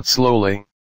 breathe out slowly.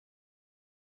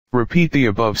 Repeat the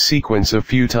above sequence a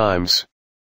few times.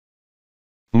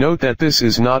 Note that this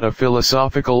is not a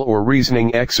philosophical or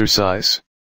reasoning exercise.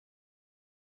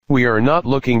 We are not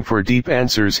looking for deep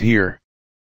answers here.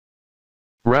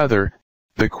 Rather,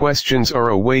 the questions are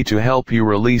a way to help you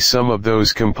release some of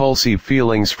those compulsive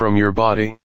feelings from your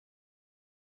body.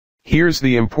 Here's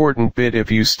the important bit: if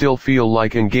you still feel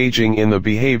like engaging in the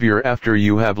behavior after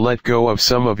you have let go of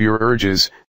some of your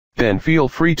urges, then feel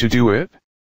free to do it.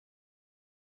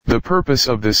 The purpose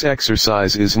of this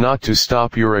exercise is not to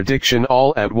stop your addiction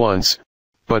all at once,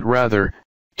 but rather,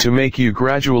 to make you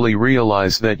gradually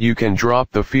realize that you can drop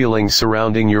the feelings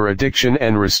surrounding your addiction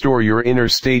and restore your inner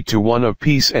state to one of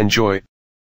peace and joy.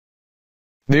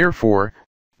 Therefore,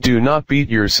 do not beat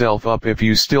yourself up if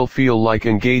you still feel like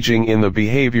engaging in the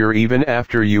behavior even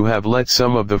after you have let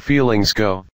some of the feelings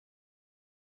go.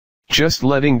 Just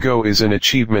letting go is an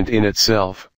achievement in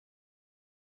itself.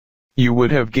 You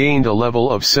would have gained a level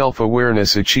of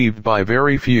self-awareness achieved by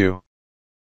very few.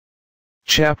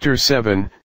 Chapter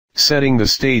 7, Setting the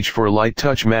Stage for Light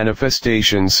Touch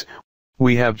Manifestations.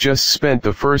 We have just spent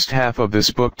the first half of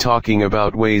this book talking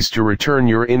about ways to return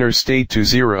your inner state to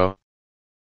zero.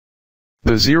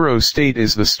 The zero state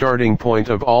is the starting point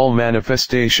of all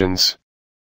manifestations.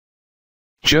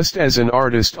 Just as an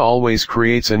artist always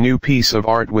creates a new piece of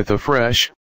art with a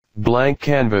fresh, blank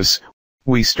canvas,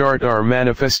 we start our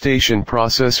manifestation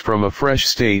process from a fresh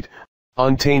state,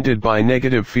 untainted by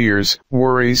negative fears,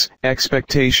 worries,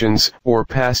 expectations, or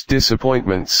past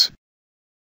disappointments.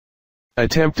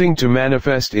 Attempting to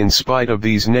manifest in spite of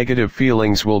these negative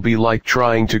feelings will be like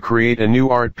trying to create a new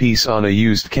art piece on a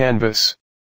used canvas.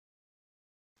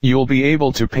 You'll be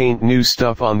able to paint new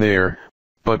stuff on there,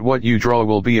 but what you draw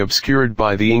will be obscured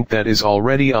by the ink that is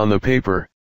already on the paper.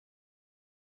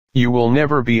 You will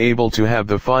never be able to have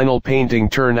the final painting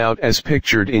turn out as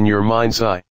pictured in your mind's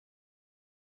eye.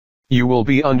 You will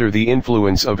be under the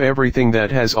influence of everything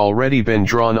that has already been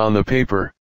drawn on the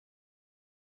paper.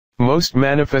 Most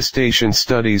manifestation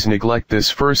studies neglect this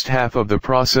first half of the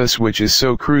process, which is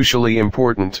so crucially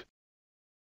important.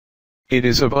 It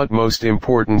is of utmost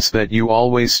importance that you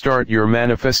always start your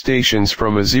manifestations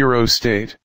from a zero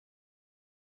state.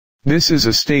 This is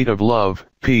a state of love,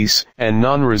 peace, and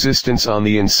non-resistance on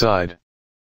the inside.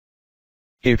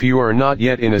 If you are not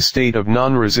yet in a state of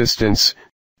non-resistance,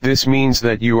 this means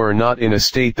that you are not in a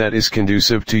state that is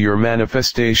conducive to your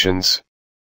manifestations.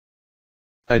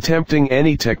 Attempting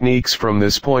any techniques from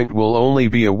this point will only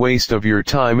be a waste of your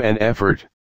time and effort.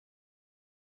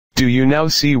 Do you now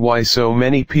see why so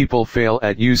many people fail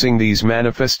at using these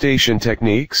manifestation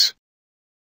techniques?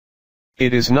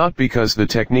 It is not because the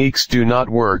techniques do not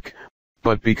work,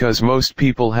 but because most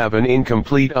people have an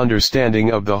incomplete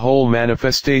understanding of the whole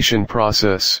manifestation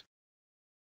process.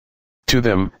 To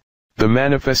them, the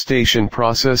manifestation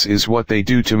process is what they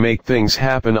do to make things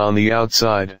happen on the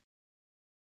outside.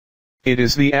 It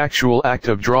is the actual act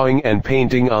of drawing and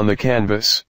painting on the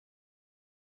canvas.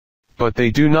 But they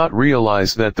do not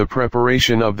realize that the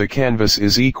preparation of the canvas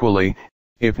is equally,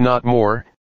 if not more,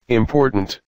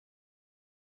 important.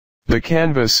 The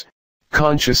canvas,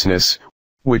 consciousness,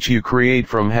 which you create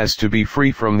from has to be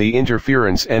free from the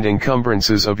interference and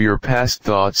encumbrances of your past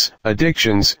thoughts,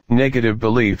 addictions, negative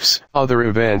beliefs, other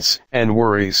events, and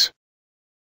worries.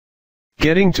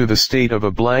 Getting to the state of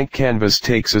a blank canvas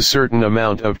takes a certain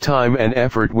amount of time and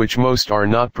effort which most are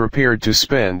not prepared to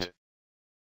spend.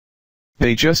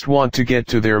 They just want to get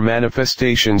to their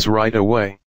manifestations right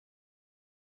away.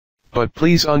 But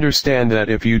please understand that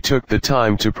if you took the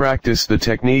time to practice the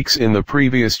techniques in the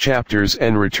previous chapters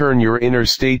and return your inner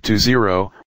state to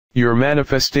zero, your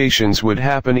manifestations would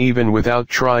happen even without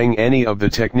trying any of the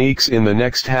techniques in the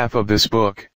next half of this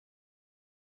book.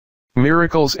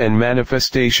 Miracles and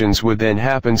manifestations would then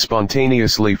happen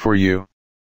spontaneously for you.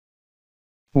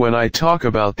 When I talk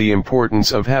about the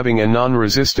importance of having a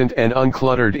non-resistant and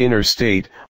uncluttered inner state,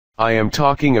 I am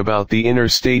talking about the inner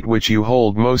state which you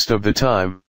hold most of the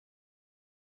time.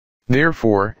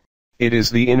 Therefore, it is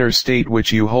the inner state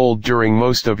which you hold during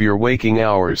most of your waking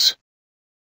hours.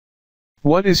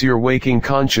 What is your waking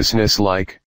consciousness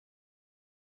like?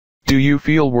 Do you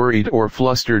feel worried or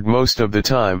flustered most of the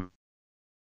time?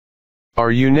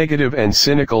 Are you negative and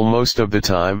cynical most of the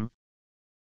time?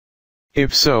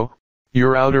 If so,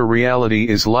 your outer reality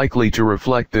is likely to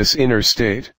reflect this inner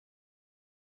state.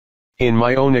 In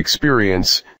my own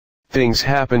experience, things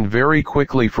happened very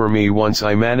quickly for me once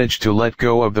I managed to let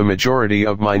go of the majority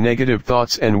of my negative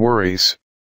thoughts and worries.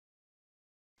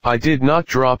 I did not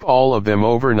drop all of them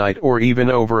overnight or even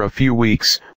over a few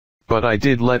weeks, but I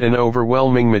did let an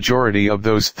overwhelming majority of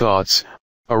those thoughts,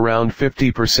 around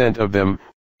 50% of them,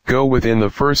 go within the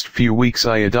first few weeks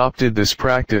I adopted this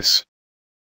practice.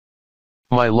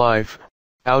 My life,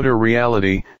 outer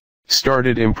reality,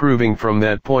 started improving from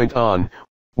that point on,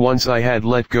 once I had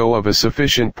let go of a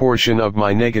sufficient portion of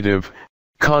my negative,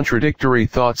 contradictory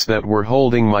thoughts that were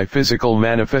holding my physical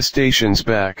manifestations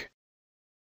back.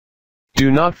 Do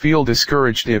not feel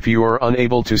discouraged if you are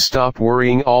unable to stop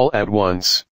worrying all at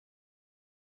once.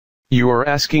 You are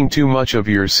asking too much of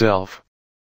yourself.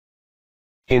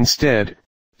 Instead,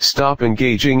 stop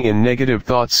engaging in negative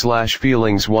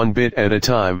thoughts/feelings one bit at a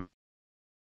time.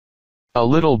 A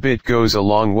little bit goes a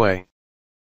long way.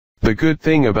 The good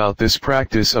thing about this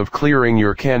practice of clearing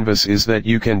your canvas is that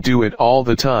you can do it all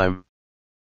the time.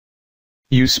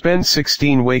 You spend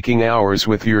 16 waking hours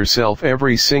with yourself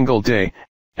every single day,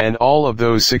 and all of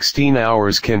those 16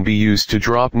 hours can be used to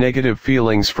drop negative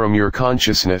feelings from your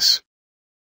consciousness.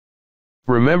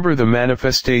 Remember the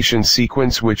manifestation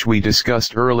sequence which we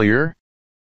discussed earlier?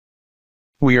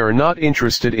 We are not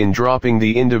interested in dropping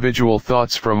the individual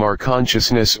thoughts from our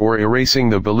consciousness or erasing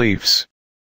the beliefs.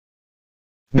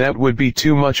 That would be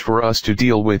too much for us to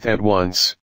deal with at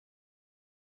once.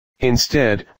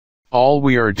 Instead, all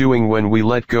we are doing when we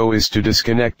let go is to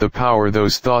disconnect the power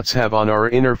those thoughts have on our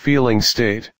inner feeling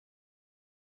state.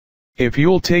 If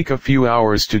you'll take a few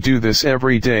hours to do this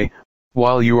every day,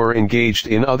 while you are engaged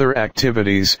in other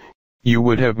activities, you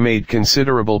would have made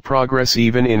considerable progress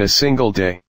even in a single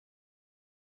day.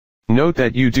 Note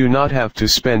that you do not have to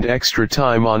spend extra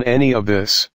time on any of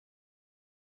this.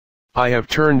 I have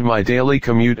turned my daily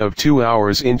commute of 2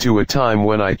 hours into a time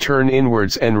when I turn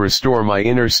inwards and restore my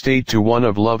inner state to one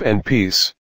of love and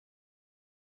peace.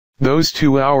 Those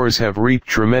 2 hours have reaped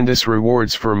tremendous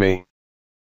rewards for me.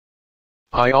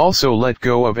 I also let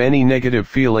go of any negative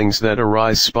feelings that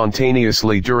arise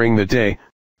spontaneously during the day,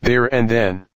 there and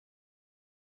then.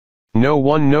 No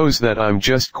one knows that I'm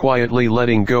just quietly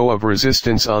letting go of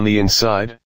resistance on the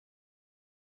inside.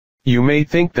 You may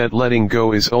think that letting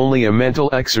go is only a mental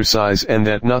exercise and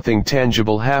that nothing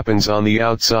tangible happens on the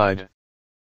outside.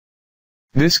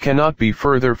 This cannot be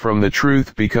further from the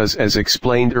truth because, as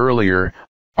explained earlier,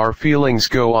 our feelings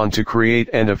go on to create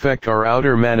and affect our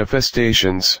outer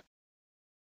manifestations.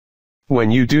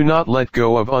 When you do not let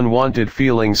go of unwanted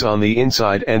feelings on the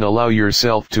inside and allow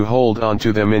yourself to hold on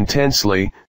to them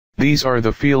intensely, these are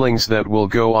the feelings that will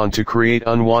go on to create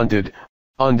unwanted,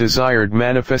 undesired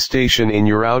manifestation in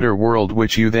your outer world,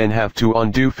 which you then have to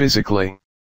undo physically.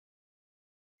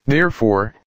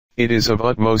 Therefore, it is of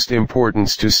utmost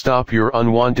importance to stop your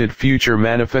unwanted future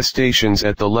manifestations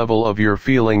at the level of your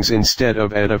feelings instead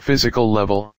of at a physical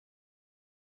level.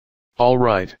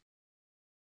 Alright.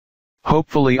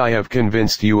 Hopefully I have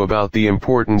convinced you about the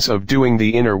importance of doing the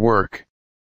inner work.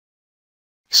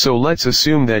 So let's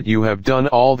assume that you have done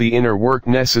all the inner work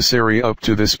necessary up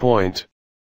to this point.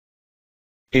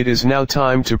 It is now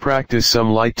time to practice some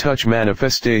light touch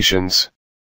manifestations.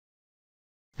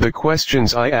 The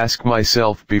questions I ask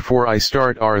myself before I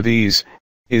start are these: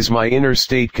 is my inner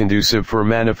state conducive for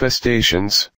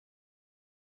manifestations?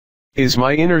 Is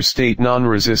my inner state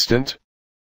non-resistant?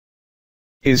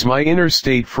 Is my inner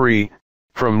state free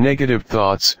from negative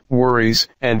thoughts, worries,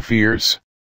 and fears?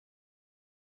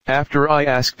 After I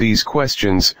ask these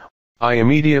questions, I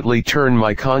immediately turn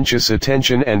my conscious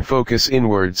attention and focus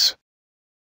inwards.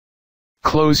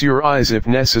 Close your eyes if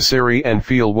necessary and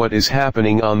feel what is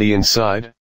happening on the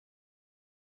inside.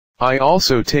 I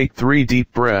also take 3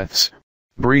 deep breaths,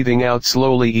 breathing out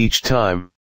slowly each time.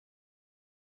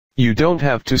 You don't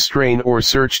have to strain or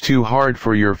search too hard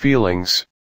for your feelings.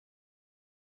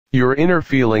 Your inner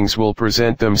feelings will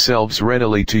present themselves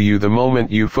readily to you the moment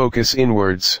you focus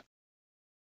inwards.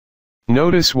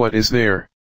 Notice what is there.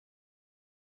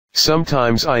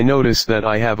 Sometimes I notice that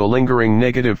I have a lingering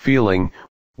negative feeling,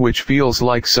 which feels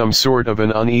like some sort of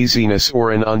an uneasiness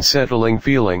or an unsettling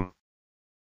feeling.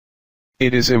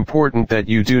 It is important that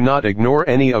you do not ignore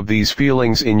any of these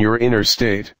feelings in your inner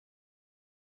state.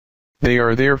 They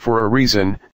are there for a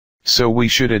reason, so we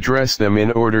should address them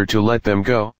in order to let them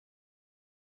go.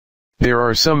 There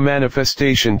are some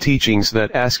manifestation teachings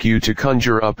that ask you to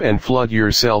conjure up and flood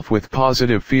yourself with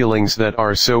positive feelings that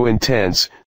are so intense,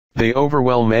 they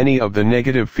overwhelm any of the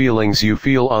negative feelings you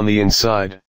feel on the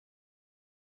inside.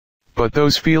 But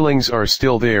those feelings are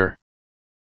still there.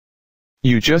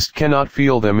 You just cannot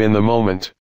feel them in the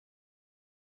moment.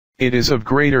 It is of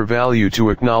greater value to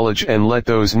acknowledge and let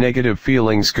those negative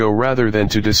feelings go rather than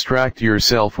to distract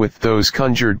yourself with those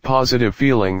conjured positive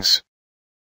feelings.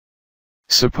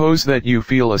 Suppose that you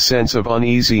feel a sense of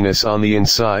uneasiness on the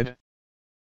inside.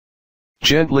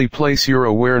 Gently place your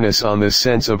awareness on this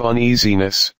sense of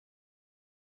uneasiness.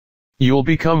 You'll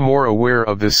become more aware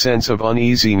of this sense of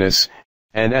uneasiness,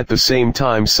 and at the same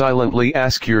time silently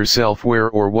ask yourself where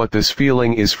or what this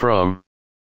feeling is from.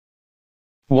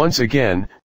 Once again,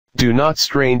 do not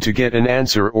strain to get an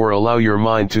answer or allow your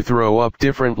mind to throw up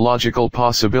different logical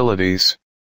possibilities.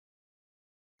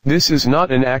 This is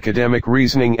not an academic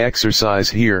reasoning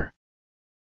exercise here.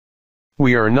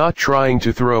 We are not trying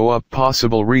to throw up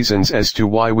possible reasons as to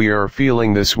why we are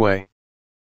feeling this way.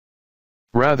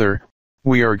 Rather,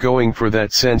 we are going for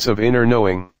that sense of inner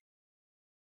knowing.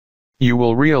 You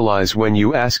will realize when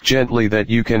you ask gently that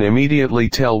you can immediately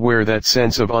tell where that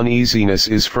sense of uneasiness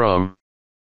is from.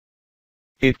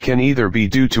 It can either be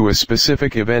due to a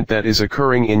specific event that is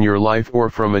occurring in your life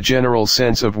or from a general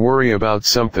sense of worry about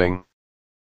something.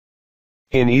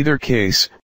 In either case,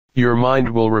 your mind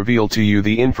will reveal to you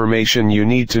the information you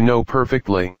need to know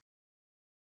perfectly.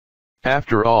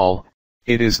 After all,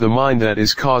 it is the mind that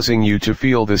is causing you to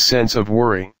feel this sense of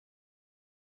worry.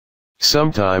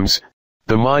 Sometimes,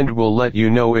 the mind will let you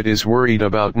know it is worried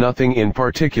about nothing in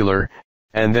particular,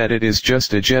 and that it is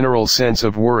just a general sense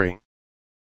of worry.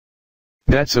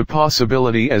 That's a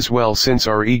possibility as well, since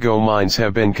our ego minds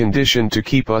have been conditioned to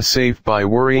keep us safe by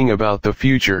worrying about the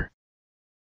future.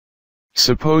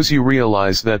 Suppose you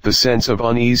realize that the sense of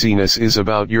uneasiness is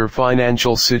about your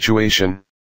financial situation.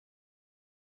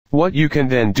 What you can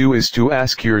then do is to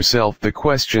ask yourself the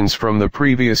questions from the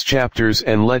previous chapters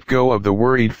and let go of the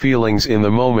worried feelings in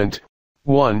the moment.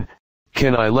 1.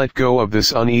 Can I let go of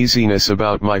this uneasiness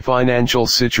about my financial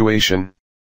situation?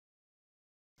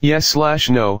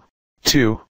 Yes/no.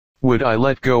 2. Would I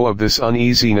let go of this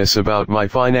uneasiness about my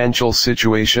financial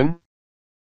situation?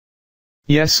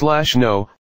 Yes/no.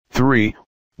 3.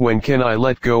 When can I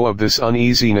let go of this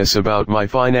uneasiness about my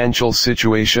financial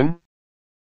situation?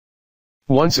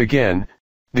 Once again,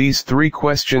 these 3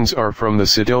 questions are from the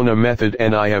Sedona method,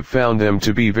 and I have found them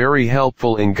to be very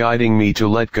helpful in guiding me to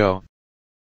let go.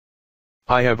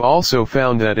 I have also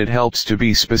found that it helps to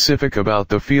be specific about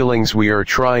the feelings we are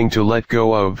trying to let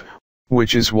go of,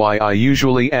 which is why I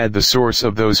usually add the source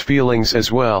of those feelings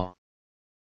as well.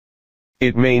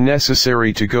 It may be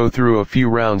necessary to go through a few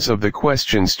rounds of the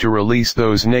questions to release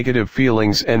those negative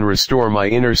feelings and restore my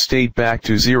inner state back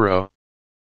to zero.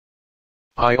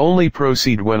 I only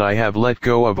proceed when I have let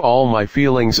go of all my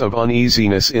feelings of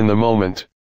uneasiness in the moment.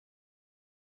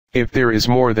 If there is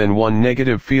more than one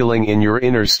negative feeling in your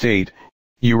inner state,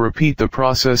 you repeat the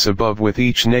process above with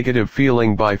each negative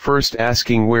feeling by first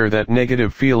asking where that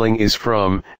negative feeling is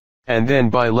from, and then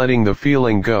by letting the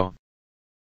feeling go.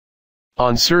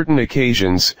 On certain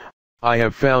occasions, I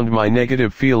have found my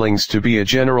negative feelings to be a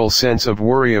general sense of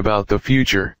worry about the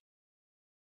future.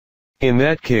 In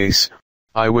that case,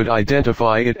 I would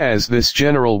identify it as this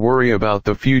general worry about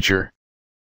the future.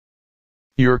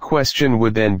 Your question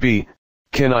would then be,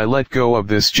 can I let go of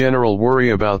this general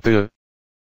worry about the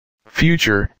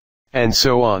future, and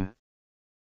so on.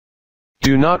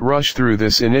 Do not rush through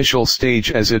this initial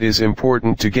stage, as it is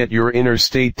important to get your inner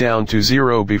state down to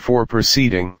zero before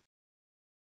proceeding.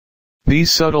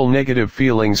 These subtle negative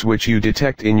feelings which you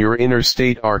detect in your inner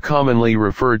state are commonly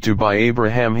referred to by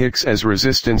Abraham Hicks as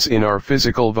resistance in our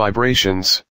physical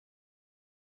vibrations.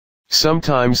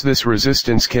 Sometimes this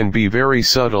resistance can be very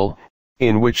subtle,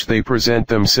 in which they present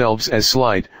themselves as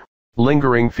slight,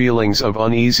 lingering feelings of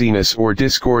uneasiness or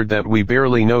discord that we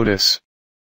barely notice.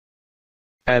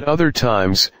 At other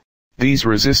times, these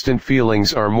resistant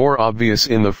feelings are more obvious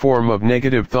in the form of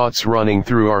negative thoughts running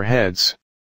through our heads.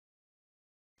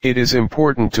 It is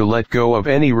important to let go of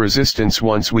any resistance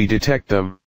once we detect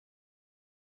them.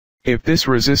 If this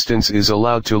resistance is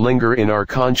allowed to linger in our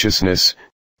consciousness,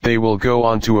 they will go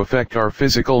on to affect our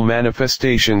physical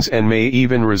manifestations and may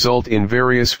even result in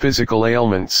various physical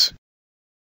ailments.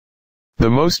 The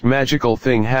most magical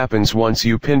thing happens once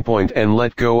you pinpoint and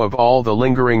let go of all the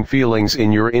lingering feelings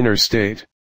in your inner state.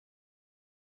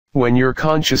 When your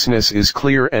consciousness is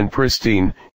clear and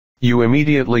pristine, you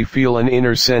immediately feel an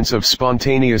inner sense of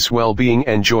spontaneous well-being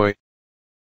and joy.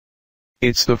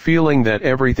 It's the feeling that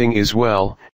everything is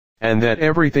well, and that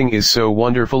everything is so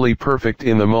wonderfully perfect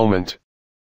in the moment.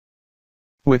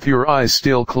 With your eyes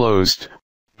still closed,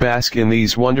 bask in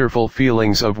these wonderful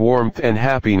feelings of warmth and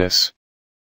happiness.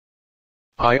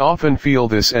 I often feel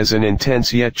this as an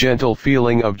intense yet gentle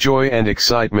feeling of joy and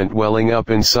excitement welling up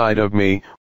inside of me,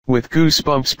 with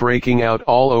goosebumps breaking out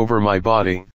all over my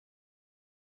body.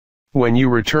 When you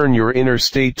return your inner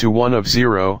state to one of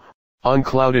zero,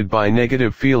 unclouded by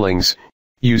negative feelings,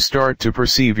 you start to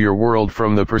perceive your world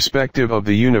from the perspective of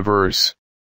the universe.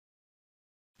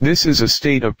 This is a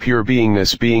state of pure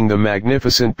beingness, being the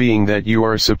magnificent being that you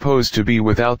are supposed to be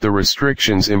without the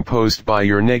restrictions imposed by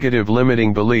your negative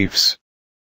limiting beliefs.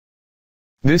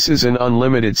 This is an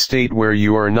unlimited state where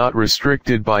you are not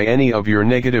restricted by any of your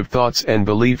negative thoughts and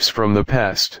beliefs from the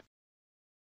past.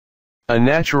 A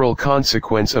natural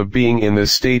consequence of being in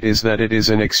this state is that it is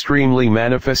an extremely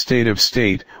manifestative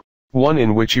state, one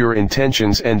in which your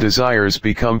intentions and desires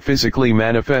become physically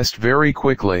manifest very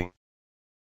quickly.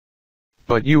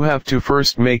 But you have to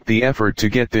first make the effort to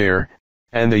get there,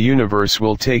 and the universe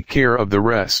will take care of the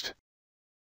rest.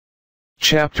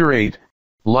 Chapter 8,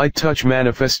 Light Touch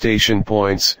Manifestation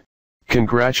Points.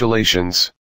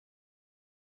 Congratulations!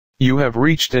 You have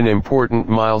reached an important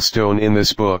milestone in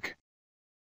this book.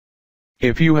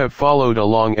 If you have followed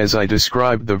along as I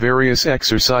described the various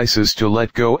exercises to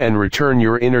let go and return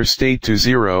your inner state to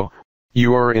zero,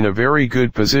 you are in a very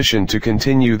good position to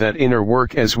continue that inner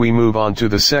work as we move on to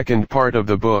the second part of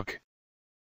the book.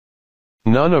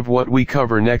 None of what we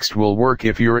cover next will work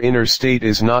if your inner state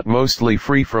is not mostly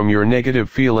free from your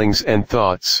negative feelings and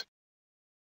thoughts.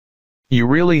 You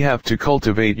really have to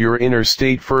cultivate your inner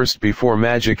state first before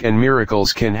magic and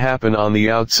miracles can happen on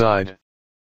the outside.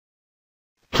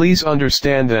 Please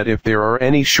understand that if there are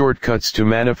any shortcuts to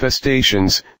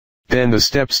manifestations, then the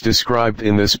steps described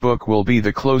in this book will be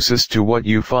the closest to what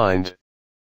you find.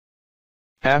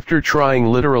 After trying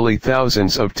literally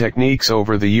thousands of techniques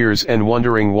over the years and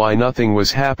wondering why nothing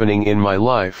was happening in my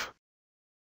life,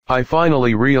 I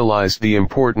finally realized the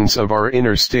importance of our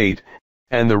inner state,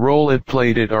 and the role it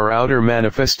played in our outer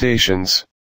manifestations.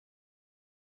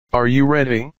 Are you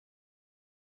ready?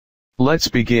 Let's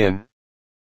begin.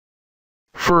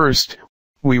 First,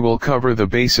 we will cover the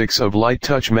basics of light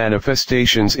touch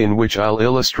manifestations, in which I'll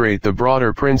illustrate the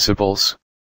broader principles.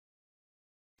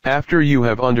 After you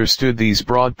have understood these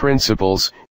broad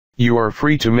principles, you are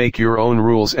free to make your own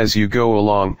rules as you go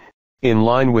along, in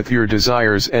line with your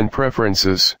desires and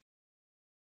preferences.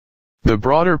 The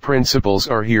broader principles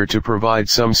are here to provide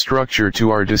some structure to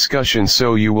our discussion,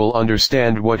 so you will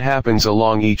understand what happens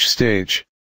along each stage.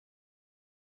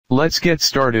 Let's get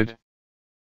started.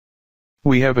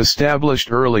 We have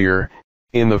established earlier,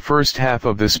 in the first half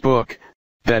of this book,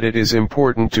 that it is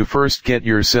important to first get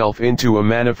yourself into a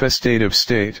manifestative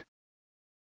state.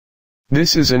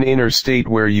 This is an inner state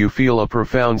where you feel a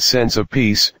profound sense of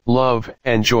peace, love,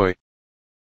 and joy.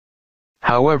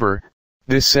 However,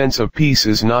 this sense of peace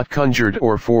is not conjured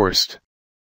or forced.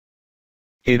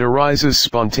 It arises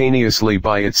spontaneously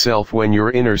by itself when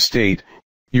your inner state,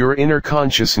 your inner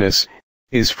consciousness,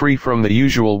 is free from the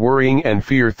usual worrying and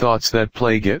fear thoughts that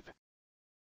plague it.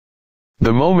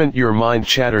 The moment your mind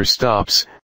chatter stops,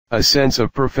 a sense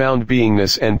of profound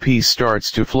beingness and peace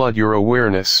starts to flood your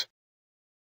awareness.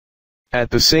 At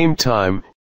the same time,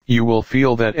 you will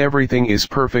feel that everything is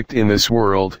perfect in this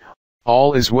world,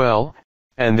 all is well,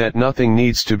 and that nothing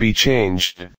needs to be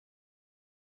changed.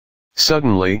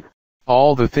 Suddenly,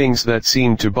 all the things that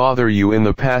seemed to bother you in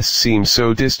the past seem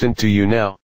so distant to you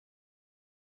now.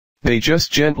 They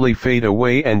just gently fade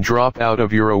away and drop out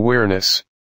of your awareness.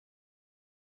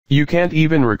 You can't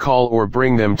even recall or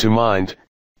bring them to mind,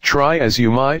 try as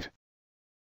you might.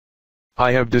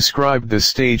 I have described this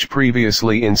stage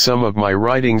previously in some of my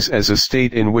writings as a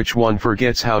state in which one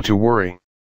forgets how to worry.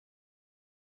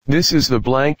 This is the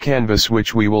blank canvas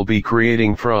which we will be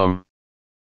creating from.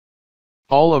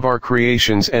 All of our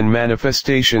creations and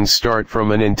manifestations start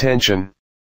from an intention.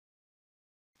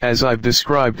 As I've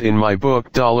described in my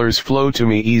book Dollars Flow to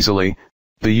Me Easily,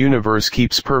 the universe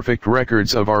keeps perfect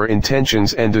records of our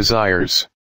intentions and desires.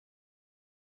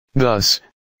 Thus,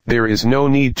 there is no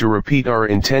need to repeat our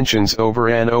intentions over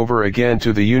and over again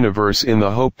to the universe in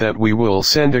the hope that we will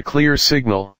send a clear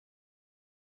signal.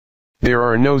 There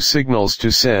are no signals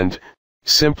to send,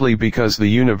 simply because the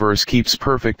universe keeps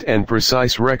perfect and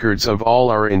precise records of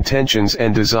all our intentions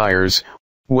and desires,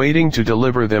 waiting to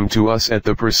deliver them to us at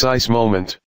the precise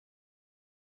moment.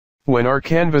 When our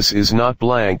canvas is not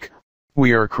blank,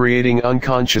 we are creating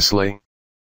unconsciously.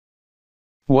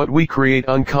 What we create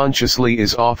unconsciously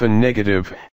is often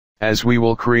negative, as we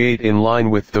will create in line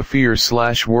with the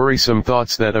fear/worrisome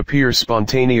thoughts that appear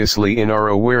spontaneously in our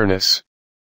awareness.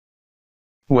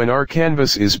 When our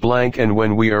canvas is blank and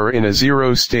when we are in a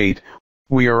zero state,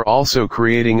 we are also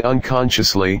creating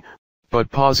unconsciously,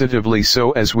 but positively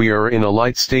so, as we are in a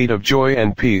light state of joy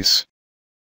and peace.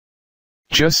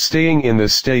 Just staying in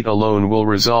this state alone will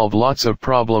resolve lots of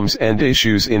problems and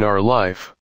issues in our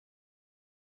life.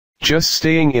 Just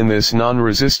staying in this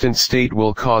non-resistant state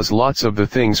will cause lots of the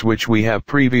things which we have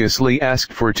previously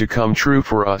asked for to come true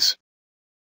for us.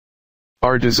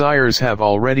 Our desires have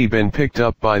already been picked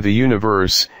up by the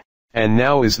universe, and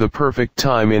now is the perfect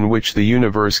time in which the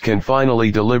universe can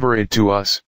finally deliver it to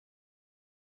us.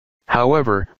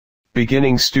 However,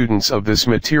 beginning students of this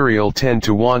material tend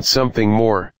to want something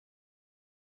more.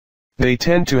 They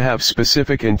tend to have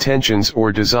specific intentions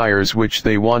or desires which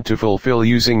they want to fulfill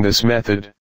using this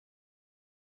method.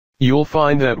 You'll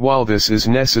find that while this is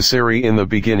necessary in the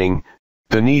beginning,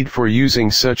 the need for using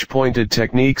such pointed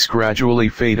techniques gradually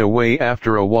fade away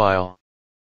after a while.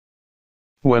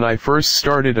 When I first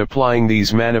started applying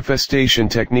these manifestation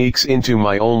techniques into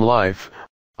my own life,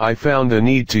 I found the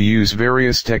need to use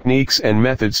various techniques and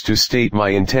methods to state my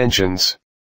intentions.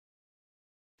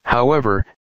 However,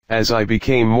 as I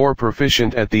became more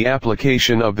proficient at the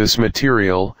application of this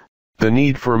material, the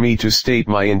need for me to state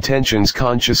my intentions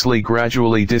consciously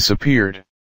gradually disappeared.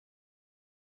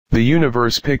 The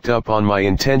universe picked up on my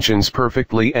intentions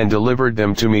perfectly and delivered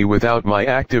them to me without my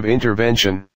active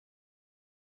intervention.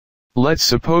 Let's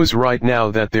suppose right now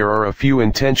that there are a few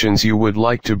intentions you would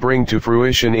like to bring to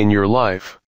fruition in your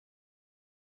life.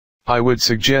 I would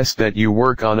suggest that you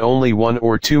work on only one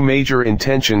or two major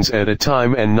intentions at a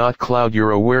time and not cloud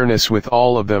your awareness with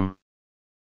all of them.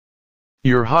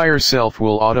 Your higher self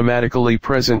will automatically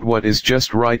present what is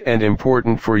just right and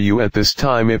important for you at this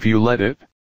time if you let it.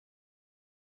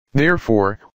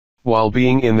 Therefore, while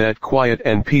being in that quiet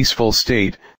and peaceful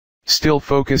state, still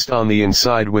focused on the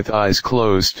inside with eyes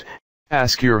closed,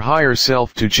 ask your higher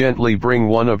self to gently bring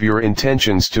one of your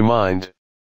intentions to mind.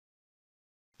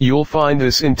 You'll find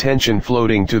this intention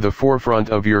floating to the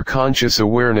forefront of your conscious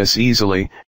awareness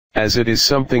easily, as it is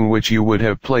something which you would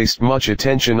have placed much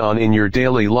attention on in your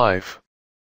daily life.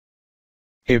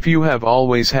 If you have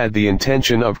always had the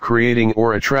intention of creating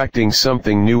or attracting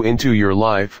something new into your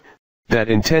life, that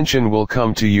intention will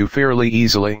come to you fairly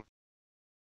easily.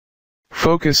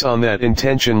 Focus on that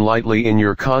intention lightly in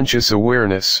your conscious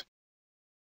awareness.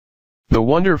 The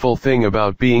wonderful thing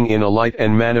about being in a light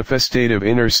and manifestative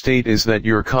inner state is that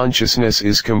your consciousness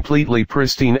is completely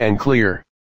pristine and clear.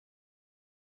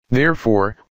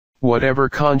 Therefore, whatever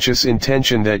conscious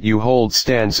intention that you hold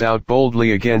stands out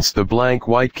boldly against the blank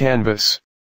white canvas.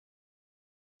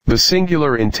 The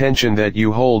singular intention that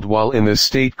you hold while in this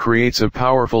state creates a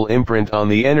powerful imprint on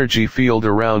the energy field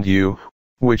around you,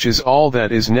 which is all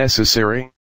that is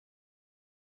necessary.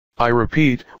 I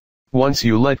repeat, once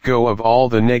you let go of all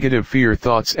the negative fear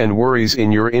thoughts and worries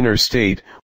in your inner state,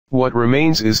 what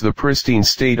remains is the pristine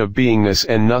state of beingness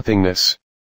and nothingness.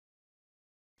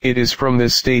 It is from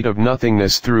this state of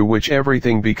nothingness through which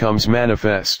everything becomes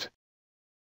manifest.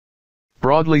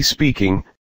 Broadly speaking,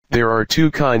 there are two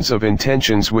kinds of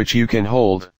intentions which you can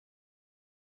hold.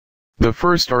 The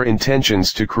first are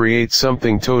intentions to create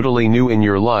something totally new in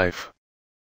your life.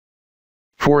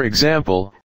 For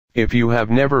example, if you have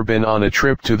never been on a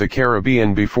trip to the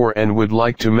Caribbean before and would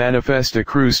like to manifest a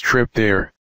cruise trip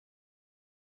there.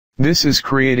 This is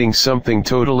creating something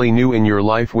totally new in your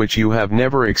life which you have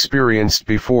never experienced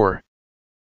before.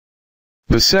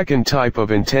 The second type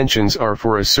of intentions are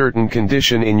for a certain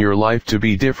condition in your life to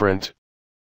be different.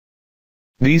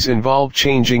 These involve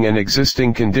changing an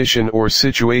existing condition or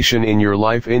situation in your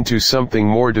life into something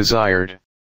more desired.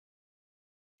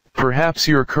 Perhaps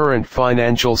your current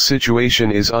financial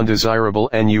situation is undesirable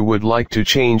and you would like to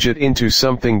change it into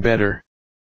something better.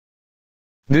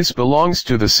 This belongs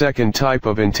to the second type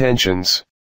of intentions.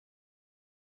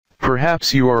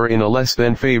 Perhaps you are in a less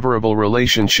than favorable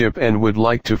relationship and would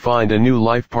like to find a new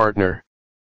life partner.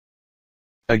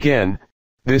 Again,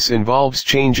 this involves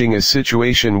changing a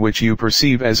situation which you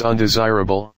perceive as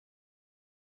undesirable.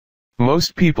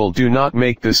 Most people do not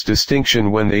make this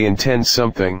distinction when they intend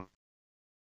something.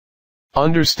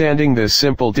 Understanding this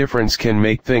simple difference can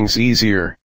make things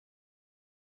easier.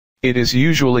 It is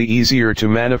usually easier to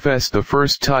manifest the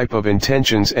first type of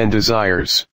intentions and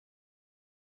desires.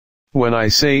 When I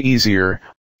say easier,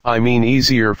 I mean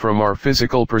easier from our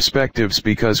physical perspectives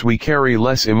because we carry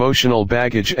less emotional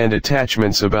baggage and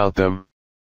attachments about them.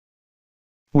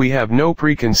 We have no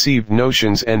preconceived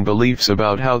notions and beliefs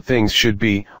about how things should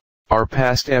be, our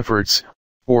past efforts,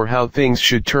 or how things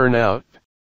should turn out.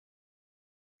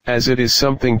 As it is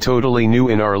something totally new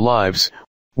in our lives,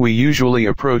 we usually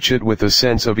approach it with a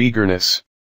sense of eagerness.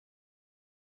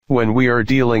 When we are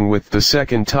dealing with the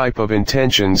second type of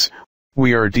intentions,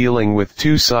 we are dealing with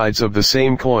two sides of the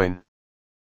same coin.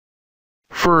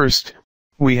 First,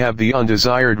 we have the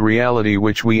undesired reality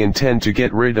which we intend to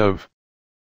get rid of.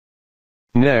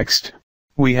 Next,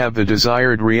 we have the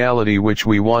desired reality which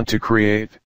we want to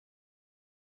create.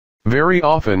 Very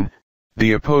often,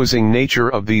 the opposing nature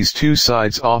of these two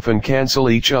sides often cancel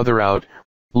each other out,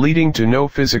 leading to no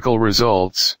physical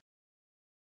results.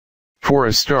 For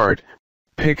a start,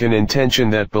 pick an intention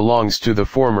that belongs to the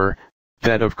former,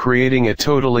 that of creating a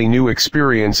totally new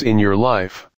experience in your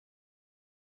life.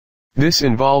 This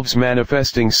involves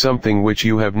manifesting something which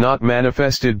you have not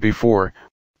manifested before,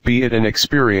 be it an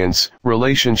experience,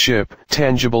 relationship,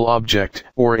 tangible object,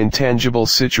 or intangible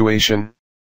situation.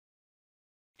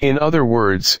 In other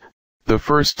words, the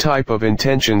first type of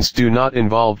intentions do not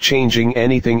involve changing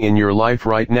anything in your life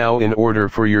right now in order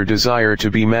for your desire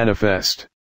to be manifest.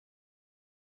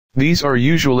 These are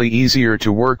usually easier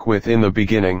to work with in the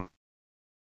beginning.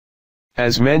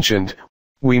 As mentioned,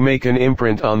 we make an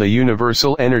imprint on the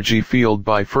universal energy field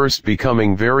by first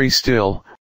becoming very still,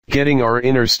 getting our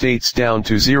inner states down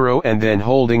to zero and then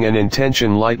holding an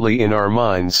intention lightly in our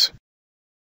minds.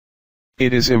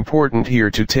 It is important here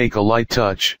to take a light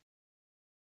touch.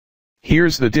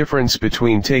 Here's the difference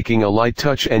between taking a light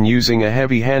touch and using a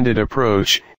heavy-handed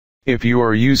approach. If you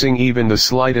are using even the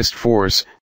slightest force,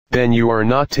 then you are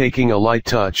not taking a light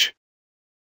touch.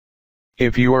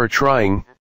 If you are trying,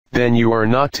 then you are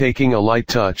not taking a light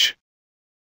touch.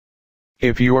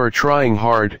 If you are trying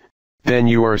hard, then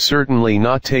you are certainly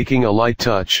not taking a light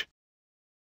touch.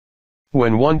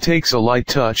 When one takes a light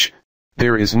touch,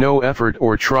 there is no effort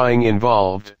or trying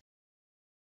involved.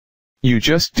 You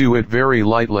just do it very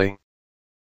lightly.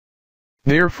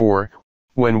 Therefore,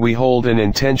 when we hold an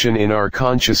intention in our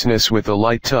consciousness with a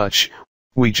light touch,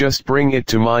 we just bring it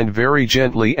to mind very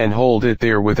gently and hold it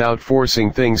there without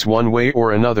forcing things one way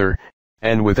or another,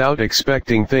 and without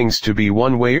expecting things to be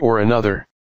one way or another.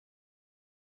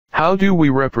 How do we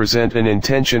represent an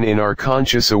intention in our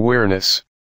conscious awareness?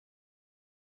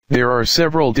 There are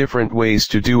several different ways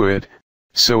to do it,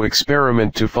 so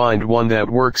experiment to find one that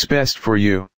works best for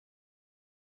you.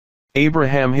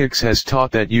 Abraham Hicks has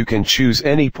taught that you can choose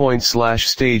any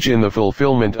point/stage in the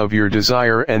fulfillment of your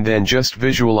desire and then just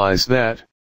visualize that.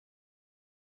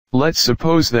 Let's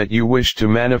suppose that you wish to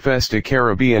manifest a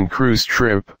Caribbean cruise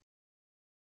trip.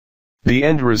 The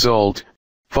end result,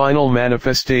 final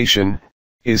manifestation,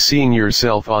 is seeing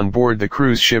yourself on board the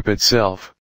cruise ship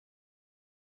itself.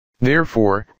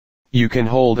 Therefore, you can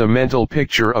hold a mental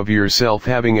picture of yourself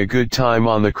having a good time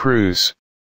on the cruise.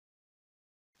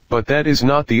 But that is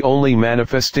not the only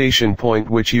manifestation point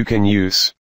which you can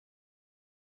use.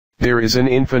 There is an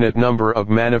infinite number of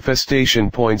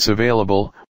manifestation points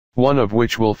available, one of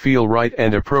which will feel right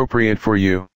and appropriate for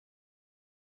you.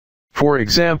 For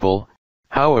example,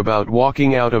 how about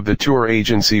walking out of the tour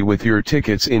agency with your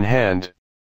tickets in hand?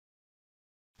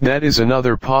 That is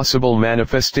another possible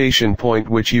manifestation point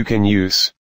which you can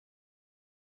use.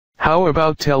 How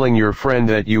about telling your friend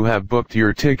that you have booked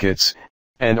your tickets,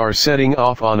 and are setting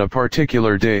off on a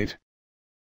particular date?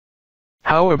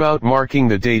 How about marking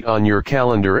the date on your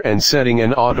calendar and setting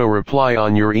an auto-reply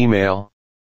on your email?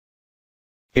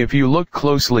 If you look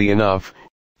closely enough,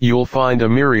 you'll find a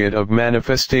myriad of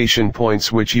manifestation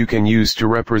points which you can use to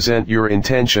represent your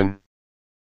intention.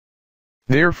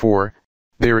 Therefore,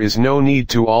 there is no need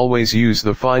to always use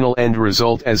the final end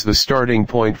result as the starting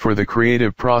point for the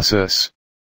creative process.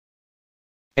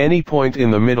 Any point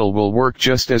in the middle will work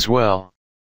just as well.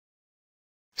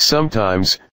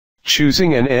 Sometimes,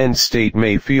 choosing an end state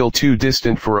may feel too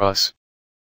distant for us.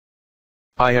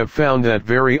 I have found that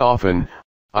very often,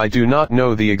 I do not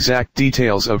know the exact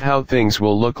details of how things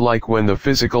will look like when the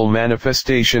physical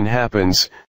manifestation happens,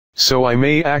 so I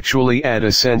may actually add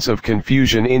a sense of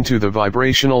confusion into the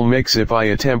vibrational mix if I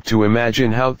attempt to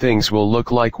imagine how things will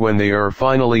look like when they are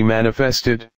finally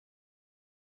manifested.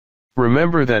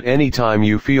 Remember that anytime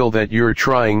you feel that you're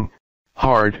trying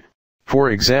hard,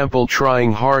 for example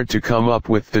trying hard to come up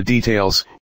with the details,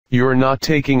 you're not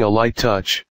taking a light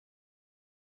touch.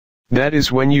 That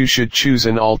is when you should choose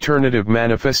an alternative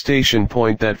manifestation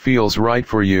point that feels right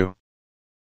for you.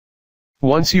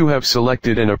 Once you have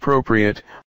selected an appropriate,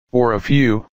 or a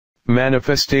few,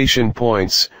 manifestation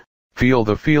points, feel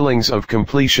the feelings of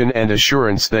completion and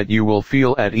assurance that you will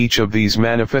feel at each of these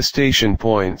manifestation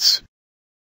points.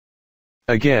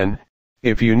 Again,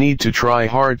 if you need to try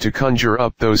hard to conjure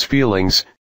up those feelings,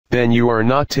 then you are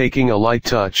not taking a light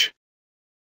touch.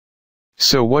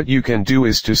 So what you can do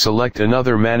is to select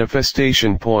another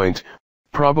manifestation point,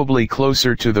 probably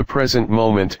closer to the present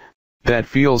moment, that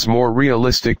feels more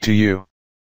realistic to you.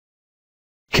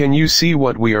 Can you see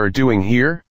what we are doing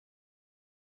here?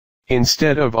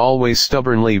 Instead of always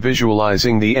stubbornly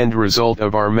visualizing the end result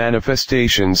of our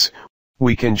manifestations,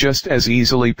 we can just as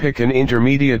easily pick an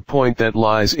intermediate point that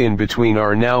lies in between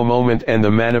our now moment and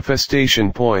the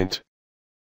manifestation point.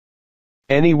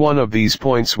 Any one of these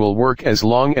points will work as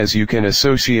long as you can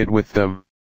associate with them.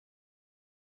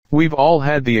 We've all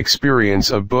had the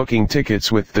experience of booking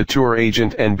tickets with the tour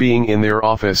agent and being in their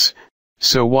office,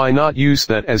 so why not use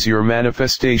that as your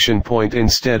manifestation point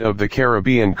instead of the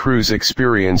Caribbean cruise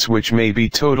experience, which may be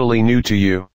totally new to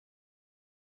you?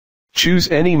 Choose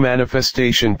any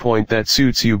manifestation point that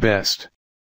suits you best.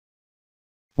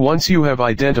 Once you have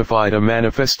identified a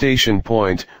manifestation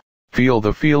point, feel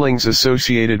the feelings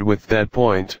associated with that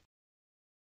point.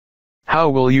 How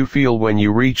will you feel when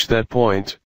you reach that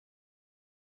point?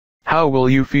 How will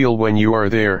you feel when you are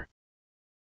there?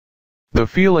 The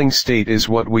feeling state is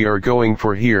what we are going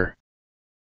for here.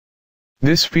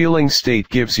 This feeling state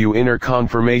gives you inner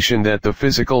confirmation that the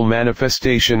physical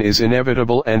manifestation is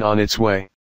inevitable and on its way.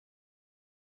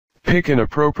 Pick an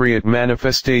appropriate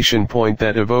manifestation point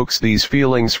that evokes these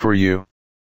feelings for you.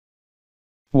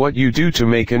 What you do to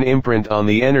make an imprint on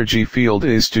the energy field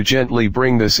is to gently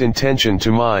bring this intention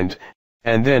to mind,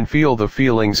 and then feel the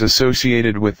feelings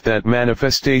associated with that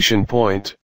manifestation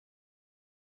point.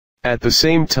 At the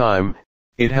same time,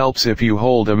 it helps if you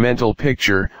hold a mental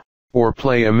picture, or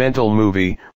play a mental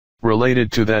movie,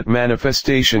 related to that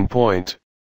manifestation point.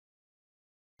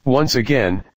 Once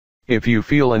again, if you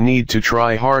feel a need to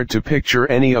try hard to picture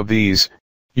any of these,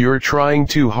 you're trying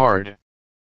too hard.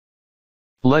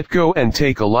 Let go and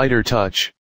take a lighter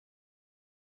touch.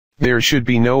 There should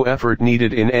be no effort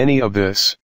needed in any of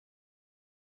this.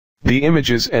 The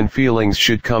images and feelings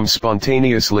should come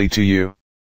spontaneously to you.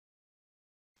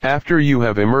 After you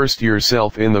have immersed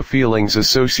yourself in the feelings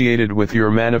associated with your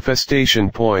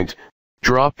manifestation point,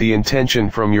 drop the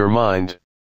intention from your mind.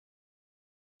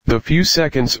 The few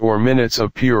seconds or minutes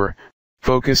of pure,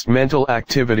 focused mental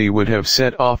activity would have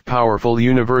set off powerful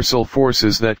universal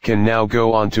forces that can now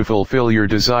go on to fulfill your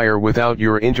desire without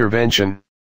your intervention.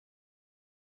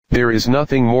 There is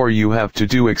nothing more you have to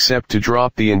do except to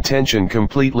drop the intention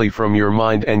completely from your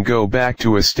mind and go back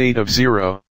to a state of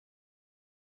zero.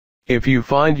 If you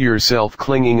find yourself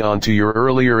clinging on to your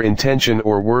earlier intention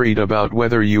or worried about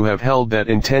whether you have held that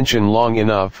intention long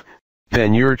enough,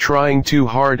 then you're trying too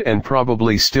hard and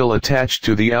probably still attached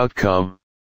to the outcome.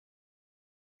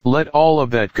 Let all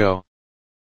of that go.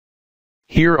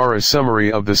 Here are a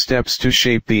summary of the steps to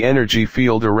shape the energy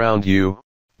field around you.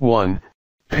 1.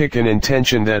 Pick an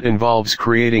intention that involves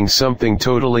creating something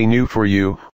totally new for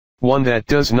you, one that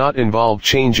does not involve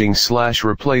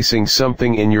changing/replacing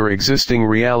something in your existing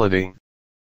reality.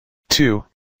 2.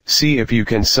 See if you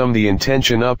can sum the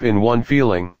intention up in one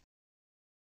feeling.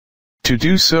 To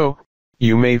do so,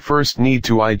 you may first need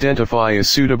to identify a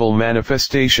suitable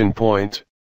manifestation point.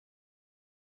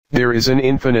 There is an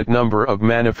infinite number of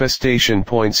manifestation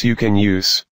points you can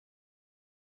use.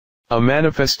 A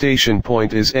manifestation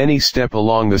point is any step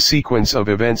along the sequence of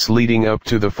events leading up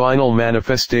to the final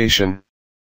manifestation.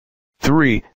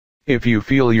 3. If you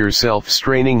feel yourself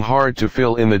straining hard to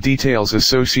fill in the details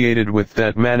associated with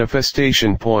that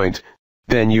manifestation point,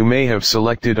 then you may have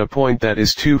selected a point that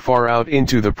is too far out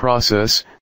into the process,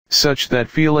 such that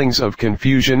feelings of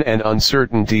confusion and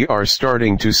uncertainty are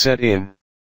starting to set in.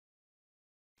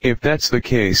 If that's the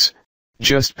case,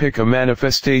 just pick a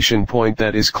manifestation point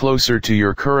that is closer to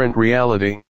your current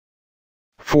reality.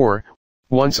 4.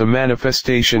 Once a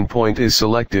manifestation point is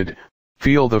selected,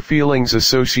 feel the feelings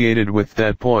associated with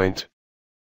that point.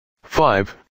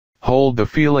 5. Hold the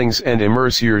feelings and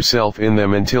immerse yourself in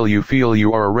them until you feel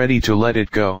you are ready to let it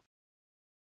go.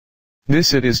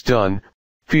 This it is done,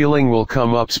 feeling will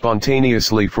come up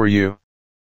spontaneously for you.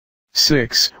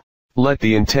 6. Let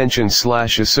the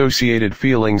intention/associated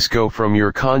feelings go from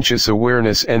your conscious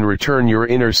awareness and return your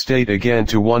inner state again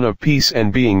to one of peace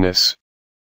and beingness.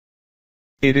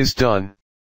 It is done.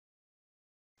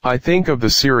 I think of the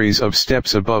series of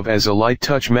steps above as a light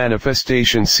touch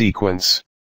manifestation sequence.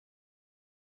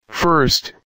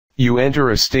 First, you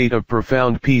enter a state of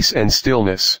profound peace and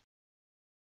stillness.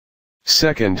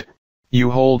 Second,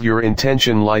 you hold your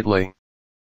intention lightly.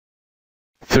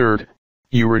 Third,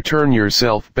 you return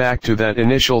yourself back to that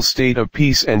initial state of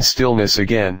peace and stillness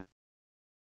again.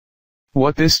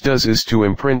 What this does is to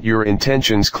imprint your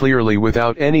intentions clearly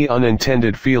without any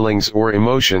unintended feelings or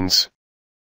emotions.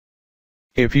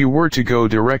 If you were to go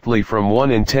directly from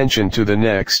one intention to the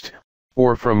next,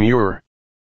 or from your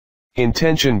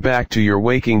intention back to your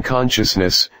waking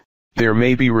consciousness, there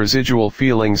may be residual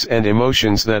feelings and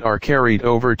emotions that are carried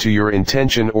over to your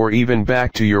intention or even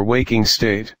back to your waking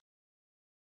state.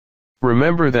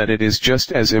 Remember that it is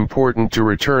just as important to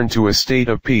return to a state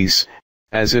of peace,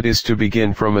 as it is to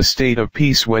begin from a state of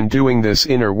peace when doing this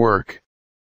inner work.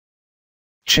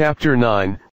 Chapter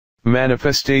 9,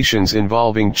 Manifestations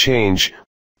Involving Change.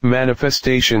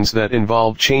 Manifestations that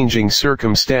involve changing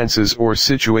circumstances or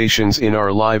situations in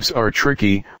our lives are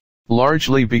tricky,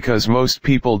 largely because most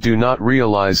people do not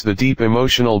realize the deep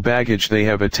emotional baggage they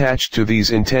have attached to these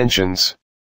intentions.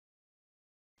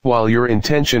 While your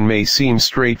intention may seem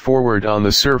straightforward on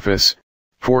the surface,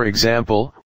 for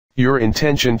example, your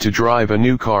intention to drive a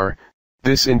new car,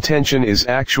 this intention is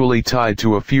actually tied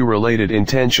to a few related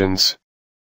intentions.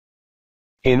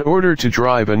 In order to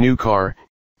drive a new car,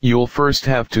 you'll first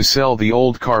have to sell the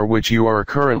old car which you are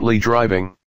currently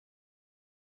driving.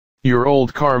 Your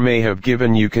old car may have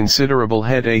given you considerable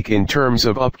headache in terms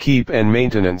of upkeep and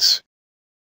maintenance.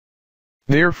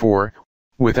 Therefore,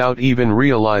 without even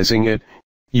realizing it,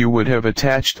 you would have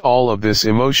attached all of this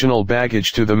emotional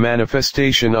baggage to the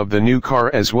manifestation of the new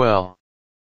car as well.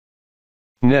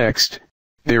 Next,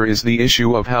 there is the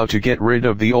issue of how to get rid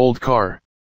of the old car.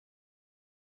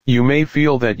 You may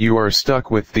feel that you are stuck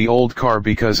with the old car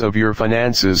because of your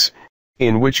finances,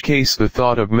 in which case the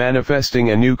thought of manifesting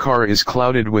a new car is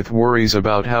clouded with worries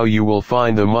about how you will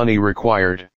find the money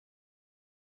required.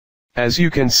 As you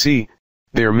can see,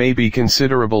 there may be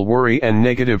considerable worry and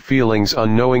negative feelings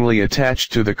unknowingly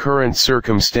attached to the current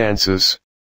circumstances.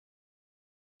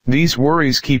 These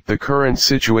worries keep the current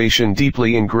situation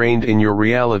deeply ingrained in your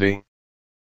reality.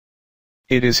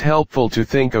 It is helpful to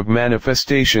think of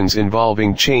manifestations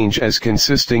involving change as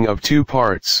consisting of two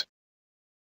parts.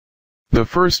 The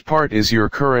first part is your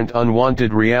current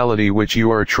unwanted reality which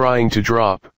you are trying to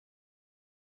drop.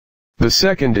 The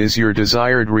second is your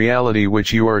desired reality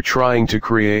which you are trying to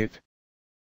create.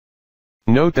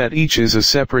 Note that each is a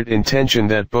separate intention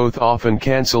that both often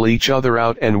cancel each other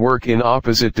out and work in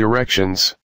opposite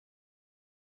directions.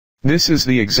 This is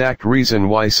the exact reason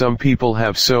why some people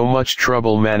have so much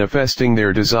trouble manifesting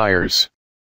their desires.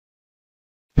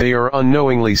 They are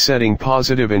unknowingly setting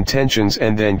positive intentions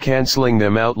and then canceling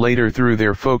them out later through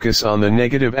their focus on the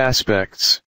negative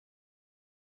aspects.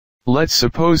 Let's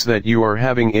suppose that you are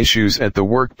having issues at the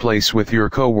workplace with your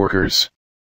coworkers.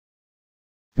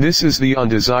 This is the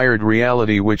undesired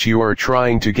reality which you are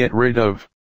trying to get rid of.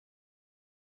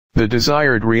 The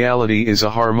desired reality is a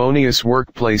harmonious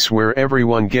workplace where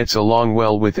everyone gets along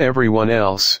well with everyone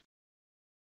else.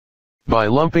 By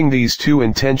lumping these two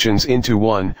intentions into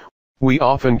one, we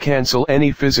often cancel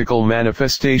any physical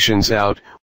manifestations out,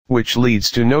 which leads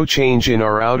to no change in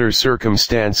our outer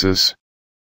circumstances.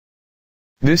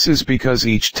 This is because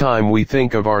each time we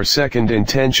think of our second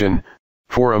intention,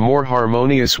 for a more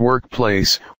harmonious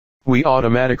workplace, we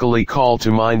automatically call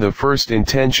to mind the first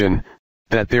intention,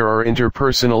 that there are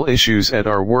interpersonal issues at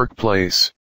our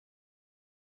workplace.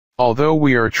 Although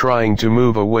we are trying to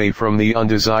move away from the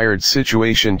undesired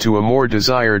situation to a more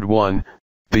desired one,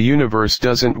 the universe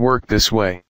doesn't work this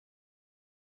way.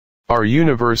 Our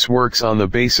universe works on the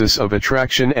basis of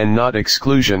attraction and not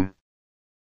exclusion.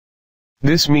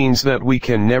 This means that we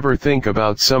can never think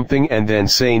about something and then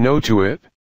say no to it.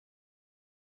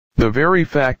 The very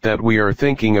fact that we are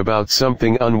thinking about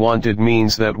something unwanted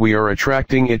means that we are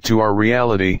attracting it to our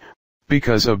reality,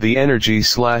 because of the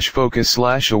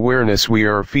energy/focus/awareness we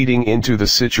are feeding into the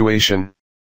situation.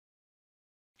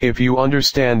 If you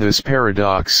understand this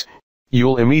paradox,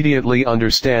 you'll immediately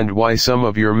understand why some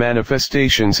of your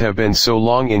manifestations have been so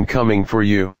long in coming for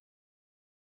you.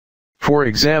 For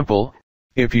example,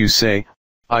 if you say,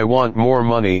 "I want more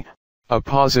money," a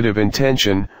positive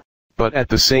intention, but at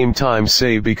the same time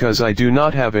say "because I do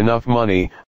not have enough money,"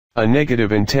 a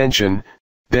negative intention,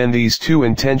 then these two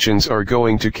intentions are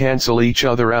going to cancel each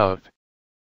other out.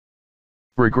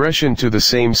 Regression to the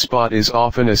same spot is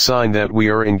often a sign that we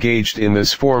are engaged in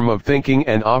this form of thinking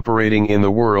and operating in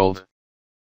the world.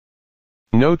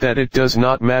 Note that it does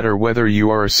not matter whether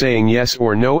you are saying yes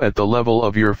or no at the level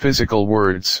of your physical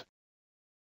words.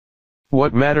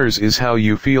 What matters is how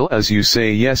you feel as you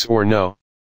say yes or no.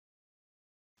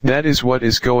 That is what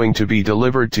is going to be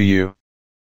delivered to you.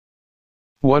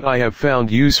 What I have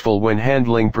found useful when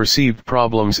handling perceived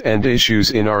problems and issues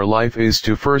in our life is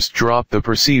to first drop the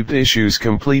perceived issues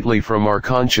completely from our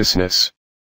consciousness.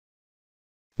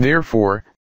 Therefore,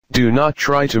 do not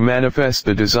try to manifest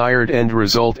the desired end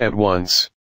result at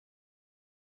once.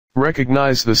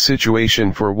 Recognize the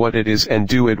situation for what it is and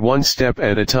do it one step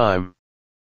at a time.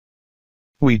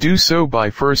 We do so by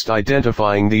first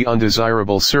identifying the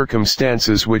undesirable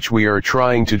circumstances which we are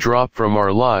trying to drop from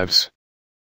our lives.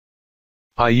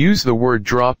 I use the word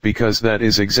drop because that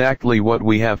is exactly what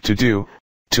we have to do,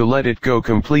 to let it go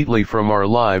completely from our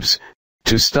lives,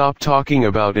 to stop talking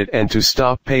about it and to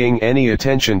stop paying any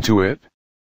attention to it.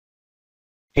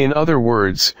 In other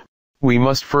words, we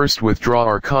must first withdraw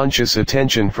our conscious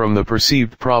attention from the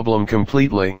perceived problem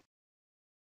completely.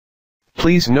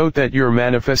 Please note that your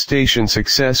manifestation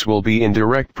success will be in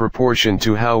direct proportion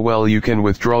to how well you can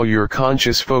withdraw your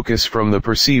conscious focus from the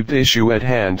perceived issue at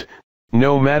hand,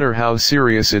 no matter how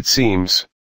serious it seems.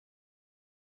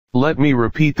 Let me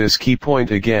repeat this key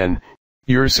point again.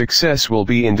 Your success will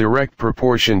be in direct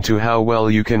proportion to how well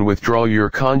you can withdraw your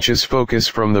conscious focus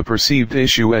from the perceived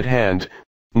issue at hand,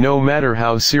 no matter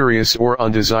how serious or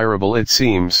undesirable it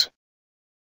seems.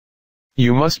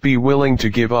 You must be willing to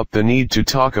give up the need to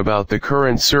talk about the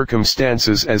current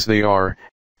circumstances as they are,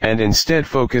 and instead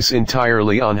focus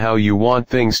entirely on how you want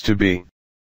things to be.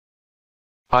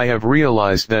 I have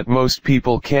realized that most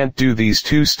people can't do these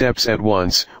two steps at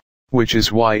once, which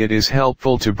is why it is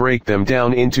helpful to break them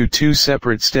down into two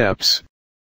separate steps.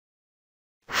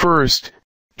 First,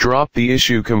 drop the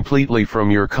issue completely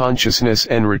from your consciousness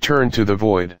and return to the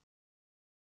void.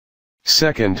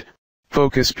 Second,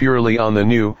 focus purely on the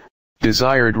new,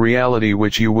 desired reality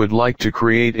which you would like to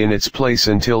create in its place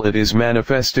until it is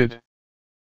manifested.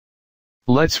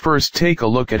 Let's first take a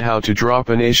look at how to drop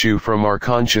an issue from our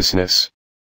consciousness.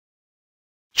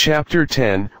 Chapter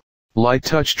 10, Light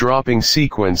Touch Dropping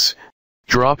Sequence.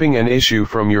 Dropping an issue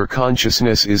from your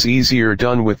consciousness is easier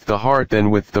done with the heart than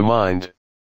with the mind.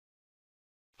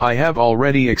 I have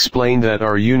already explained that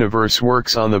our universe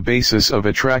works on the basis of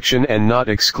attraction and not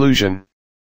exclusion.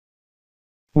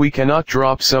 We cannot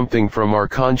drop something from our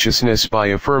consciousness by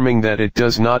affirming that it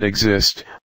does not exist,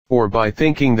 or by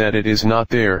thinking that it is not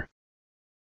there.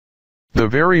 The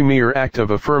very mere act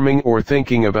of affirming or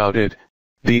thinking about it,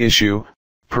 the issue,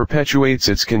 perpetuates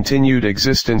its continued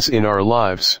existence in our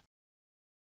lives.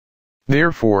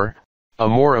 Therefore, a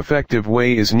more effective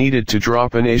way is needed to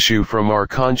drop an issue from our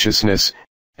consciousness,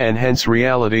 and hence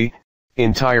reality,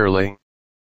 entirely.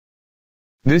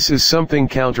 This is something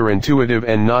counterintuitive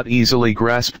and not easily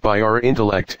grasped by our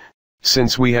intellect,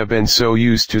 since we have been so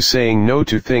used to saying no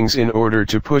to things in order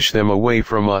to push them away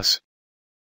from us.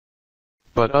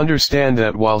 But understand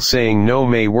that while saying no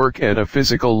may work at a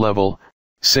physical level,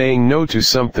 saying no to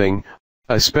something,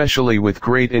 especially with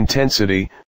great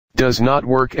intensity, does not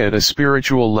work at a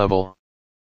spiritual level.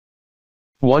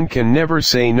 One can never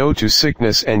say no to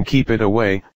sickness and keep it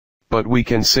away, but we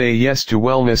can say yes to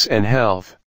wellness and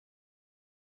health.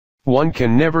 One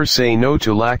can never say no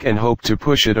to lack and hope to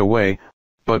push it away,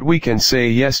 but we can say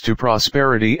yes to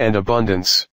prosperity and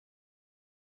abundance.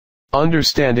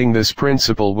 Understanding this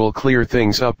principle will clear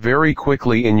things up very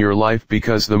quickly in your life,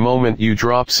 because the moment you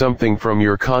drop something from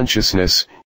your consciousness,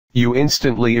 you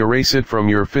instantly erase it from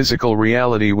your physical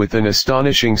reality with an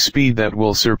astonishing speed that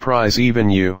will surprise even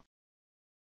you.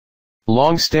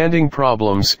 Long-standing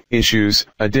problems, issues,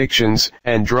 addictions,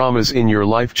 and dramas in your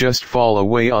life just fall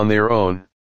away on their own.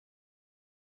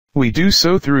 We do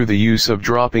so through the use of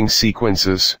dropping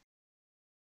sequences.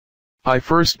 I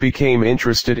first became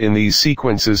interested in these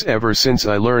sequences ever since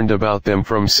I learned about them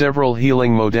from several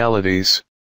healing modalities.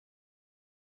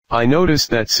 I noticed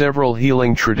that several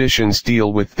healing traditions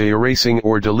deal with the erasing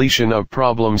or deletion of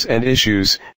problems and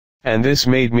issues, and this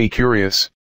made me curious.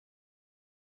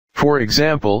 For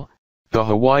example, the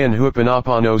Hawaiian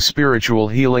Ho'oponopono spiritual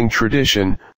healing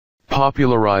tradition,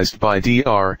 popularized by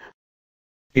Dr.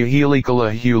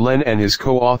 Ihilikala Hulen and his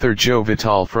co-author Joe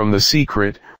Vitale from The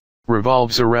Secret,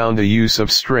 revolves around the use of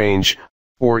strange,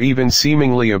 or even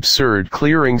seemingly absurd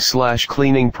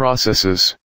clearing/cleaning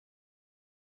processes.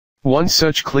 One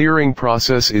such clearing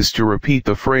process is to repeat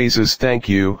the phrases "thank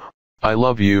you," "I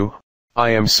love you,"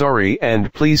 "I am sorry,"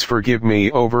 and "please forgive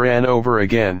me" over and over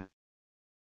again.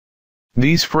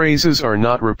 These phrases are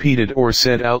not repeated or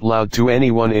said out loud to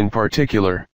anyone in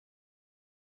particular.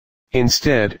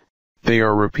 Instead, they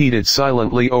are repeated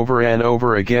silently over and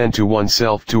over again to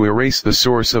oneself to erase the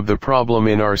source of the problem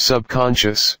in our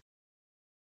subconscious.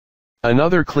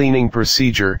 Another cleaning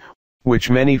procedure,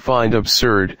 which many find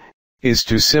absurd, is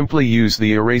to simply use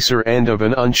the eraser end of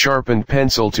an unsharpened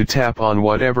pencil to tap on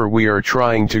whatever we are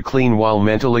trying to clean while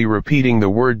mentally repeating the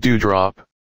word dewdrop.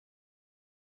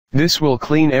 This will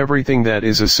clean everything that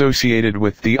is associated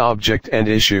with the object and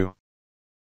issue.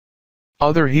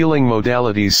 Other healing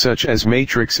modalities such as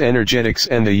matrix energetics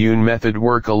and the Yun method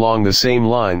work along the same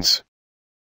lines.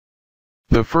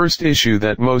 The first issue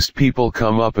that most people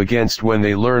come up against when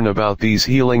they learn about these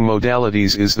healing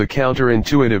modalities is the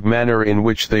counterintuitive manner in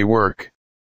which they work.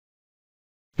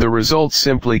 The results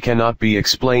simply cannot be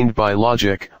explained by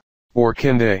logic, or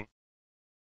can they?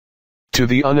 To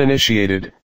the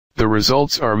uninitiated, the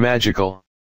results are magical.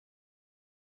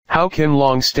 How can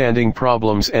long-standing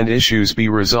problems and issues be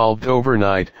resolved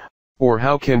overnight, or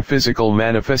how can physical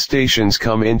manifestations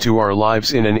come into our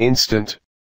lives in an instant?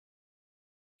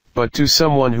 But to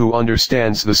someone who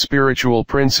understands the spiritual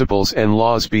principles and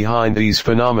laws behind these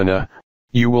phenomena,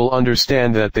 you will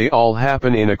understand that they all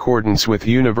happen in accordance with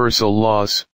universal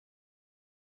laws.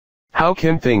 How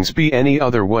can things be any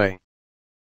other way?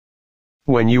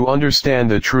 When you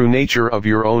understand the true nature of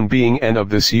your own being and of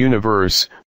this universe,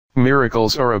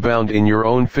 miracles are abound in your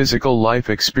own physical life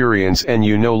experience and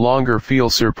you no longer feel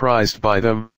surprised by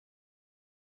them.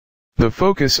 The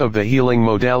focus of the healing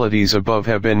modalities above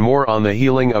have been more on the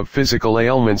healing of physical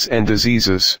ailments and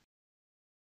diseases.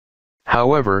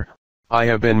 However, I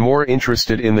have been more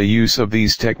interested in the use of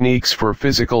these techniques for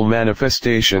physical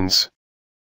manifestations.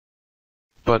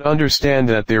 But understand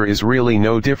that there is really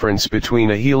no difference between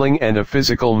a healing and a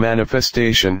physical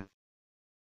manifestation.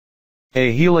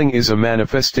 A healing is a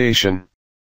manifestation.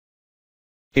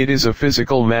 It is a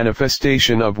physical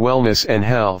manifestation of wellness and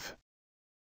health.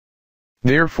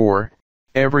 Therefore,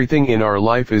 everything in our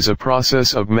life is a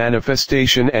process of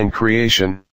manifestation and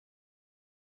creation.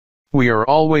 We are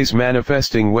always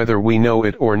manifesting whether we know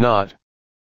it or not.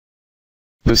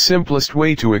 The simplest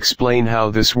way to explain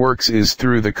how this works is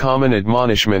through the common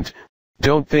admonishment,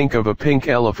 "Don't think of a pink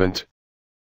elephant."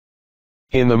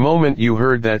 In the moment you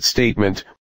heard that statement,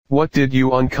 what did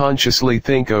you unconsciously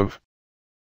think of?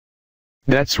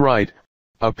 That's right,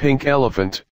 a pink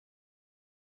elephant.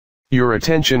 Your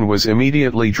attention was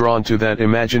immediately drawn to that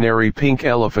imaginary pink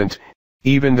elephant,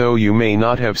 even though you may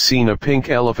not have seen a pink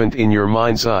elephant in your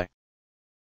mind's eye.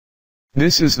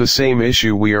 This is the same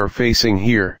issue we are facing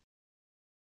here.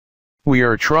 We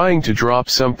are trying to drop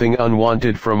something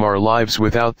unwanted from our lives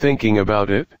without thinking about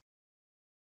it.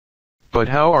 But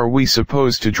how are we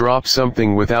supposed to drop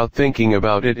something without thinking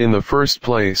about it in the first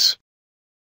place?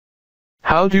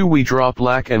 How do we drop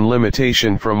lack and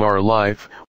limitation from our life,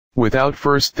 without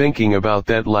first thinking about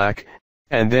that lack,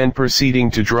 and then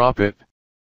proceeding to drop it?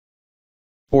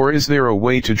 Or is there a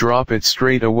way to drop it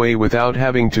straight away without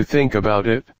having to think about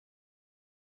it?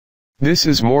 This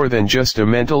is more than just a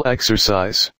mental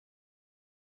exercise.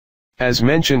 As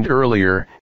mentioned earlier,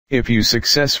 if you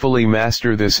successfully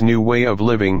master this new way of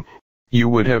living, you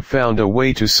would have found a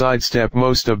way to sidestep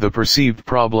most of the perceived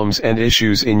problems and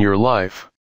issues in your life.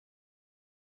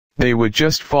 They would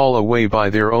just fall away by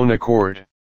their own accord.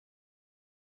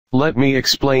 Let me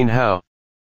explain how.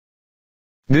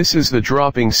 This is the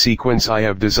dropping sequence I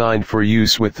have designed for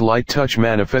use with light touch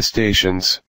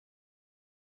manifestations.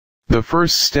 The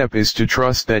first step is to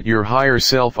trust that your higher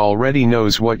self already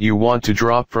knows what you want to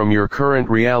drop from your current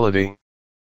reality.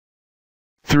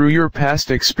 Through your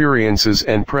past experiences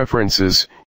and preferences,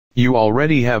 you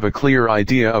already have a clear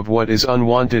idea of what is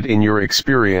unwanted in your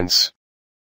experience.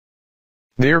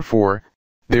 Therefore,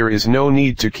 there is no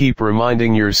need to keep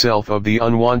reminding yourself of the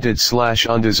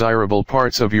unwanted/undesirable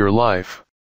parts of your life.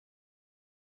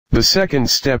 The second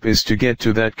step is to get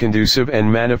to that conducive and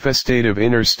manifestative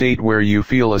inner state where you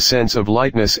feel a sense of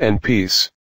lightness and peace.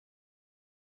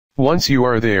 Once you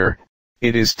are there,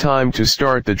 it is time to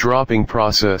start the dropping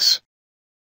process.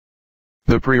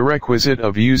 The prerequisite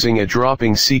of using a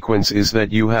dropping sequence is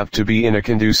that you have to be in a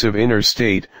conducive inner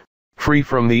state, free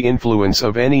from the influence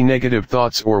of any negative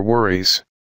thoughts or worries.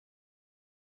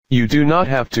 You do not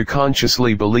have to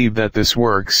consciously believe that this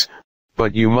works,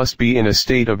 but you must be in a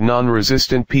state of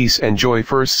non-resistant peace and joy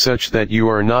first, such that you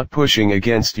are not pushing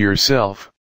against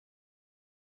yourself.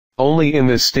 Only in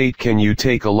this state can you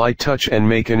take a light touch and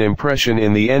make an impression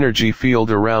in the energy field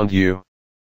around you.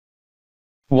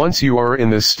 Once you are in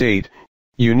this state,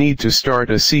 you need to start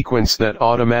a sequence that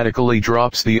automatically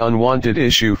drops the unwanted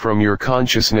issue from your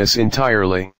consciousness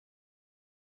entirely.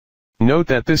 Note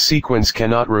that this sequence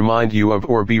cannot remind you of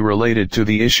or be related to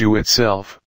the issue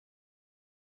itself.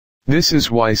 This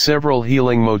is why several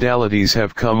healing modalities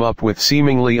have come up with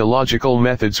seemingly illogical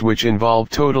methods which involve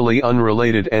totally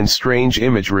unrelated and strange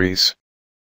imageries.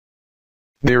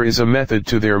 There is a method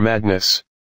to their madness.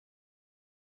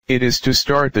 It is to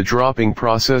start the dropping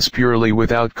process purely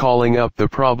without calling up the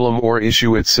problem or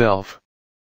issue itself.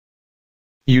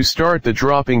 You start the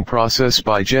dropping process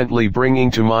by gently bringing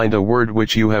to mind a word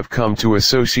which you have come to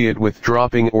associate with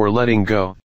dropping or letting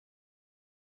go.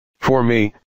 For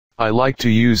me, I like to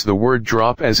use the word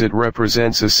drop as it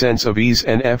represents a sense of ease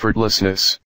and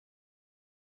effortlessness.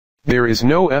 There is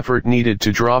no effort needed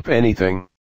to drop anything.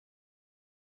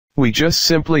 We just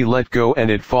simply let go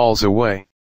and it falls away.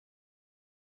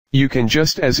 You can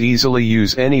just as easily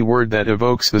use any word that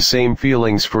evokes the same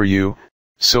feelings for you,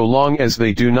 so long as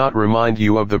they do not remind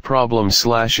you of the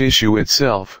problem/issue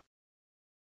itself.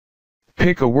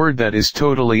 Pick a word that is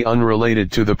totally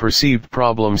unrelated to the perceived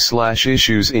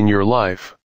problem/issues in your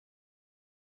life.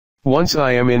 Once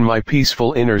I am in my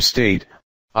peaceful inner state,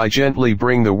 I gently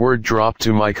bring the word drop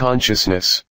to my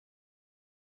consciousness.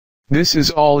 This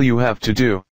is all you have to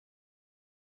do.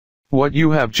 What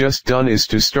you have just done is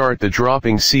to start the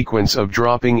dropping sequence of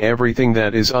dropping everything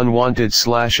that is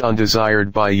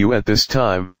unwanted/undesired by you at this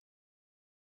time.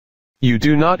 You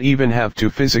do not even have to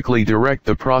physically direct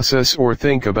the process or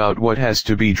think about what has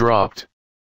to be dropped.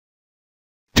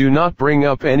 Do not bring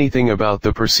up anything about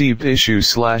the perceived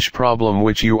issue/problem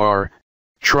which you are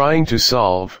trying to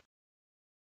solve.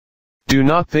 Do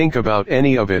not think about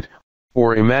any of it,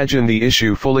 or imagine the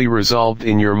issue fully resolved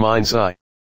in your mind's eye.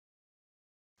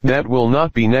 That will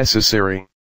not be necessary.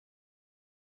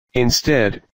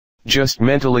 Instead, just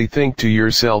mentally think to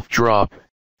yourself drop,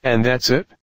 and that's it.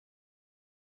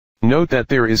 Note that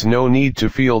there is no need to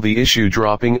feel the issue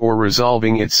dropping or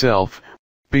resolving itself,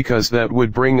 because that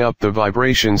would bring up the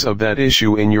vibrations of that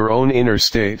issue in your own inner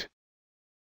state.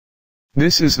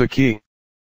 This is the key.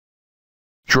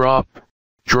 Drop,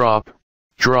 drop,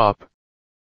 drop.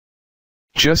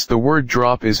 Just the word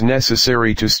drop is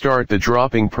necessary to start the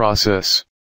dropping process.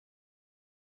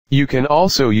 You can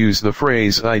also use the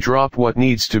phrase I drop what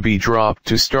needs to be dropped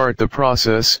to start the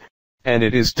process, and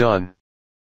it is done.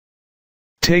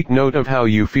 Take note of how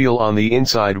you feel on the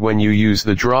inside when you use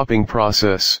the dropping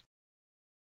process.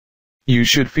 You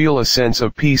should feel a sense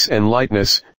of peace and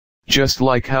lightness, just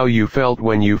like how you felt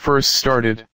when you first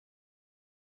started.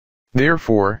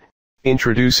 Therefore,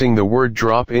 introducing the word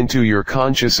drop into your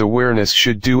conscious awareness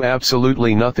should do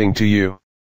absolutely nothing to you.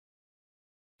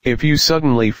 If you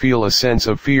suddenly feel a sense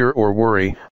of fear or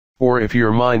worry, or if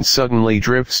your mind suddenly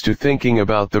drifts to thinking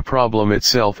about the problem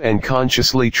itself and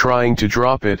consciously trying to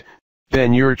drop it,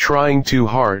 then you're trying too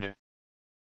hard.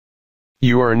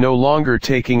 You are no longer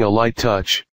taking a light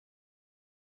touch.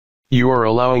 you are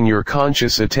allowing your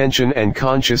conscious attention and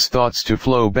conscious thoughts to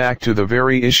flow back to the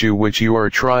very issue which you are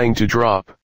trying to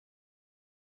drop.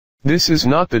 This is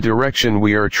not the direction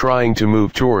we are trying to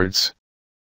move towards.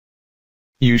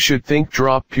 You should think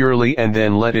drop purely and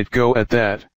then let it go at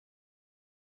that.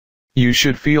 You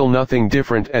should feel nothing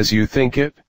different as you think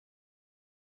it.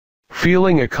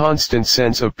 Feeling a constant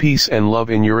sense of peace and love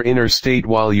in your inner state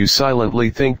while you silently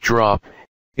think drop,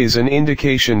 is an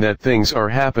indication that things are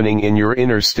happening in your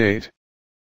inner state.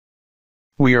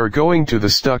 We are going to the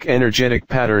stuck energetic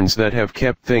patterns that have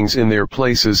kept things in their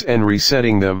places and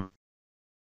resetting them.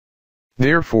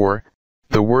 Therefore,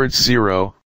 the words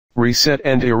zero, reset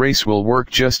and erase will work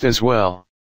just as well.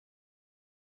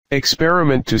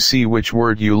 Experiment to see which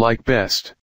word you like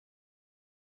best.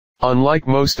 Unlike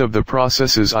most of the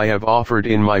processes I have offered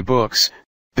in my books,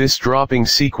 this dropping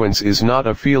sequence is not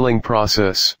a feeling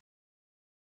process.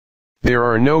 There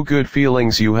are no good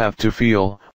feelings you have to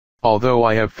feel, although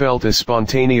I have felt a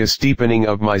spontaneous deepening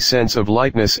of my sense of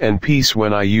lightness and peace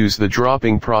when I use the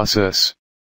dropping process.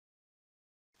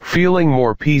 Feeling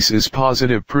more peace is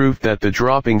positive proof that the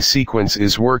dropping sequence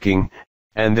is working,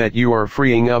 and that you are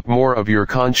freeing up more of your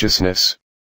consciousness.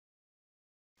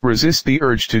 Resist the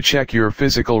urge to check your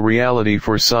physical reality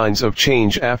for signs of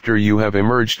change after you have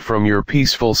emerged from your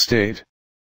peaceful state.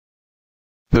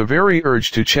 The very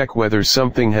urge to check whether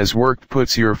something has worked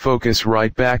puts your focus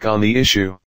right back on the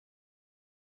issue.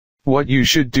 What you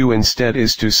should do instead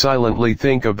is to silently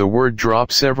think of the word drop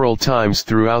several times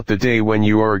throughout the day when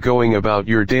you are going about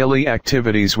your daily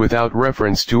activities without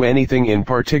reference to anything in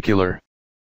particular.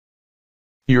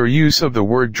 Your use of the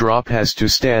word drop has to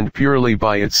stand purely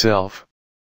by itself.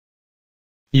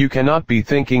 You cannot be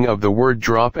thinking of the word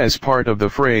drop as part of the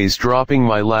phrase dropping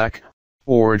my lack,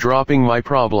 or dropping my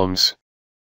problems.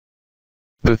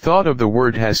 The thought of the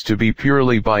word has to be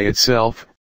purely by itself,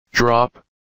 drop.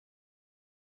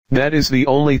 That is the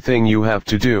only thing you have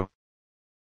to do.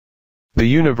 The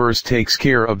universe takes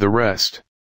care of the rest.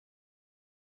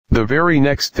 The very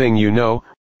next thing you know,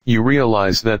 you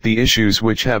realize that the issues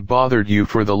which have bothered you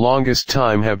for the longest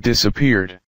time have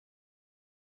disappeared.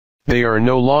 They are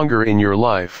no longer in your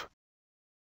life.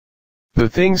 The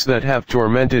things that have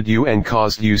tormented you and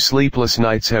caused you sleepless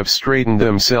nights have straightened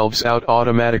themselves out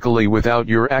automatically without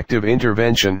your active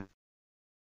intervention.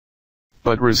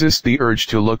 But resist the urge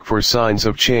to look for signs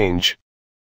of change.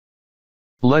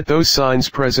 Let those signs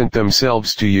present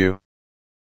themselves to you.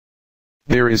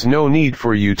 There is no need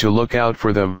for you to look out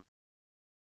for them.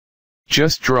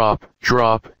 Just drop,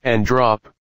 and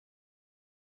drop.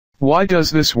 Why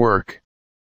does this work?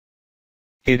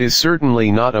 It is certainly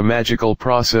not a magical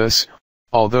process,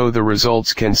 although the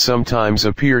results can sometimes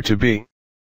appear to be.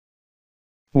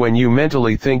 When you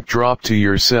mentally think drop to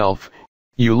yourself,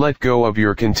 you let go of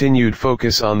your continued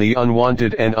focus on the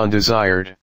unwanted and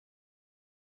undesired.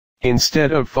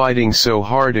 Instead of fighting so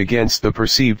hard against the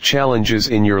perceived challenges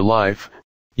in your life,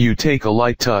 you take a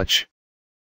light touch.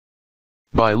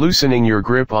 By loosening your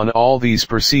grip on all these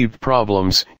perceived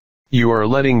problems, you are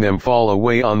letting them fall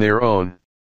away on their own.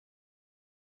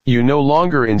 You no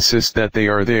longer insist that they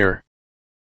are there.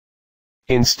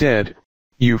 Instead,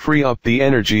 you free up the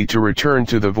energy to return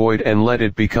to the void and let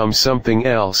it become something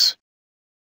else.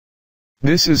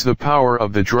 This is the power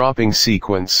of the dropping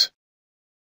sequence.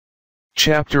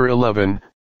 Chapter 11,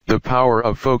 The Power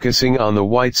of Focusing on the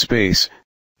White Space.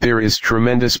 There is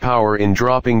tremendous power in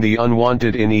dropping the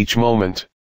unwanted in each moment.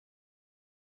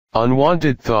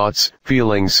 Unwanted thoughts,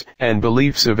 feelings, and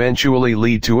beliefs eventually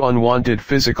lead to unwanted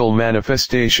physical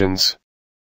manifestations.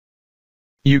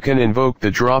 You can invoke the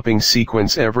dropping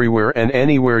sequence everywhere and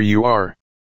anywhere you are.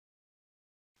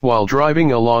 While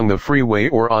driving along the freeway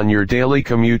or on your daily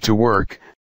commute to work,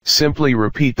 simply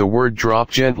repeat the word drop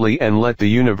gently and let the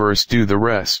universe do the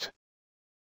rest.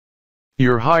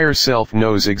 Your higher self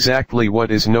knows exactly what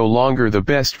is no longer the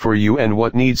best for you and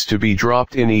what needs to be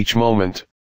dropped in each moment.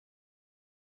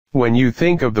 When you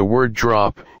think of the word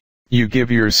drop, you give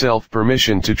yourself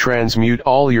permission to transmute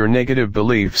all your negative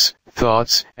beliefs,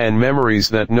 thoughts, and memories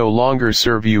that no longer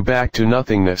serve you back to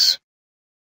nothingness.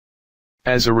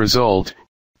 As a result,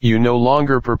 you no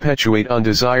longer perpetuate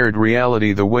undesired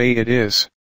reality the way it is.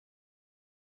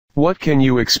 What can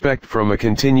you expect from a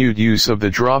continued use of the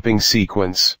dropping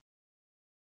sequence?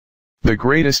 The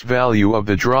greatest value of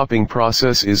the dropping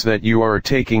process is that you are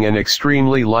taking an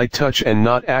extremely light touch and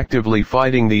not actively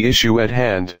fighting the issue at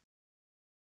hand.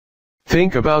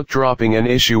 Think about dropping an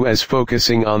issue as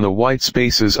focusing on the white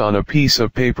spaces on a piece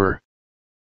of paper.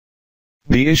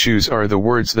 The issues are the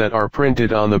words that are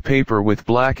printed on the paper with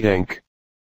black ink.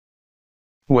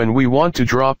 When we want to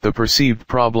drop the perceived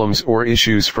problems or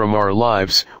issues from our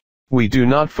lives, we do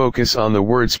not focus on the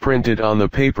words printed on the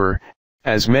paper,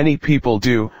 as many people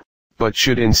do, but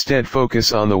should instead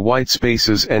focus on the white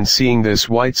spaces and seeing this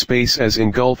white space as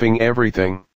engulfing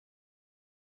everything.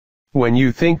 When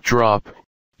you think drop,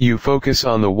 you focus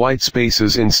on the white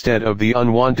spaces instead of the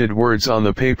unwanted words on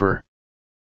the paper.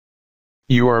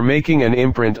 You are making an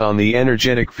imprint on the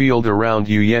energetic field around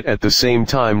you, yet at the same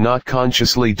time not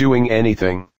consciously doing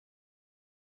anything.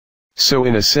 So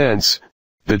in a sense,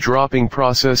 the dropping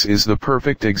process is the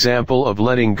perfect example of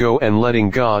letting go and letting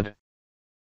God.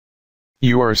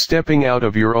 You are stepping out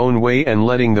of your own way and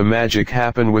letting the magic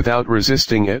happen without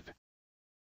resisting it.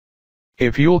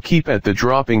 If you'll keep at the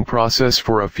dropping process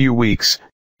for a few weeks,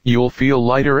 you'll feel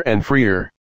lighter and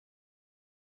freer.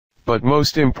 But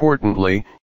most importantly,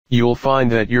 you'll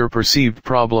find that your perceived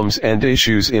problems and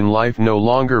issues in life no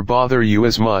longer bother you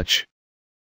as much.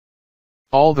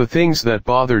 All the things that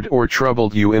bothered or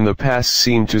troubled you in the past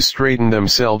seem to straighten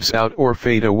themselves out or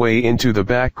fade away into the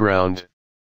background.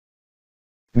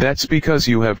 That's because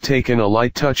you have taken a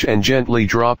light touch and gently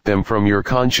dropped them from your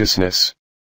consciousness.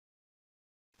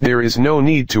 There is no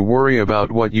need to worry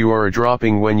about what you are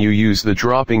dropping when you use the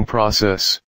dropping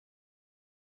process.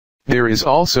 There is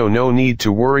also no need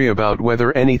to worry about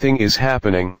whether anything is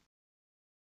happening.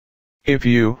 If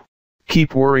you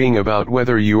keep worrying about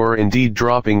whether you are indeed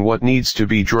dropping what needs to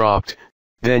be dropped,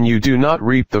 then you do not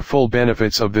reap the full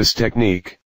benefits of this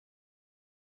technique.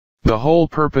 The whole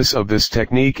purpose of this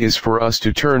technique is for us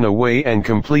to turn away and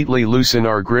completely loosen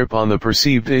our grip on the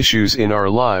perceived issues in our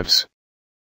lives.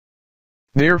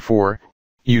 Therefore,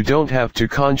 you don't have to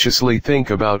consciously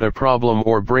think about a problem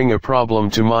or bring a problem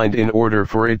to mind in order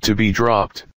for it to be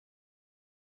dropped.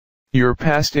 Your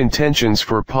past intentions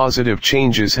for positive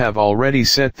changes have already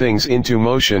set things into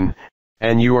motion,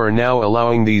 and you are now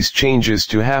allowing these changes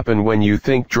to happen when you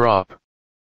think drop.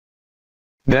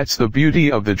 That's the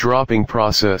beauty of the dropping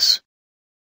process.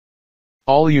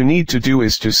 All you need to do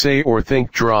is to say or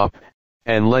think drop,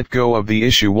 and let go of the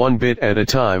issue one bit at a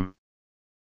time.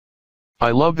 I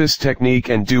love this technique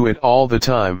and do it all the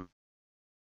time.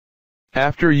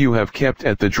 After you have kept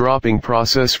at the dropping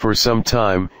process for some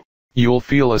time, you'll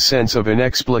feel a sense of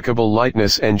inexplicable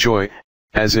lightness and joy,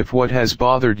 as if what has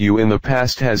bothered you in the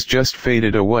past has just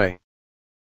faded away.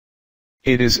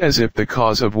 It is as if the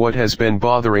cause of what has been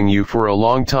bothering you for a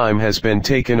long time has been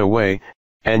taken away,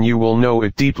 and you will know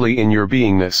it deeply in your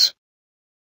beingness.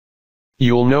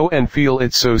 You'll know and feel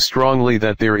it so strongly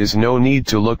that there is no need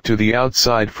to look to the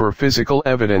outside for physical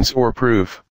evidence or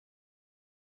proof.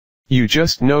 You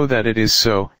just know that it is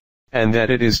so, and that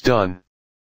it is done.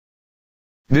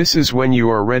 This is when you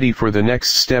are ready for the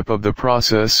next step of the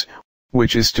process,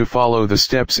 which is to follow the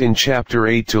steps in Chapter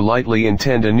 8 to lightly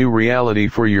intend a new reality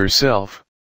for yourself.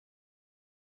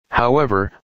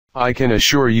 However, I can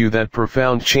assure you that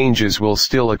profound changes will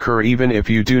still occur even if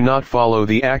you do not follow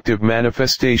the active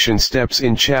manifestation steps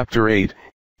in Chapter 8,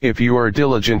 if you are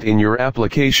diligent in your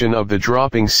application of the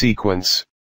dropping sequence.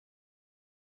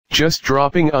 Just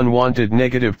dropping unwanted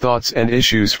negative thoughts and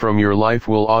issues from your life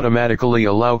will automatically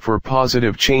allow for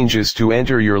positive changes to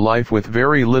enter your life with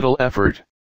very little effort.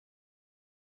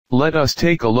 Let us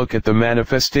take a look at the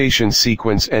manifestation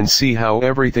sequence and see how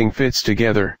everything fits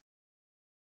together.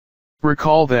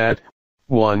 Recall that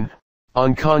 1.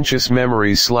 Unconscious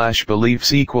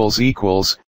memories/beliefs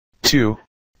 == 2.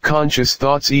 Conscious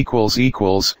thoughts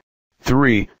 ==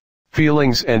 3.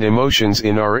 Feelings and emotions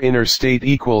in our inner state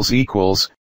 ==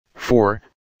 4.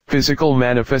 Physical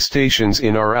manifestations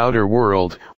in our outer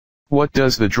world. What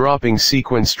does the dropping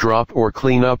sequence drop or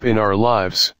clean up in our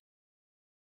lives?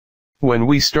 When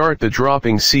we start the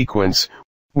dropping sequence,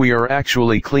 we are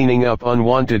actually cleaning up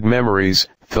unwanted memories,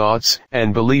 thoughts,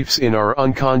 and beliefs in our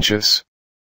unconscious.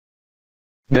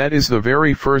 That is the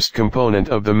very first component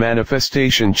of the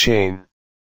manifestation chain.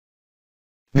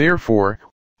 Therefore,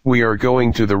 we are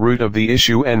going to the root of the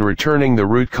issue and returning the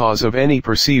root cause of any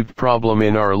perceived problem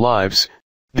in our lives,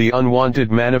 the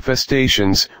unwanted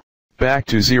manifestations, back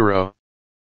to zero.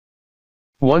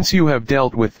 Once you have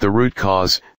dealt with the root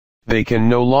cause, they can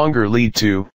no longer lead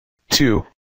to 2.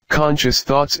 Conscious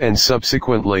thoughts and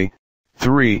subsequently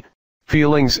 3.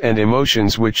 Feelings and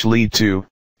emotions which lead to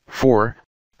 4.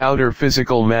 Outer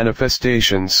physical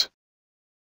manifestations.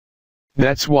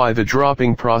 That's why the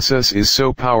dropping process is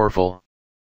so powerful.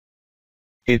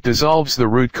 It dissolves the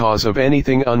root cause of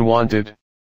anything unwanted.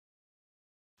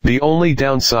 The only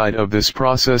downside of this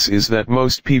process is that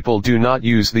most people do not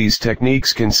use these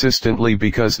techniques consistently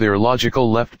because their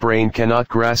logical left brain cannot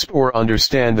grasp or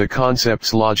understand the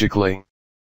concepts logically.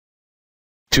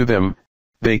 To them,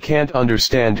 they can't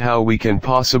understand how we can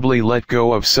possibly let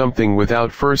go of something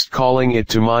without first calling it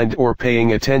to mind or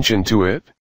paying attention to it.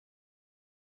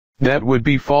 That would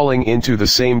be falling into the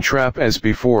same trap as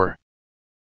before.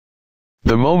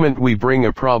 The moment we bring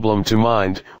a problem to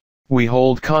mind, we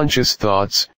hold conscious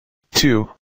thoughts, too,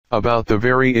 about the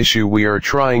very issue we are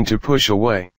trying to push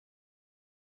away.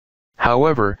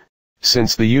 However,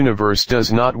 since the universe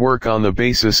does not work on the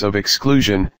basis of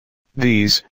exclusion,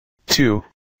 these, 2,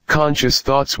 conscious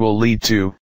thoughts will lead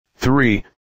to, 3,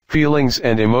 feelings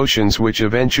and emotions which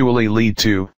eventually lead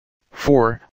to,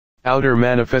 4, outer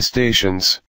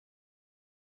manifestations.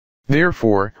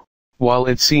 Therefore, while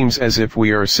it seems as if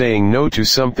we are saying no to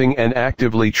something and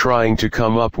actively trying to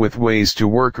come up with ways to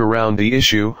work around the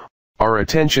issue, our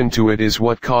attention to it is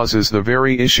what causes the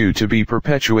very issue to be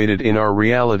perpetuated in our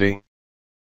reality.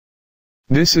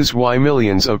 This is why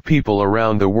millions of people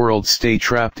around the world stay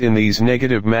trapped in these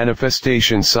negative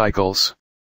manifestation cycles.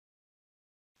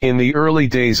 In the early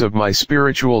days of my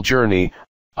spiritual journey,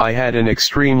 I had an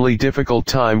extremely difficult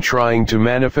time trying to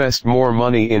manifest more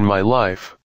money in my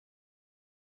life.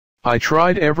 I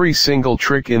tried every single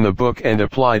trick in the book and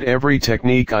applied every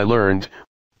technique I learned,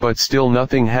 but still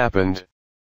nothing happened.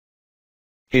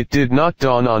 It did not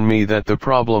dawn on me that the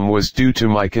problem was due to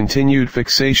my continued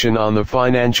fixation on the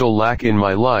financial lack in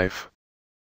my life.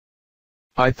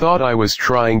 I thought I was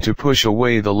trying to push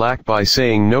away the lack by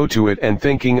saying no to it and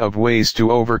thinking of ways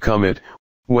to overcome it,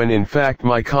 when in fact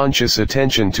my conscious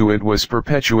attention to it was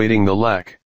perpetuating the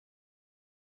lack.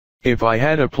 If I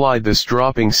had applied this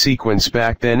dropping sequence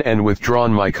back then and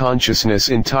withdrawn my consciousness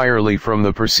entirely from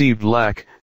the perceived lack,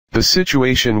 the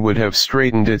situation would have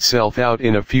straightened itself out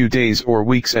in a few days or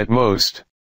weeks at most.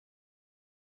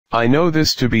 I know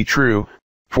this to be true,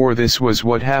 for this was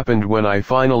what happened when I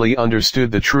finally understood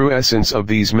the true essence of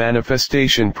these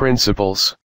manifestation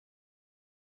principles.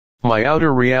 My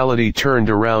outer reality turned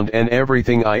around and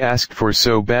everything I asked for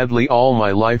so badly all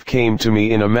my life came to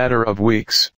me in a matter of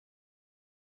weeks.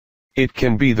 It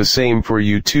can be the same for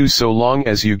you too so long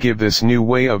as you give this new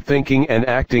way of thinking and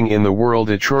acting in the world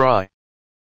a try.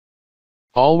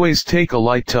 Always take a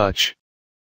light touch.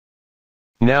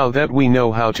 Now that we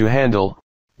know how to handle,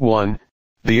 1,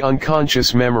 the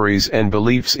unconscious memories and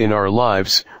beliefs in our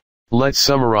lives, let's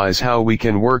summarize how we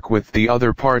can work with the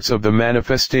other parts of the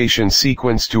manifestation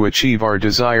sequence to achieve our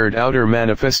desired outer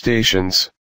manifestations.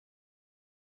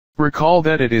 Recall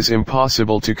that it is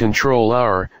impossible to control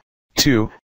our,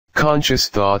 2, conscious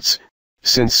thoughts,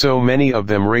 since so many of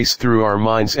them race through our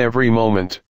minds every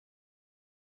moment.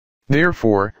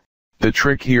 Therefore, the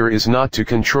trick here is not to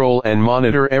control and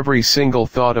monitor every single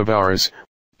thought of ours,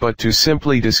 but to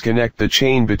simply disconnect the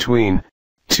chain between,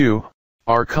 2,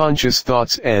 our conscious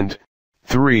thoughts and,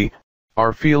 3,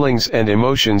 our feelings and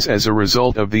emotions as a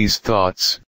result of these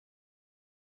thoughts.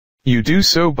 You do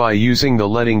so by using the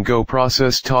letting go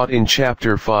process taught in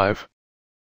Chapter 5.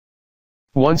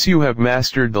 Once you have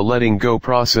mastered the letting go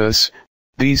process,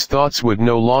 these thoughts would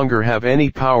no longer have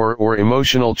any power or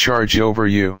emotional charge over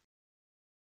you.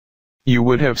 You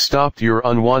would have stopped your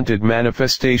unwanted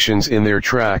manifestations in their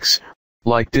tracks,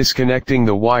 like disconnecting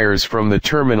the wires from the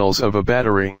terminals of a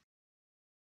battery.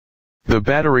 The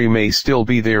battery may still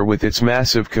be there with its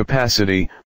massive capacity,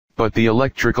 but the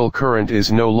electrical current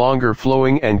is no longer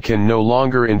flowing and can no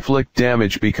longer inflict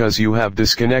damage because you have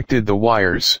disconnected the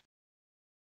wires.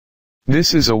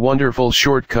 This is a wonderful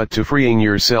shortcut to freeing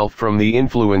yourself from the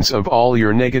influence of all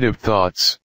your negative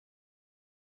thoughts.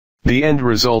 The end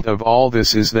result of all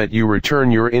this is that you return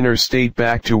your inner state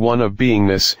back to one of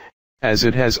beingness, as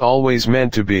it has always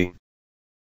meant to be.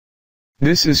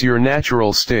 This is your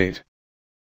natural state.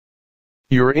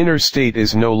 Your inner state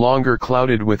is no longer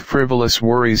clouded with frivolous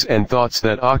worries and thoughts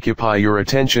that occupy your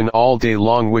attention all day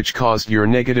long, which caused your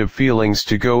negative feelings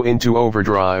to go into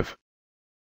overdrive.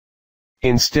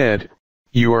 Instead,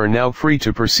 you are now free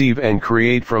to perceive and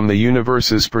create from the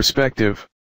universe's perspective.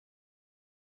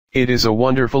 It is a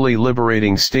wonderfully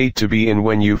liberating state to be in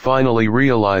when you finally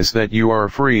realize that you are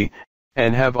free,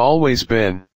 and have always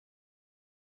been.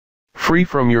 Free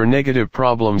from your negative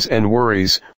problems and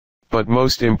worries, but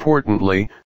most importantly,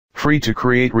 free to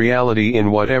create reality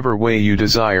in whatever way you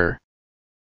desire.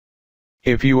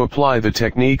 If you apply the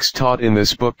techniques taught in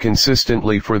this book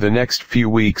consistently for the next few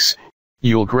weeks,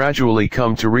 you'll gradually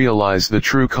come to realize the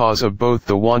true cause of both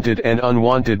the wanted and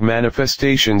unwanted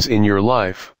manifestations in your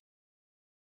life.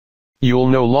 You'll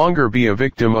no longer be a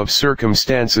victim of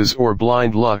circumstances or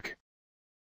blind luck.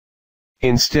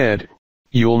 Instead,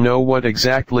 you'll know what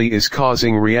exactly is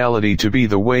causing reality to be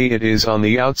the way it is on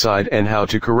the outside and how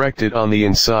to correct it on the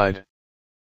inside.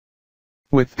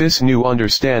 With this new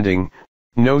understanding,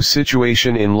 No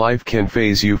situation in life can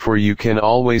faze you, for you can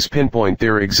always pinpoint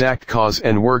their exact cause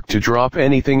and work to drop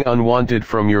anything unwanted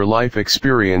from your life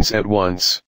experience at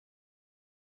once.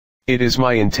 It is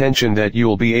my intention that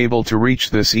you'll be able to reach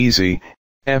this easy,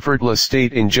 effortless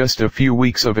state in just a few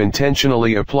weeks of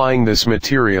intentionally applying this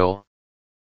material.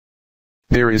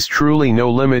 There is truly no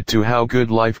limit to how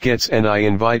good life gets, and I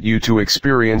invite you to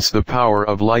experience the power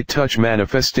of light touch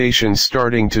manifestations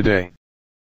starting today.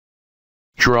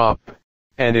 Drop,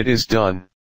 and it is done.